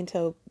French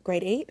until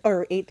grade 8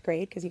 or 8th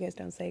grade, because you guys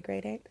don't say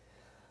grade 8.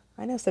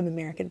 I know some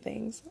American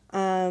things.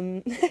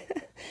 And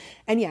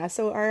yeah,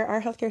 so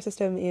our healthcare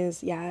system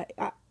is,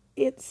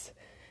 it's,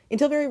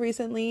 until very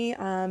recently,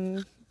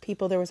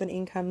 there was an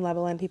income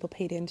level and people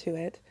paid into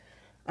it,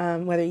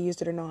 whether you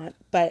used it or not.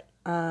 But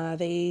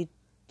they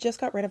just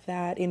got rid of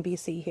that in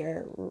BC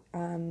here,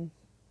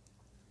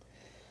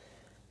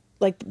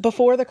 like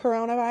before the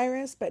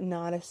coronavirus, but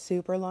not a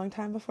super long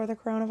time before the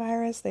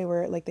coronavirus.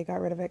 They got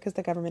rid of it because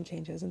the government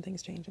changes and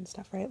things change and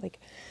stuff, right? Like,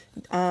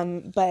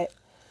 but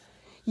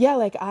yeah,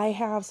 like I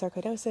have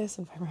sarcoidosis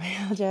and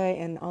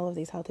fibromyalgia and all of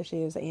these health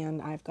issues,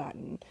 and I've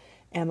gotten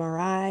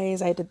MRIs.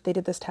 They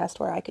did this test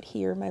where I could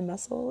hear my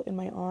muscle in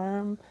my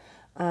arm.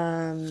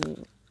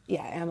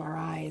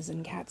 MRIs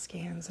and CAT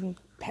scans and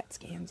PET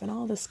scans and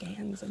all the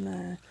scans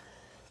and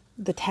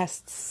the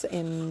tests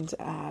and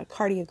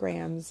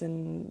cardiograms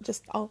and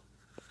just all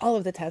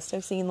of the tests.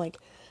 I've seen like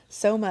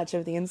so much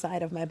of the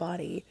inside of my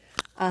body.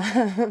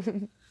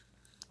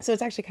 So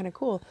it's actually kind of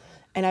cool.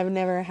 And I've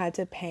never had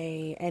to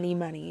pay any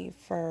money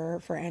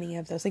for any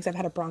of those things. I've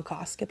had a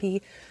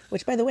bronchoscopy,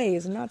 which, by the way,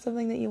 is not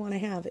something that you want to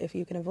have if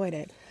you can avoid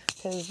it,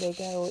 because they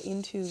go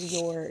into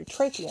your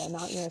trachea,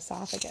 not your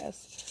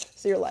esophagus.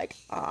 So you're like,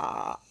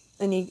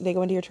 and they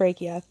go into your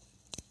trachea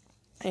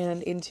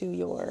and into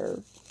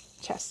your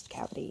chest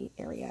cavity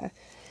area,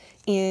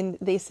 and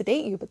they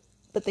sedate you,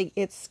 but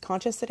it's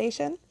conscious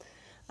sedation.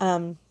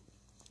 So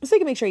you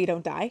can make sure you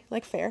don't die,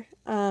 like fair.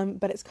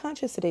 But it's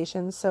conscious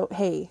sedation. So,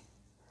 hey,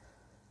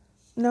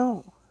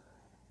 no.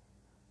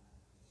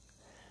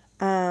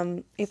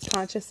 It's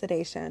conscious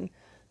sedation.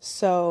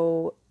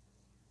 So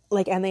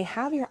like, and they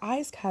have your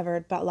eyes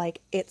covered, but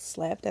like it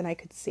slipped and I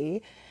could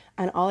see,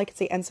 and all I could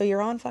see. And so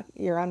you're on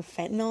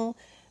fentanyl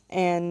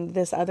and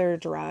this other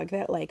drug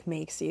that like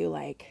makes you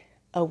like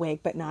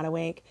awake, but not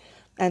awake.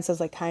 And so it's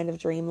like kind of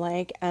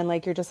dreamlike, and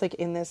like you're just like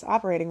in this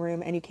operating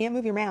room and you can't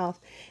move your mouth,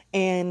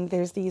 and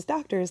there's these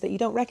doctors that you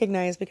don't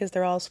recognize because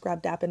they're all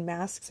scrubbed up in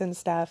masks and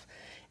stuff,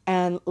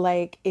 and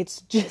like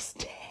it's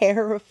just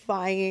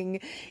terrifying.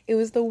 It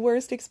was the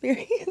worst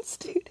experience,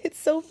 dude. It's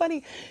so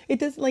funny. It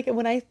does, like,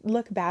 when I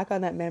look back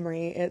on that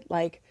memory, it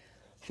like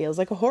feels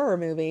like a horror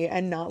movie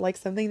and not like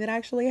something that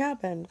actually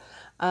happened.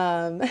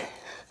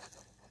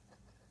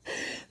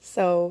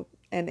 So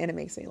and it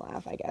makes me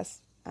laugh, I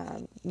guess.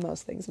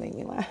 Most things make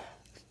me laugh.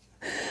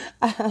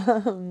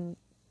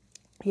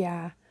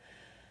 Yeah.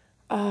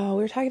 Oh,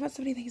 we were talking about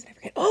so many things and I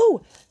forget.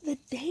 Oh, the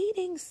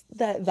datings.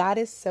 That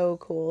is so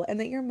cool. And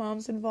that your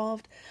mom's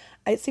involved.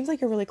 It seems like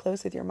you're really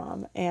close with your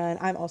mom, and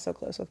I'm also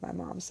close with my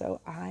mom,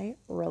 so I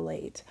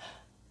relate.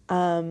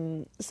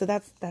 So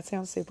that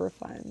sounds super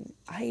fun.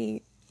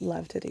 I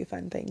love to do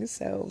fun things,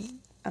 so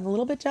I'm a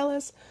little bit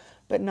jealous,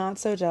 but not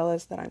so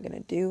jealous that I'm going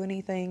to do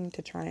anything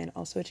to try and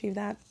also achieve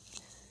that.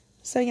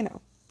 So, you know,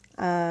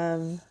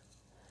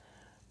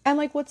 and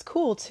like what's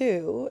cool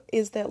too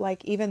is that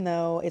like, even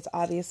though it's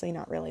obviously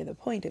not really the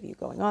point of you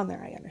going on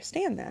there, I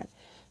understand that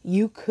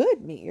you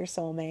could meet your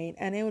soulmate,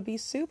 and it would be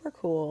super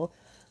cool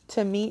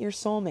to meet your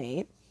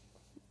soulmate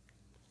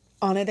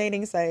on a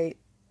dating site,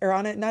 or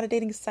on not a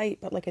dating site,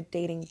 but like a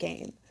dating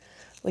game.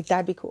 Like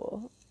that'd be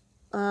cool.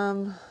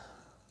 I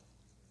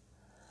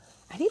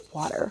need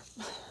water.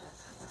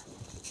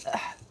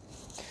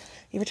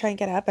 You ever try and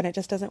get up and it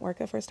just doesn't work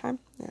the first time?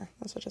 Yeah,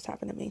 that's what just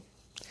happened to me.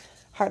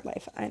 Hard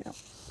life, I know.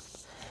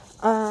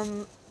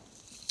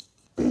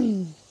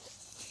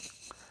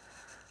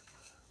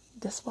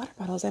 This water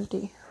bottle is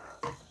empty.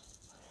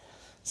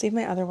 See if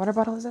my other water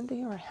bottle is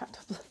empty, or I have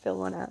to fill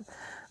one up.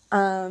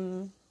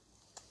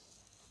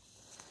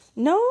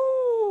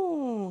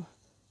 No.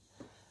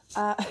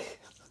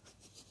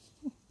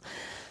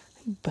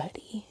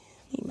 Buddy,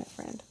 meet my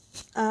friend.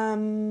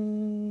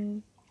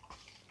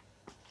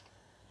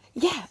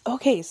 Yeah,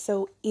 okay,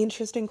 so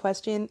interesting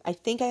question. I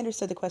think I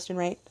understood the question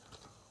right.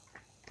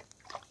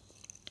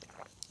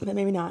 But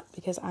maybe not,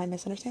 because I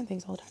misunderstand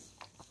things all the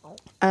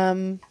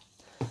time.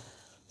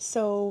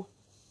 So,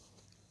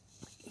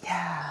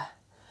 yeah,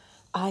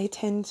 I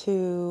tend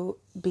to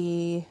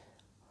be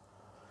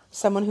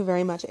someone who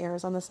very much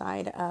errs on the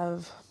side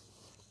of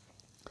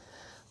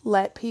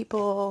let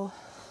people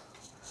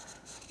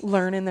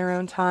learn in their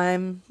own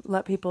time,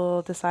 let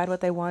people decide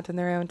what they want in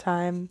their own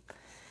time,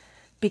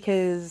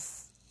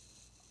 because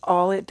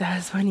all it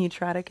does when you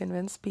try to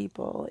convince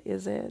people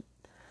is it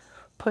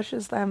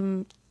pushes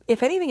them,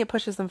 if anything, it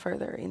pushes them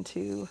further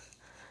into,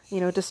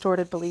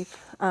 distorted belief,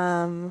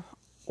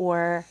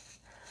 or,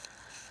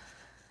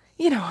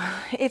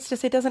 it's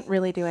just, it doesn't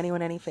really do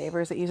anyone any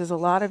favors. It uses a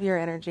lot of your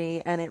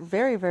energy, and it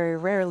very, very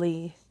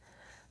rarely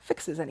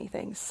fixes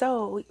anything.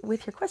 So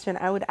with your question,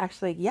 I would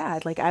actually,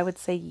 I would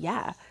say,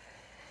 yeah.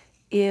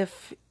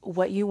 If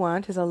what you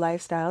want is a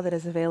lifestyle that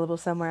is available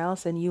somewhere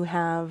else, and you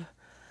have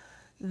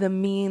the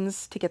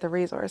means to get the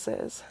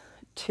resources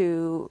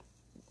to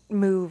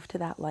move to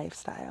that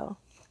lifestyle,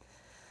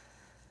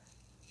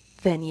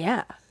 then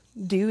yeah,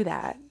 do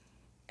that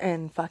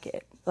and fuck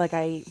it. Like,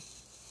 I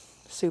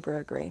super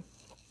agree.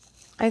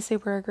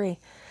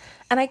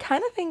 And I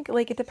kind of think,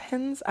 like, it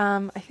depends.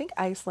 I think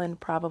Iceland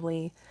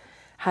probably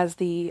has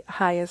the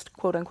highest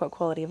quote unquote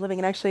quality of living.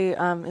 And actually,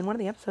 in one of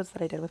the episodes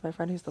that I did with my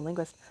friend who's the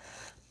linguist,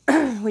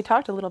 we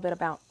talked a little bit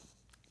about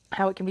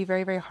how it can be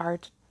very, very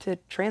hard to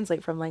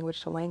translate from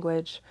language to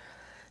language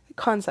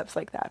concepts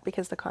like that,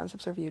 because the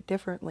concepts are viewed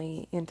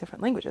differently in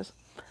different languages.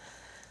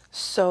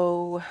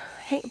 So,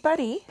 hey,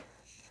 buddy,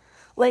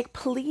 like,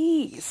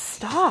 please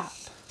stop.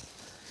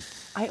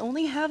 I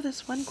only have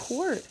this one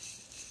cord.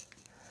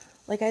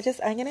 Like, I'm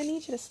gonna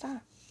need you to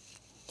stop.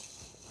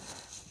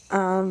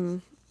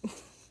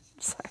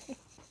 Sorry.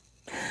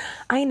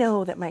 I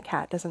know that my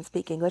cat doesn't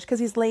speak English because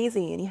he's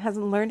lazy and he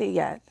hasn't learned it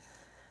yet.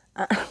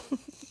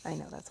 I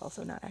know that's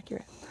also not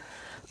accurate.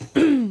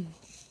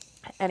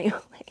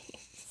 Anyways.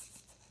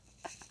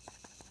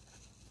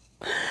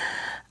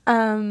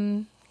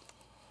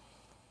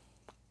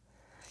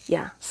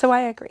 Yeah, so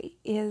I agree,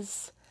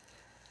 is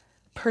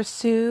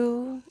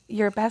pursue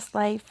your best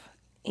life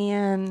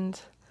and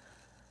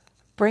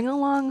bring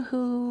along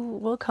who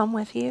will come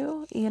with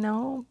you,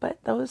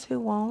 but those who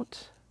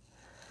won't,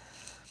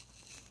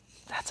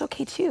 that's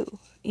okay too.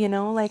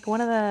 Like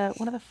one of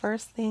the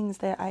first things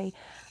that I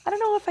don't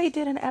know if I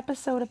did an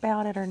episode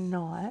about it or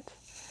not.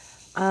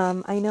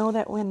 I know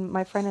that when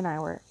my friend and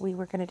I we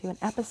were going to do an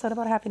episode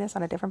about happiness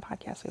on a different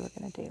podcast we were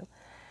going to do.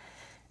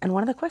 And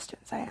one of the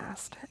questions I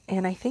asked,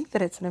 and I think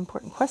that it's an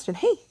important question.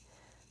 Hey,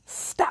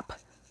 stop.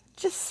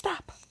 Just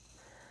stop.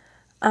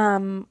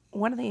 I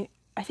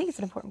think it's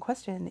an important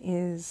question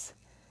is,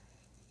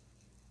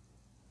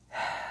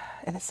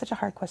 and it's such a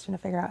hard question to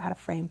figure out how to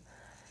frame,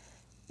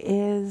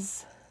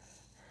 is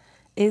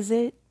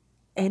it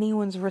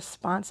anyone's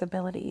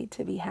responsibility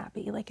to be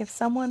happy? Like, if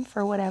someone,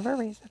 for whatever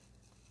reason,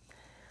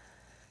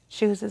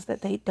 chooses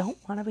that they don't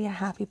want to be a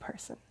happy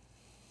person,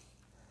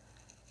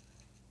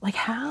 like,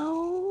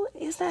 how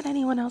is that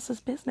anyone else's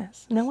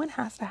business? No one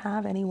has to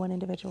have any one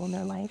individual in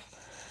their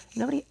life.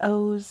 Nobody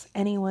owes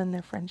anyone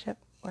their friendship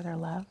or their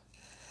love.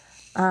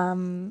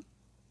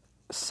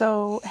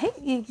 So, hey,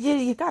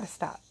 you gotta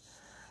stop.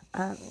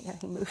 Yeah,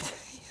 he moved.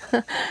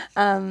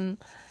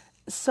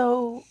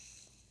 So,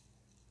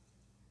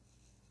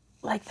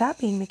 like, that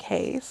being the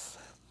case,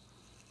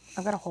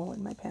 I've got a hole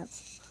in my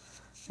pants.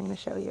 I'm going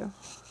to show you.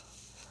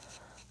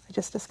 I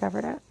just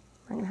discovered it.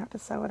 I'm going to have to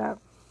sew it up.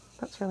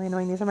 That's really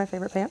annoying. These are my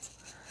favorite pants.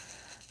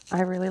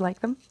 I really like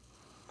them.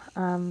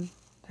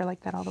 They're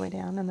like that all the way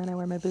down, and then I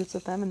wear my boots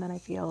with them, and then I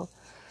feel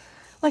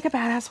like a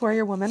badass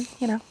warrior woman,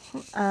 wear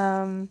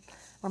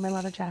my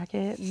leather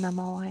jacket, and I'm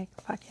all like,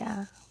 fuck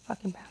yeah,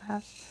 fucking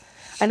badass.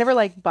 I never,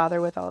 like,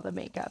 bother with all the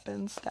makeup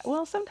and stuff.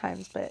 Well,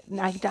 sometimes, but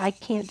I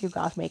can't do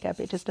goth makeup.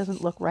 It just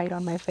doesn't look right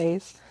on my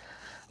face.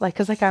 Like,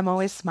 because, like, I'm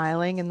always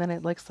smiling, and then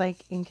it looks, like,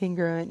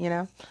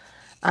 incongruent,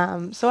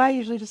 So I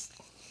usually just,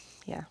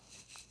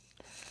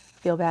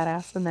 feel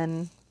badass, and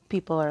then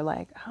people are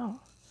like, oh,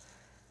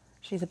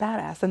 she's a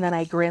badass. And then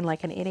I grin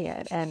like an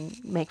idiot and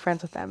make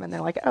friends with them, and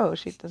they're like, oh,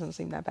 she doesn't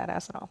seem that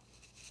badass at all.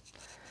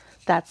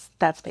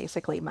 That's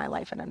basically my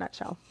life in a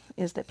nutshell,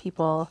 is that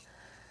people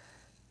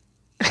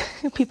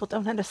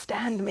don't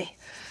understand me,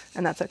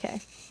 and that's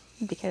okay,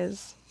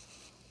 because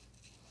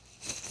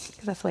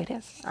that's the way it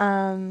is.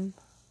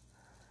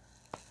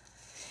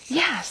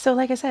 So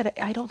like I said,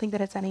 I don't think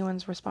that it's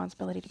anyone's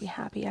responsibility to be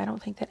happy. I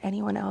don't think that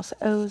anyone else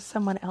owes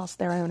someone else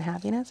their own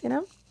happiness,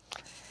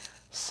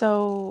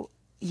 So,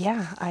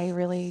 I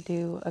really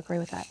do agree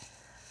with that.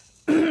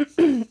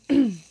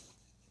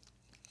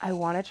 I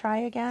want to try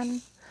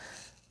again,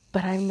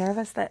 but I'm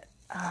nervous that...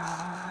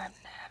 I'm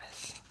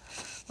nervous.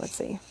 Let's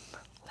see.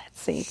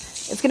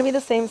 It's going to be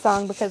the same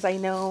song, because I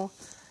know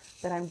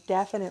that I'm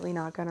definitely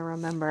not going to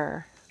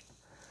remember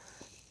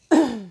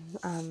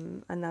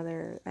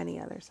any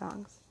other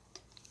songs.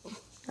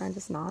 I'm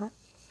just not.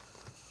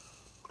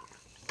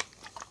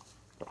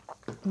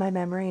 My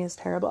memory is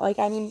terrible. Like,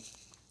 I mean,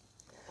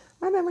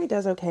 my memory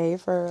does okay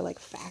for, like,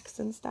 facts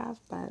and stuff,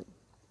 but...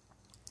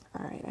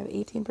 Alright, I have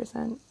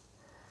 18%.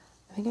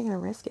 I think I'm going to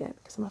risk it,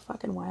 because I'm a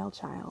fucking wild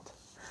child.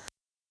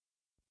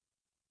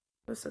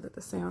 So that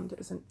the sound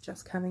isn't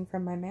just coming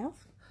from my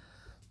mouth.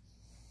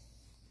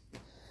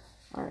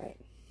 Alright.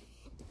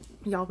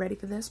 Y'all ready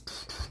for this?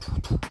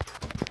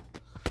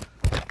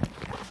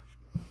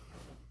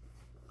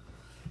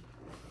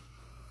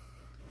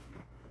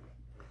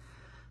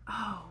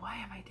 Oh, why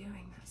am I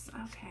doing this?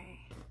 Okay.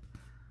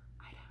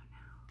 I don't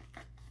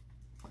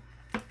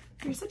know.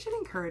 You're such an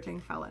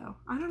encouraging fellow.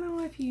 I don't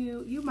know if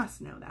you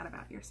must know that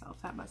about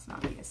yourself. That must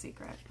not be a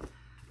secret.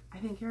 I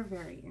think you're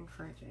very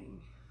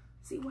encouraging.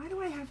 See, why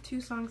do I have two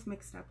songs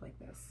mixed up like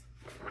this?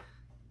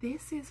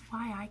 This is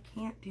why I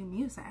can't do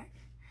music.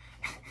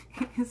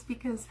 It's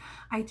because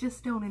I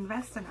just don't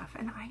invest enough,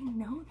 and I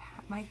know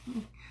that.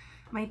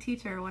 My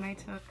teacher, when I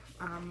took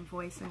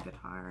voice and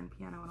guitar and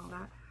piano and all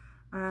that,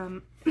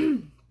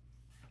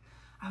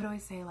 I would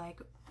always say like,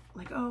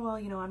 oh, well,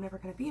 I'm never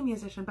going to be a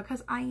musician,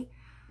 because I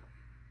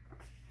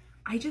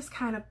just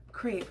kind of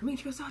create for me.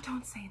 She goes, oh,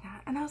 don't say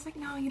that. And I was like,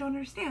 no, you don't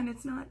understand.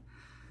 It's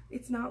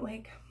not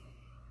like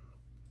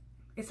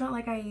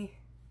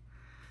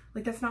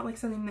Like, that's not like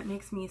something that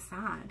makes me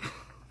sad.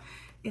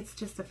 It's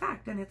just a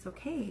fact, and it's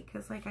okay,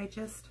 because like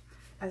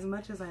as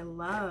much as I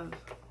love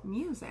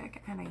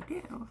music, and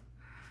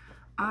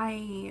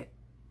I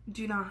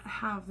do not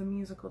have the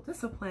musical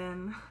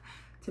discipline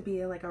to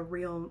be like a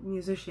real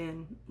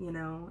musician, you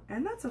know,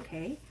 and that's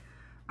okay.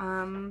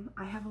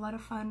 I have a lot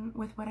of fun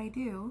with what I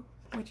do,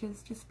 which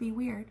is just be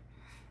weird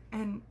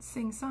and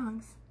sing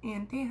songs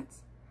and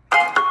dance.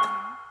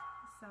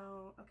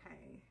 So,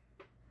 okay.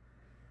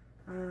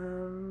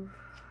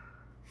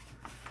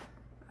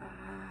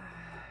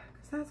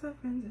 That's what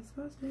friends are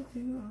supposed to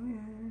do. Oh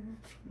yeah.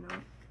 No.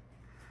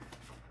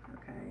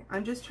 Okay.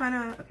 I'm just trying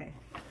to. Okay.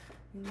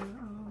 You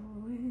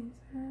always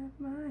have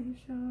my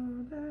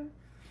shoulder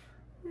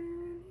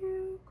when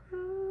you cry.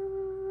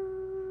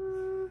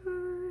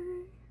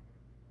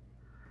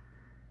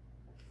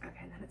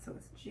 Okay, then it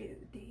was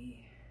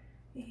Judy.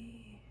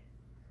 E.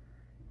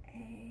 A.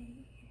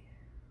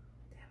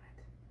 Damn it.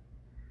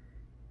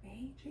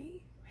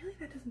 A-G? Really?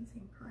 That doesn't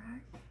seem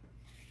correct.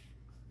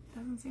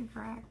 Doesn't seem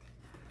correct.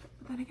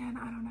 But then again,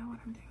 I don't know what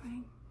I'm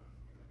doing.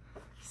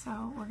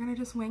 So we're gonna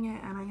just wing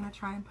it, and I'm gonna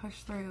try and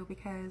push through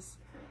because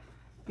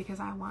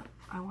I want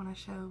to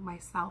show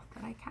myself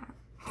that I can.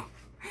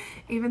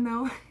 Even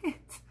though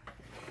it's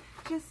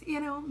just, you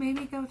know,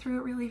 maybe go through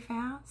it really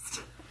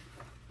fast.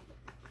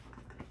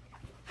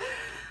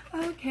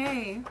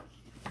 Okay.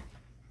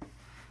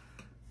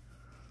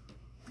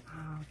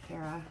 Oh,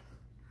 Kara.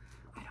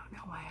 I don't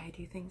know why I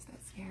do things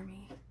that scare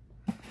me.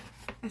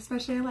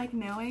 Especially like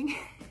knowing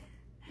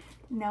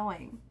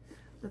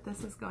that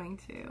this is going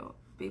to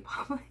be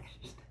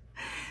published.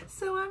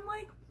 So I'm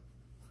like,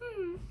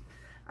 oh,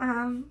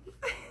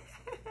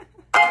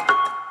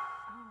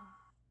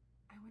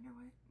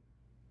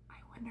 I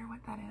wonder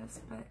what that is,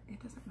 but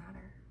it doesn't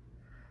matter.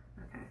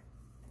 Okay.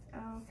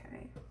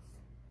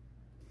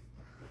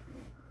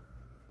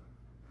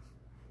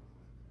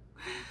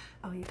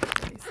 Oh, you can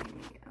really see me.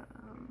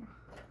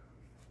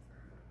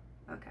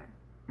 Okay.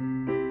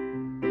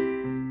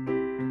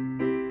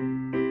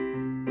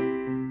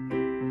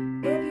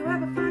 If you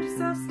ever find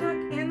yourself stuck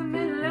in the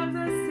middle of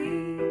the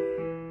sea,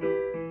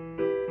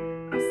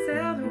 I'll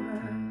sail the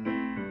world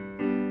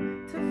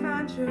to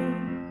find you.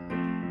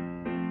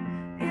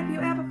 If you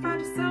ever find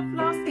yourself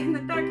lost in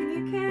the dark and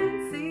you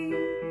can't see,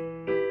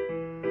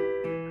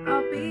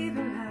 I'll be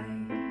the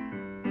light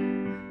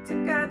to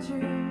guide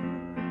you.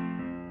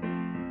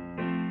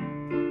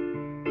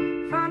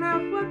 Find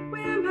out what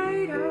we're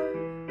made of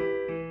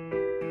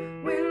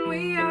when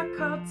we are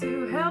called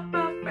to help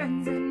our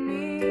friends in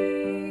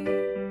need.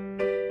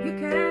 You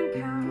can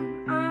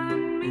count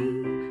on me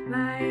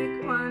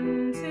like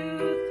 1, 2,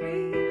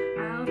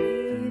 3, I'll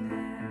be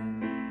there.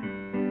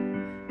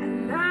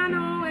 And I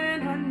know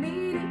when I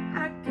need it,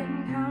 I can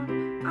count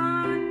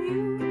on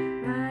you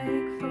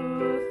like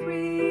 4,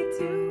 3,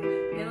 2,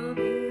 you'll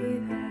be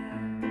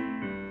there.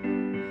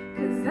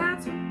 'Cause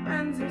that's what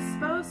friends are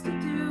supposed to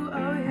do,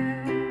 oh yeah.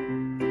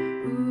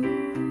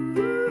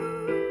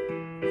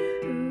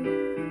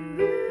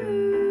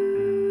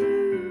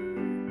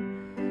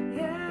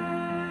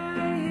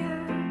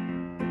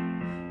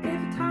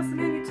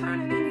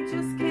 Turning and you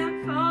just can't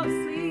fall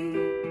asleep,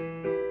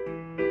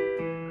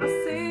 I'll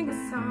sing a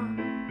song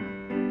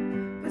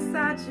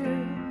beside you.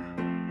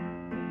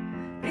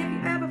 If you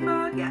ever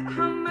forget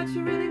how much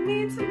you really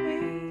mean to me,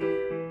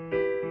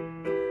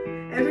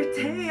 every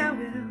day I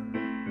will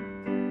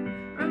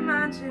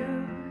remind you.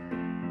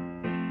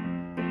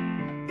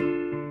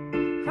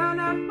 Find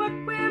out what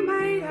we're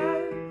made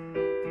of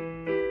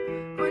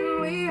when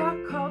we are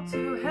called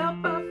to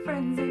help our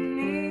friends in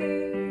need.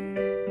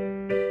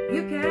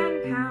 You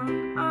can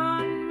count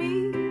on me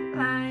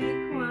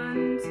like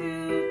 1,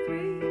 2,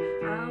 3,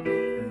 I'll be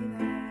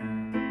there.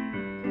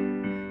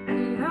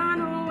 And I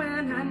know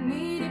when I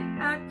need it,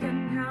 I can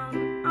count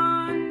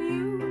on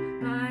you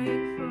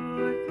like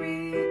 4,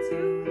 3,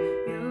 2,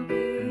 you'll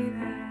be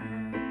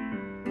there.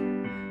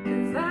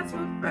 'Cause that's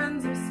what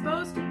friends are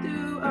supposed to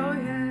do, oh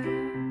yeah.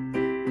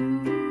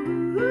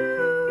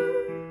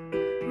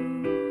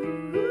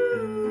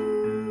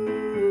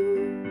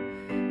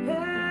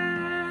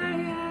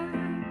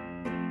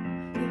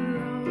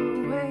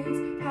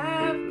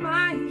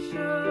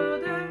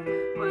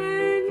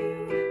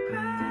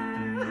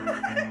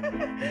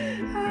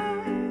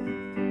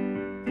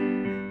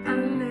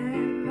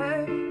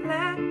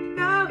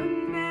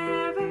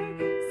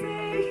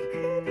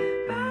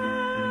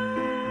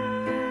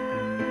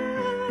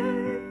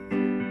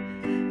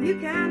 You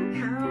can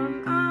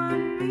count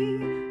on me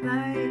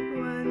like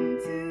 1,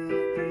 2,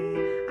 3,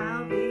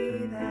 I'll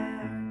be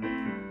there.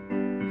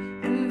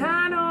 And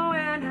I know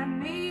when I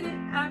need it,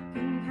 I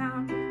can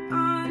count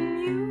on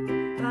you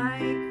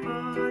like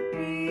 4,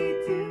 3,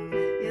 2,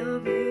 you'll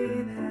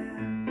be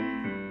there.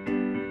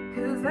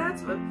 'Cause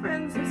that's what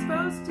friends are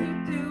supposed to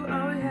do,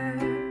 oh yeah.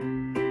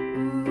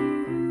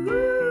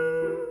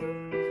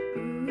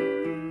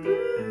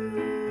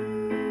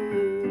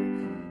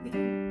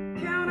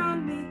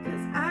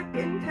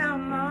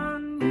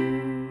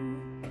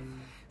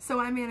 So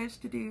I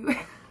managed to do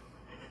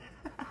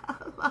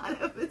a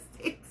lot of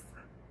mistakes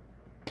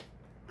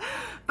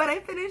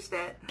finished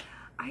it.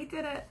 I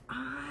did it.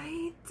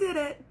 I did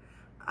it.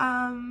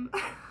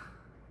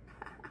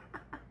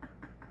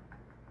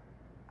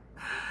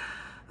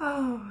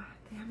 Oh,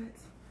 damn it.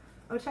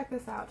 Oh, check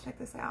this out. Check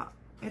this out.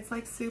 It's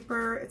like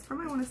super, it's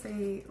from, I want to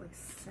say like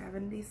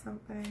 70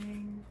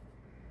 something.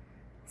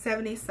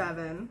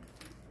 77.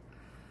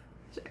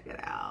 Check it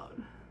out.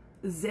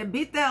 The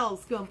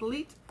Beatles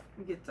complete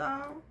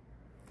guitar.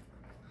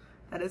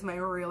 That is my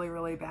really,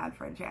 really bad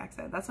French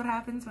accent. That's what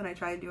happens when I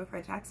try and do a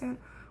French accent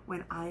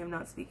when I am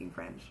not speaking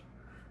French.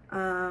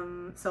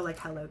 So like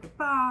hello,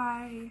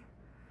 goodbye.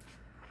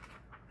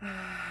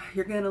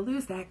 You're gonna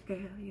lose that girl.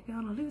 You're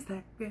gonna lose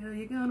that girl.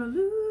 You're gonna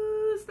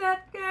lose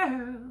that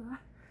girl.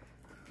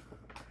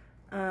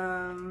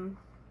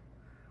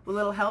 With a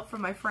little help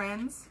from my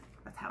friends.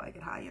 That's how I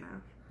get high, you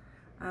know.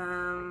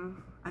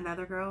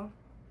 Another girl.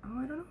 Oh,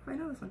 I don't know if I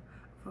know this one.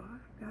 Oh,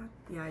 God.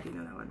 Yeah, I do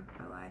know that one.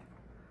 I lied.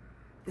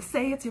 They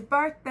say it's your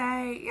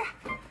birthday.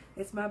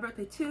 It's my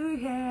birthday too,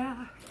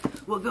 yeah.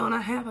 We're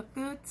gonna have a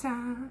good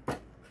time.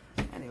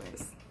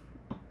 Anyways.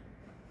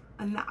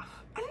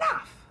 Enough.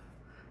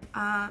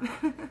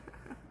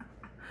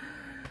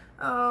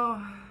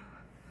 Oh,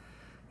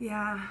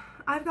 yeah.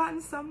 I've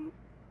gotten some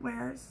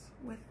wares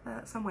with,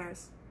 some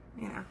wares,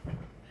 you know.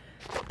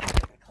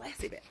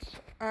 Classy bitch.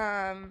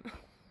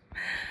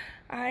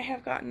 I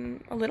have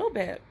gotten a little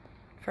bit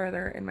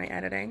further in my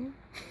editing.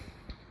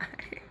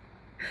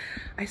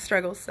 I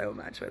struggle so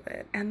much with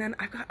it. And then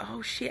I've got,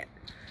 oh shit,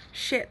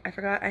 I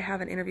forgot I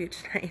have an interview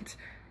tonight.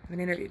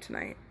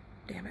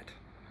 Damn it.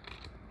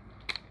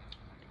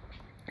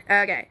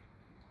 Okay,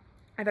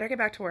 I better get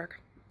back to work.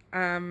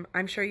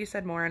 I'm sure you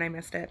said more and I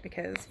missed it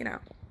because, you know,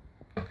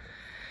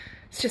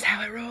 it's just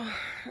how I roll.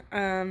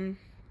 I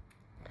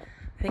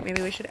think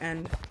maybe we should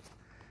end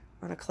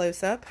on a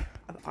close-up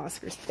of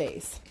Oscar's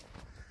face.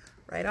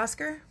 Right,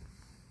 Oscar?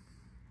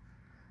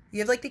 You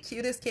have like the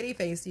cutest kitty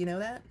face. Do you know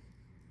that?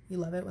 You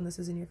love it when this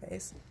is in your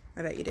face.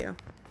 I bet you do.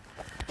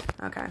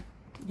 Okay.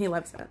 He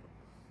loves it.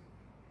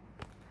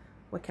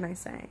 What can I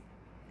say?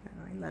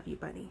 Oh, I love you,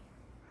 buddy.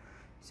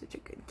 Such a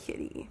good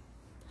kitty.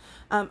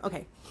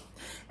 Okay.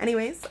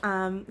 Anyways,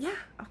 yeah,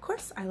 of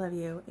course I love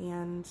you.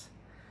 And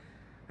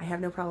I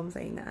have no problem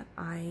saying that.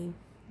 I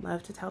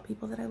love to tell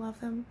people that I love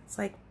them. It's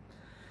like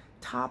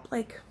top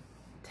like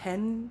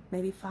 10,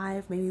 maybe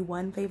 5, maybe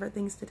 1 favorite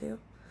things to do.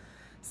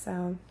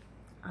 So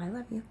I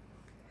love you.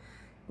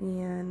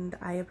 And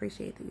I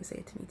appreciate that you say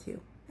it to me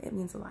too. It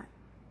means a lot.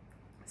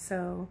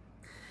 So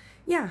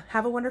yeah,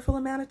 have a wonderful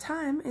amount of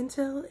time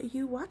until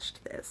you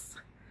watched this.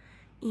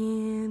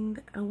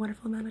 And a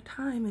wonderful amount of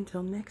time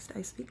until next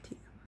I speak to you.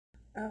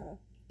 Oh,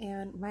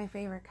 and my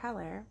favorite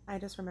color, I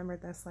just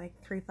remembered this like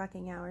 3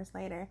 fucking hours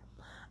later.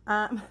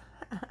 My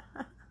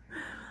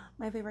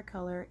favorite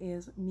color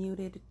is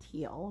muted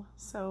teal.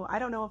 So I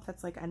don't know if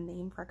that's like a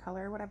name for a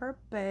color or whatever,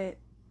 but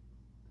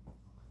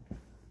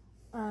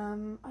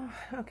oh,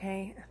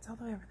 okay, it's all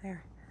the way over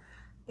there.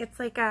 It's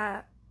like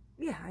a,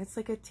 yeah, it's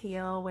like a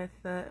teal with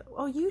the,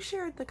 oh, you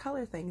shared the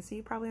color thing, so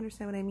you probably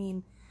understand what I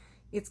mean.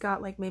 It's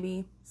got like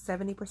maybe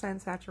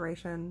 70%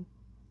 saturation,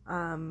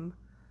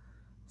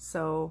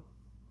 so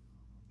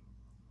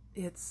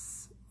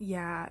it's,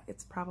 yeah,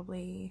 it's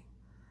probably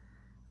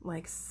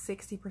like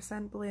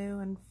 60% blue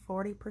and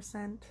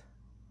 40%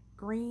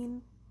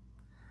 green,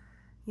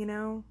 you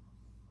know,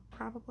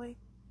 probably.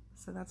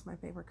 So that's my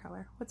favorite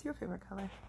color. What's your favorite color?